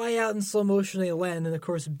fly out in slow motion, they land, and then of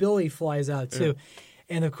course Billy flies out too.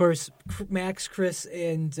 Yeah. And of course Max, Chris,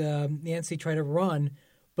 and Nancy try to run,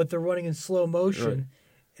 but they're running in slow motion. Right.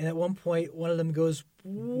 And at one point, one of them goes,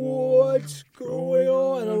 "What's going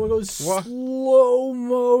on?" And one goes, "Slow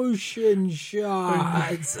motion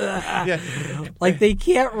shots." Like they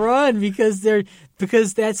can't run because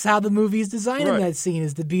that's how the movie is designed in that scene,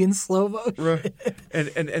 is to be in slow motion. Right.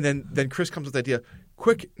 And then Chris comes with the idea.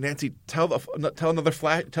 Quick, Nancy, tell another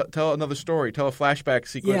story. Tell a flashback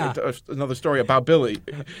sequence, another story about Billy,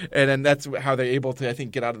 and then that's how they're able to, I think,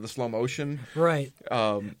 get out of the slow motion. Right.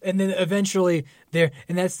 And then eventually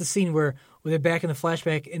and that's the scene where they're back in the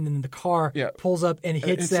flashback, and then the car pulls up and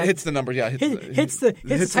hits the number. Yeah, hits the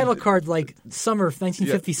title card like summer of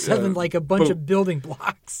 1957, like a bunch of building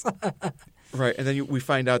blocks. Right, and then we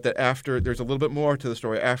find out that after there's a little bit more to the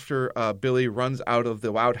story. After Billy runs out of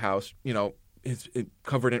the outhouse, is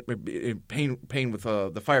covered in pain with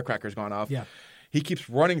the firecrackers going off. Yeah. He keeps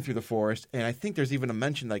running through the forest, and I think there's even a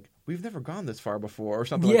mention like, we've never gone this far before or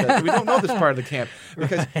something like that. We don't know this part of the camp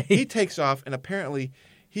because he takes off, and apparently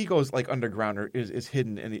he goes like underground or is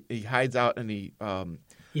hidden, and he hides out, and he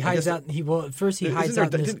hides out. First he hides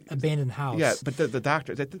out in this abandoned house. Yeah, but the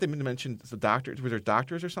doctors. I think they mentioned the doctors. Were there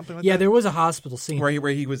doctors or something like that? Yeah, there was a hospital scene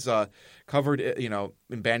where he was covered,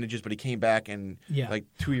 in bandages, but he came back and like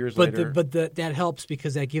 2 years later. But that helps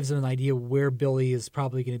because that gives them an idea where Billy is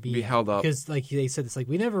probably going to be held up. Because like they said, it's like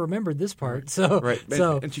we never remembered this part. So right.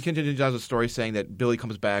 And she continues the story saying that Billy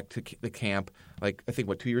comes back to the camp. Like I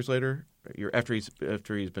think 2 years later. After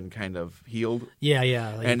he's been kind of healed, like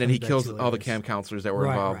and then he kills all the camp counselors that were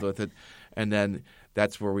involved with it, and then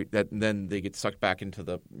that's where then they get sucked back into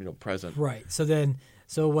the present. Right.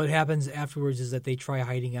 So what happens afterwards is that they try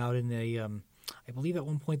hiding out in I I believe at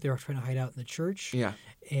one point they were trying to hide out in the church. Yeah.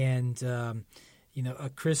 And,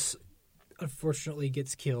 Chris unfortunately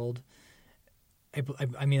gets killed.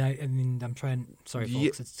 I'm trying. Sorry,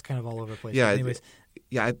 folks. It's kind of all over the place. Yeah. But anyways.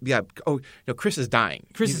 Yeah. Oh, Chris is dying.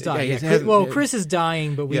 Chris is dying. Chris is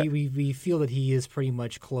dying, but we feel that he is pretty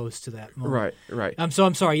much close to that moment. Right. I'm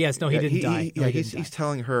sorry. Yes, no, he didn't die. He's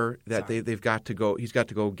telling her that they've got to go. He's got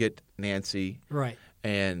to go get Nancy. Right.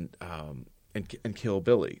 And kill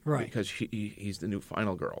Billy. Right. Because he's the new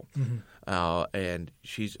final girl. Mm-hmm. And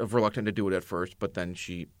she's reluctant to do it at first, but then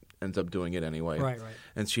she ends up doing it anyway. Right.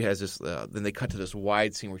 And she has this. Then they cut to this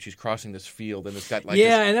wide scene where she's crossing this field, and it's got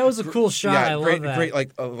and that was a cool shot. I love that. Great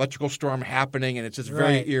like electrical storm happening, and it's just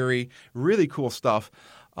very eerie. Really cool stuff.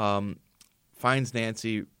 Finds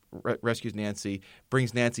Nancy, rescues Nancy,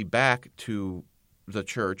 brings Nancy back to the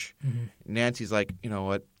church. Mm-hmm. Nancy's like, you know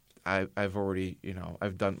what? I've already,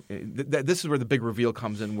 I've done. This is where the big reveal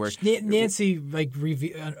comes in, where Nancy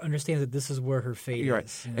understands that this is where her fate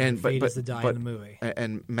is. And fate is to die in the movie.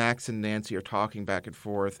 And Max and Nancy are talking back and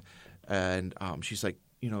forth, and she's like,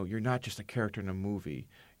 you're not just a character in a movie.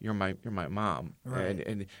 You're my mom, right.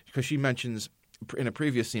 And because she mentions in a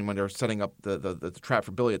previous scene when they're setting up the trap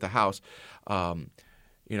for Billy at the house,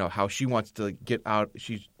 how she wants to get out.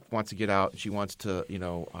 She wants to get out. She wants to,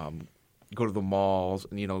 go to the malls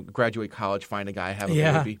and graduate college, find a guy, have a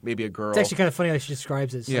baby, maybe a girl. It's actually kind of funny how she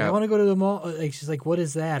describes it. She's like, I want to go to the mall. Like, she's like, what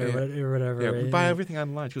is that, or whatever. Yeah, buy everything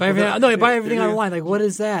online. Buy everything online. Like, what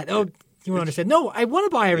is that? Oh, you won't understand. No, I want to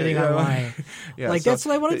buy everything online. That's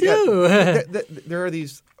what I want to do. There are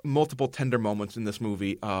these multiple tender moments in this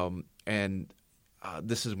movie, and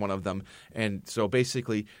this is one of them. And so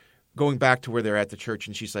basically, going back to where they're at the church,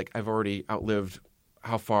 and she's like, I've already outlived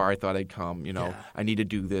how far I thought I'd come. I need to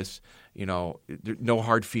do this. No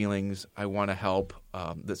hard feelings. I want to help.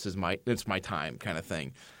 It's my time, kind of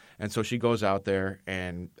thing. And so she goes out there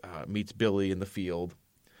and meets Billy in the field.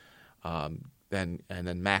 Then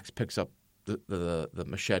Max picks up the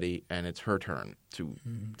machete, and it's her turn to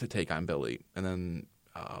take on Billy. And then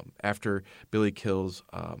after Billy kills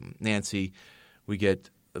Nancy, we get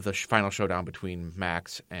the final showdown between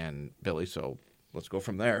Max and Billy. So let's go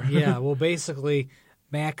from there. Yeah. Well, basically,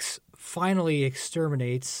 Max finally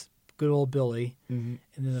exterminates good old Billy, and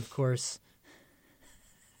then of course,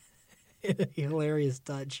 a hilarious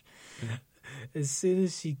touch. As soon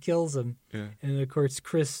as she kills him, and then of course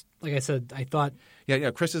Chris, like I said, I thought,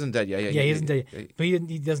 Chris isn't dead. He isn't dead, but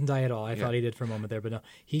he doesn't die at all. I thought he did for a moment there, but no,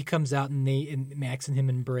 he comes out and Max and him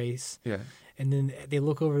embrace. Yeah. And then they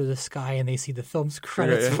look over to the sky and they see the film's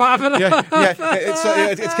credits popping up.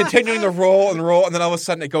 It's continuing to roll, and then all of a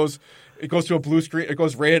sudden it goes to a blue screen. It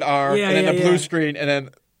goes rated R, and then a blue screen,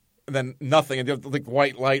 and then nothing, and like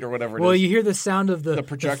white light or whatever. Well, you hear the sound of the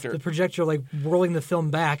projector, the projector like whirling the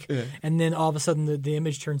film back, and then all of a sudden the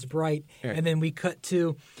image turns bright, and then we cut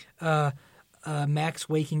to Max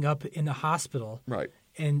waking up in the hospital, right?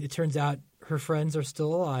 And it turns out her friends are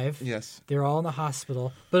still alive. Yes, they're all in the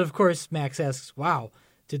hospital. But of course, Max asks, "Wow,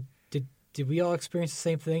 did we all experience the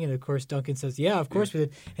same thing?" And of course, Duncan says, "Yeah, of course we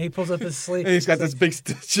did." And he pulls up his sleeve. And he's got this big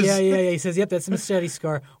stitches. Yeah. He says, "Yep, that's a machete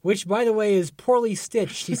scar," which, by the way, is poorly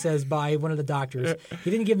stitched. He says by one of the doctors. He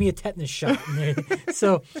didn't give me a tetanus shot.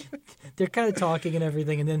 So they're kind of talking and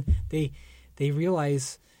everything, and then they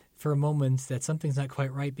realize for a moment that something's not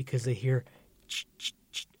quite right because they hear.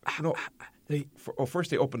 First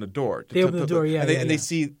they open the door. They open the door, and they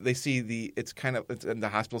see it's in the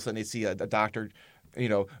hospital, and they see a doctor,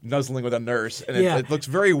 nuzzling with a nurse, and it looks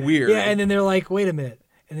very weird. Yeah, and then they're like, "Wait a minute,"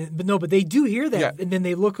 but they do hear that, and then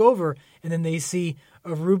they look over, and then they see a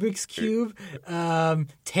Rubik's cube,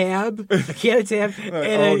 tab, a can of tab,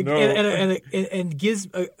 and a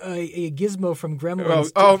gizmo from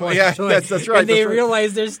Gremlins. That's right. And they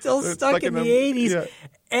realize they're still stuck in the 80s,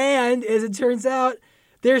 and as it turns out,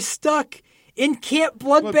 they're stuck in Camp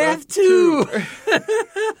Bloodbath 2.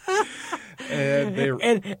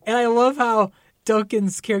 and I love how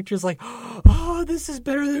Duncan's character is like, "Oh, this is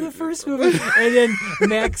better than the first movie." And then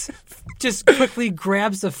Max just quickly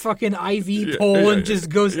grabs the fucking IV pole and just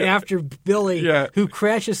goes after Billy, who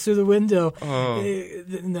crashes through the window,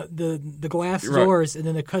 the glass doors, and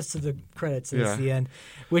then it cuts to the credits, and it's the end.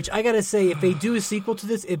 Which I gotta say, if they do a sequel to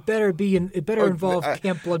this, it better involve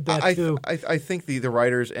Camp Bloodbath 2. I think the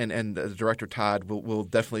writers and the director Todd will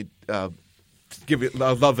definitely give it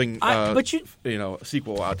a loving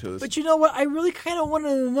sequel out to this. But you know what? I really kind of wanted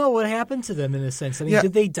to know what happened to them in a sense. I mean,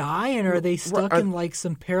 did they die, and are they stuck in like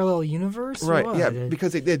some parallel universe? Right, yeah,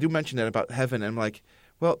 because they do mention that about heaven, and I'm like,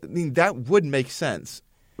 well, I mean, that would make sense.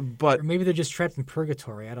 But or maybe they're just trapped in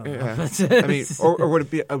purgatory. I don't know. I mean, or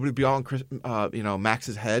would it be all in Chris,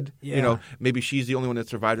 Max's head? Yeah. You know, maybe she's the only one that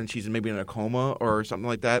survived and she's maybe in a coma or something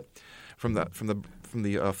like that from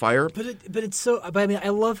the fire. But it's so. But I mean, I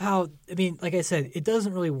love how. I mean, like I said, it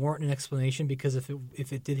doesn't really warrant an explanation because if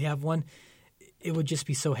it did have one, it would just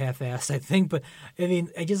be so half-assed, I think. But I mean,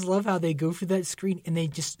 I just love how they go through that screen and they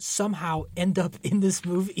just somehow end up in this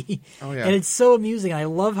movie. Oh yeah, and it's so amusing. I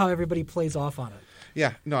love how everybody plays off on it.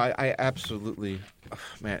 Yeah, no, I absolutely,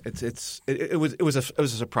 man, it was a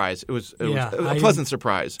surprise. It was a pleasant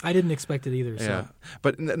surprise. I didn't expect it either. So. Yeah,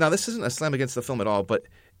 but now this isn't a slam against the film at all, but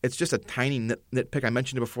it's just a tiny nitpick. I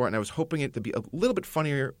mentioned it before, and I was hoping it to be a little bit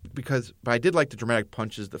funnier but I did like the dramatic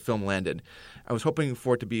punches the film landed. I was hoping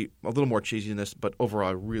for it to be a little more cheesy in this, but overall,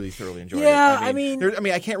 I really thoroughly enjoyed it. Yeah, I mean,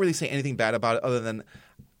 I can't really say anything bad about it other than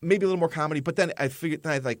maybe a little more comedy. But then I figured,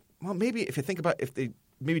 I was like, well, maybe if you think about if they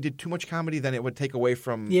maybe did too much comedy, then it would take away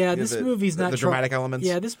from this movie's not the dramatic elements.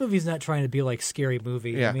 Yeah, this movie's not trying to be like Scary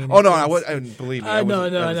Movie. Yeah. I mean, I believe me.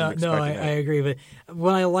 No. I agree. But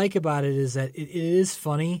what I like about it is that it is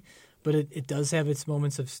funny, but it does have its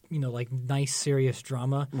moments of like nice serious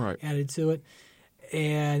drama added to it.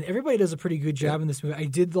 And everybody does a pretty good job in this movie. I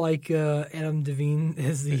did like Adam Devine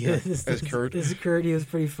as Kurt. As Kurt, he was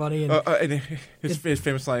pretty funny. And his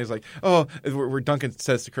famous line is like, "Oh," where Duncan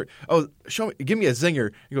says to Kurt, "Oh, give me a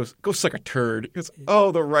zinger." He goes, "Go suck a turd." He goes,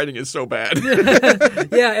 "Oh, the writing is so bad."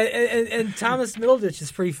 Yeah, and Thomas Middleditch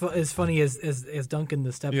is pretty as funny as Duncan,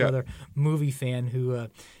 the stepbrother movie fan who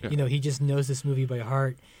he just knows this movie by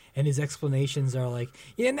heart, and his explanations are like,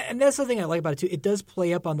 and that's the thing I like about it too. It does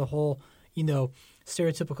play up on the whole,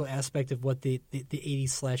 stereotypical aspect of what the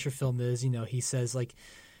 80s slasher film is. He says like,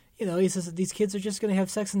 he says that these kids are just going to have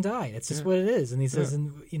sex and die. It's just what it is. And he says,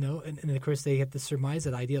 and of course they have to surmise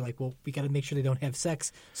that idea like, well, we got to make sure they don't have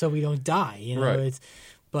sex so we don't die. Right. It's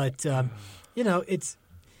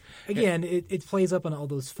again, it plays up on all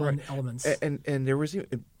those fun elements. And there was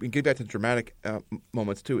even, we get back to dramatic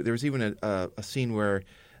moments too. There was even a scene where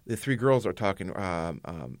the three girls are talking,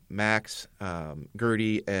 Max,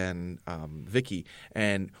 Gertie, and Vicky,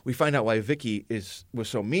 and we find out why Vicky was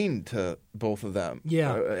so mean to both of them.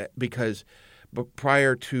 Yeah, because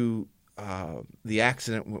prior to the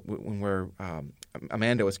accident where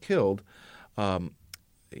Amanda was killed,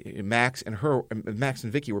 Max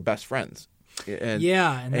and Vicky were best friends.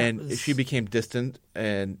 And she became distant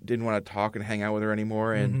and didn't want to talk and hang out with her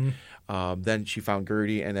anymore. And then she found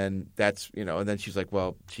Gertie, and then and then she's like,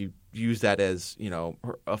 well, she used that as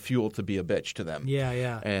a fuel to be a bitch to them.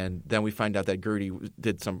 Yeah. And then we find out that Gertie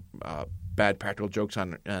did some bad practical jokes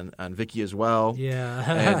on Vicky as well.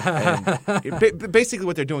 Yeah. and basically,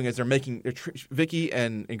 what they're doing is Vicky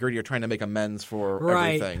and Gertie are trying to make amends for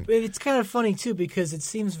everything. But it's kind of funny too because it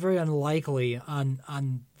seems very unlikely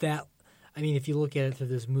on that. I mean, if you look at it through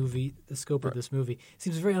this movie, the scope of this movie, it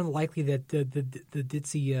seems very unlikely that the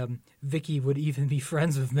ditzy Vicky would even be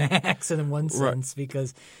friends with Max in one sense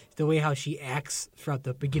because the way how she acts throughout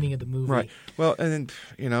the beginning of the movie. Right. Well, and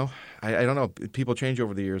then, I don't know. People change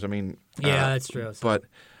over the years. I mean, that's true. But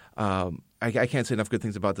I can't say enough good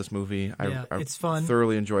things about this movie. It's fun.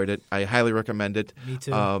 Thoroughly enjoyed it. I highly recommend it. Me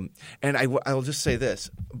too. And I will just say this: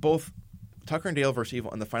 both Tucker and Dale vs.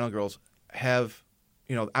 Evil and The Final Girls have.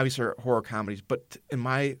 Obviously are horror comedies, but in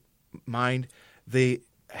my mind, they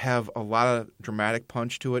have a lot of dramatic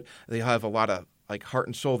punch to it. They have a lot of heart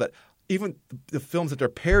and soul that even the films that they're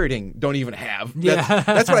parodying don't even have.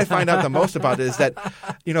 That's what I find out the most about it is that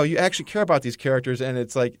you actually care about these characters, and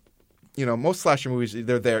it's like most slasher movies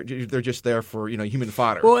they're just there for human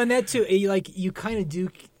fodder. Well, and that too, you kind of do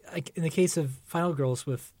in the case of Final Girls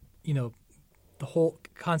with the whole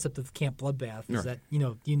concept of Camp Bloodbath is that you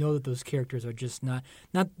know that those characters are just not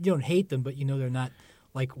you don't hate them, but they're not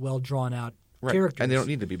well drawn out characters, and they don't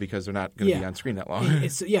need to be because they're not going to be on screen that long.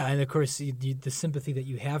 And of course the sympathy that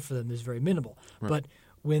you have for them is very minimal. Right. But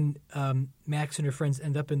when Max and her friends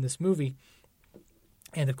end up in this movie,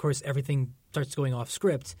 and of course everything starts going off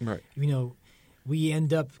script, we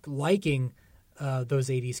end up liking those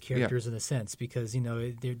 80s characters in a sense because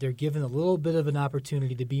they're given a little bit of an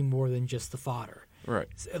opportunity to be more than just the fodder, right?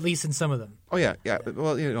 At least in some of them. Oh yeah.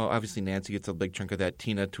 Well, obviously Nancy gets a big chunk of that.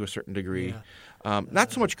 Tina to a certain degree,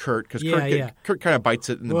 not so much Kurt because Kurt kind of bites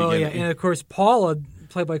it in the beginning. And of course Paula,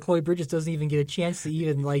 played by Chloe Bridges, doesn't even get a chance to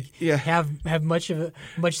even have much scene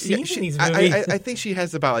in these movies. I think she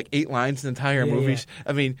has about 8 lines in the entire movie.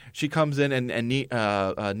 I mean, she comes in and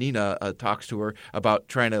Nina talks to her about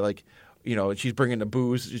trying to she's bringing the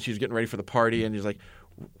booze. She's getting ready for the party, and he's like,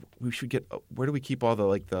 "We should get. Where do we keep all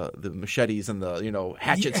the the machetes and the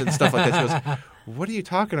hatchets and stuff like that?" She goes, what are you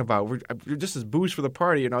talking about? This is booze for the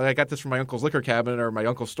party. I got this from my uncle's liquor cabinet or my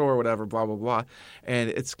uncle's store or whatever, blah, blah, blah.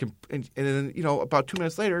 And and then, about 2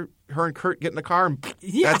 minutes later, her and Kurt get in the car and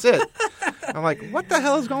that's it. I'm like, what the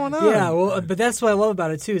hell is going on? Yeah, well, but that's what I love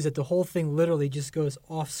about it, too, is that the whole thing literally just goes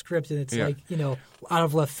off script and it's like, out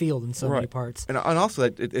of left field in so many parts. And also,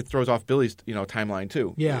 it throws off Billy's, timeline,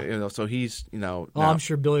 too. Yeah. So he's, I'm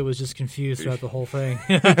sure Billy was just confused throughout the whole thing.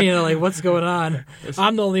 Like, what's going on?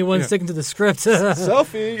 I'm the only one sticking to the script.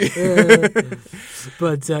 Selfie.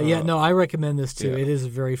 But, I recommend this, too. It is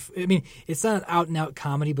it's not an out-and-out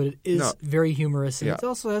comedy, but it is very humorous. And it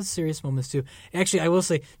also has serious moments, too. Actually, I will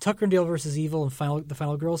say, Tucker and Dale versus Evil and The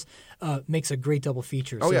Final Girls makes a great double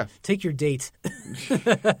feature. Oh, so take your date.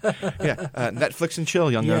 Netflix and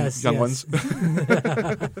chill, young ones.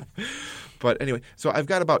 But anyway, so I've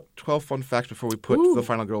got about 12 fun facts before we put The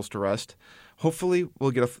Final Girls to rest. Hopefully,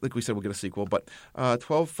 we'll get a sequel. But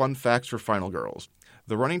 12 fun facts for Final Girls.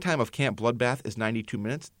 The running time of Camp Bloodbath is 92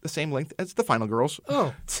 minutes, the same length as The Final Girls.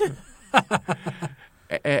 Oh.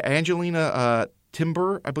 Angelina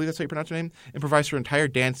Timber, I believe that's how you pronounce her name, improvised her entire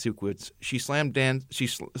dance sequence. She slammed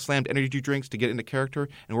energy drinks to get into character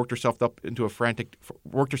and worked herself up for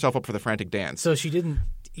the frantic dance. So she didn't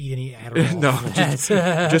eat any Adderall. No,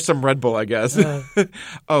 just some Red Bull, I guess.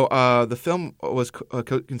 The film was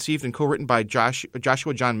conceived and co-written by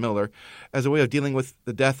Joshua John Miller as a way of dealing with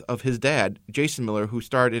the death of his dad, Jason Miller, who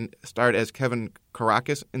starred as Kevin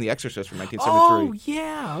Caracas in The Exorcist from 1973. Oh,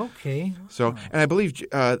 yeah, okay. So, and I believe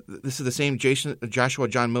this is the same Joshua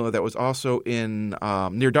John Miller that was also in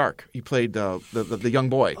Near Dark. He played the young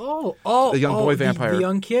boy. The young boy vampire. The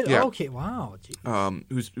young kid? Yeah. Oh, okay, wow.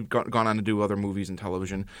 Who's gone on to do other movies and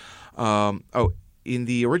television. In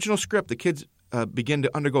the original script, the kids begin to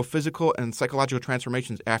undergo physical and psychological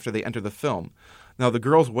transformations after they enter the film. Now, the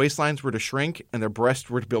girls' waistlines were to shrink and their breasts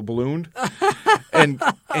were to be ballooned. and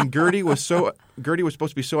Gertie was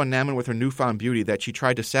supposed to be so enamored with her newfound beauty that she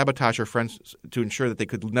tried to sabotage her friends to ensure that they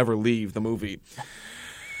could never leave the movie.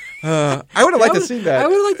 I would have liked to see that. I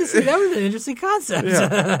would have liked to see that. That was an interesting concept.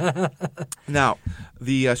 Yeah. Now,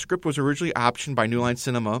 the script was originally optioned by New Line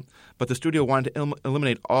Cinema, but the studio wanted to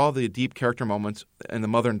eliminate all the deep character moments in the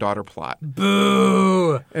mother and daughter plot.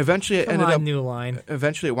 Boo! Eventually, New Line.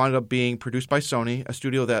 Eventually, it wound up being produced by Sony, a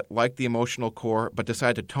studio that liked the emotional core, but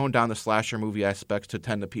decided to tone down the slasher movie aspects to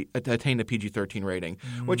attain the PG-13 rating,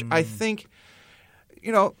 which I think,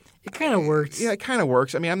 it kind of works. Yeah, it kind of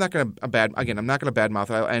works. I mean, I'm not going to badmouth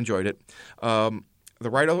it. I enjoyed it. The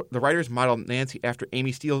writers modeled Nancy after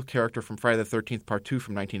Amy Steele's character from Friday the 13th Part 2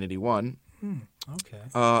 from 1981. Okay.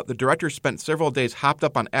 The director spent several days hopped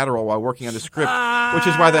up on Adderall while working on the script, which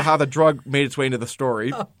is how the drug made its way into the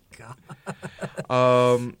story. Oh, God.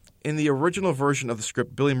 In the original version of the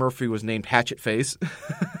script, Billy Murphy was named Hatchet Face.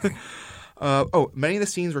 Many of the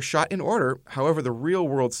scenes were shot in order. However, the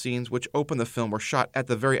real-world scenes which open the film were shot at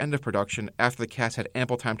the very end of production after the cast had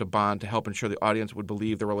ample time to bond to help ensure the audience would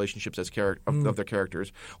believe the relationships of their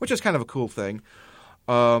characters, which is kind of a cool thing.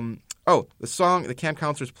 The song the camp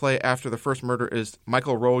counselors play after the first murder is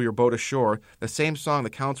Michael, Roll Your Boat Ashore, the same song the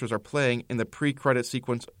counselors are playing in the pre-credit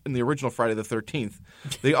sequence in the original Friday the 13th.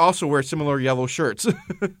 They also wear similar yellow shirts.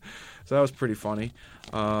 So that was pretty funny.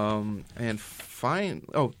 Belinda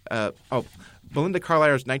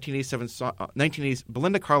Carlisle's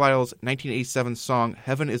 1987 song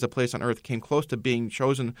 "Heaven Is a Place on Earth" came close to being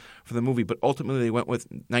chosen for the movie, but ultimately they went with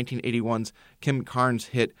 1981's Kim Carnes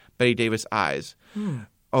hit "Betty Davis Eyes."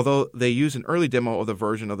 Although they used an early demo of the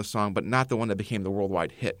version of the song, but not the one that became the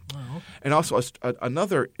worldwide hit. Oh. And also,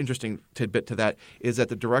 another interesting tidbit to that is that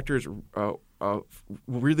the directors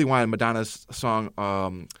really wanted Madonna's song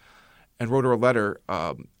and wrote her a letter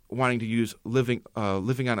wanting to use living on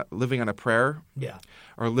a prayer. Yeah.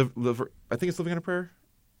 Or I think it's living on a prayer.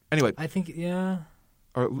 Anyway. I think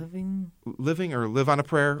Or living or live on a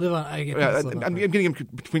prayer. I'm getting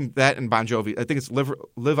between that and Bon Jovi. I think it's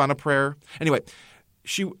live on a prayer. Anyway.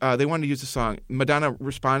 They wanted to use the song. Madonna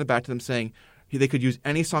responded back to them saying they could use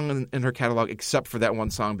any song in her catalog except for that one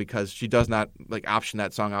song because she does not option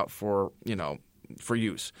that song out for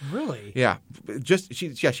use. Really? Yeah.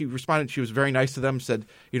 She responded. She was very nice to them. Said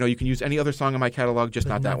you can use any other song in my catalog, just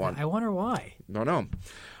not that one. I wonder why. No.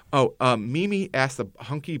 Mimi asked the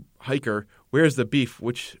hunky hiker, "Where's the beef?"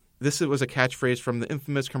 This was a catchphrase from the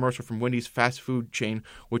infamous commercial from Wendy's fast food chain,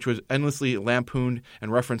 which was endlessly lampooned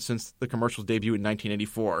and referenced since the commercial's debut in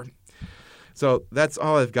 1984. So that's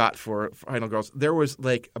all I've got for Final Girls. There was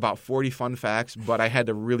about 40 fun facts, but I had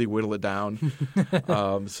to really whittle it down.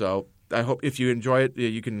 So I hope if you enjoy it,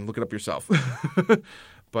 you can look it up yourself.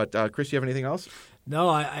 But Chris, you have anything else? No,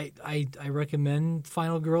 I recommend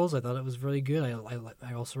Final Girls. I thought it was really good.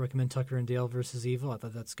 I also recommend Tucker and Dale versus Evil. I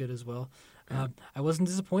thought that's good as well. I wasn't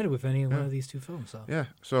disappointed with any one of these two films. So. Yeah,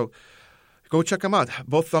 so go check them out.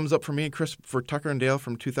 Both thumbs up for me and Chris for Tucker and Dale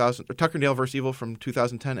from Tucker and Dale vs. Evil from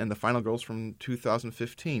 2010 and The Final Girls from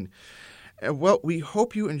 2015. Well, we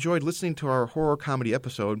hope you enjoyed listening to our horror comedy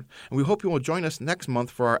episode, and we hope you will join us next month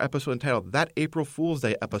for our episode entitled That April Fool's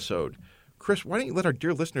Day episode. Chris, why don't you let our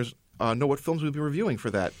dear listeners know what films we'll be reviewing for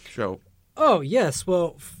that show? Oh, yes.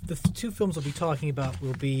 Well, the two films we'll be talking about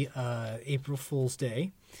will be April Fool's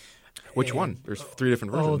Day. Which one? There's 3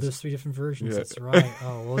 different versions. Oh, there's 3 different versions. Yeah. That's right.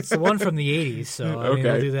 Oh, well, it's the one from the 80s, so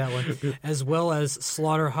we'll do that one. As well as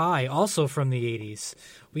Slaughter High, also from the 80s.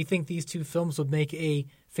 We think these two films would make a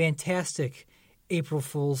fantastic April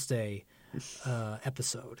Fool's Day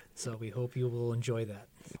episode. So we hope you will enjoy that.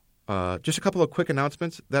 Just a couple of quick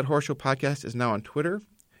announcements. That Horror Show podcast is now on Twitter.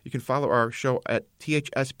 You can follow our show at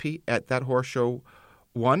THSP at That Horror Show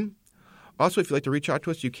 1. Also, if you'd like to reach out to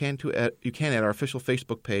us, you can at our official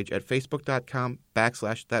Facebook page at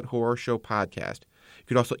facebook.com/That Horror Show Podcast. You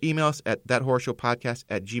could also email us at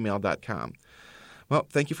thathorrorsshowpodcast@gmail.com. Well,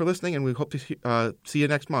 thank you for listening, and we hope to see you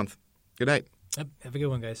next month. Good night. Yep, have a good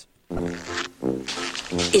one, guys.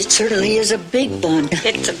 It certainly is a big bun.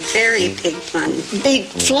 It's a very big bun. Big,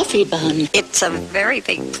 fluffy bun. It's a very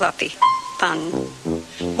big, fluffy bun.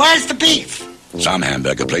 Where's the beef? Some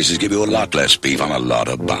hamburger places give you a lot less beef on a lot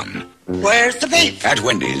of bun. Where's the beef? At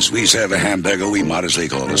Wendy's, we serve a hamburger we modestly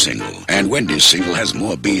call a single. And Wendy's single has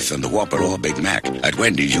more beef than the Whopper or Big Mac. At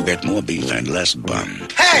Wendy's, you get more beef and less bun.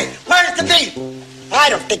 Hey, where's the beef? I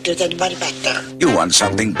don't think there's anybody back there. You want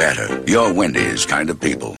something better. You're Wendy's kind of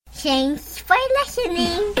people. Thanks for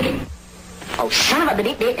listening. Oh, son of a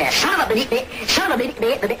gun.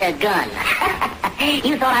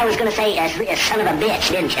 You thought I was going to say son of a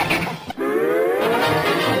bitch, didn't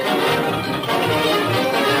you?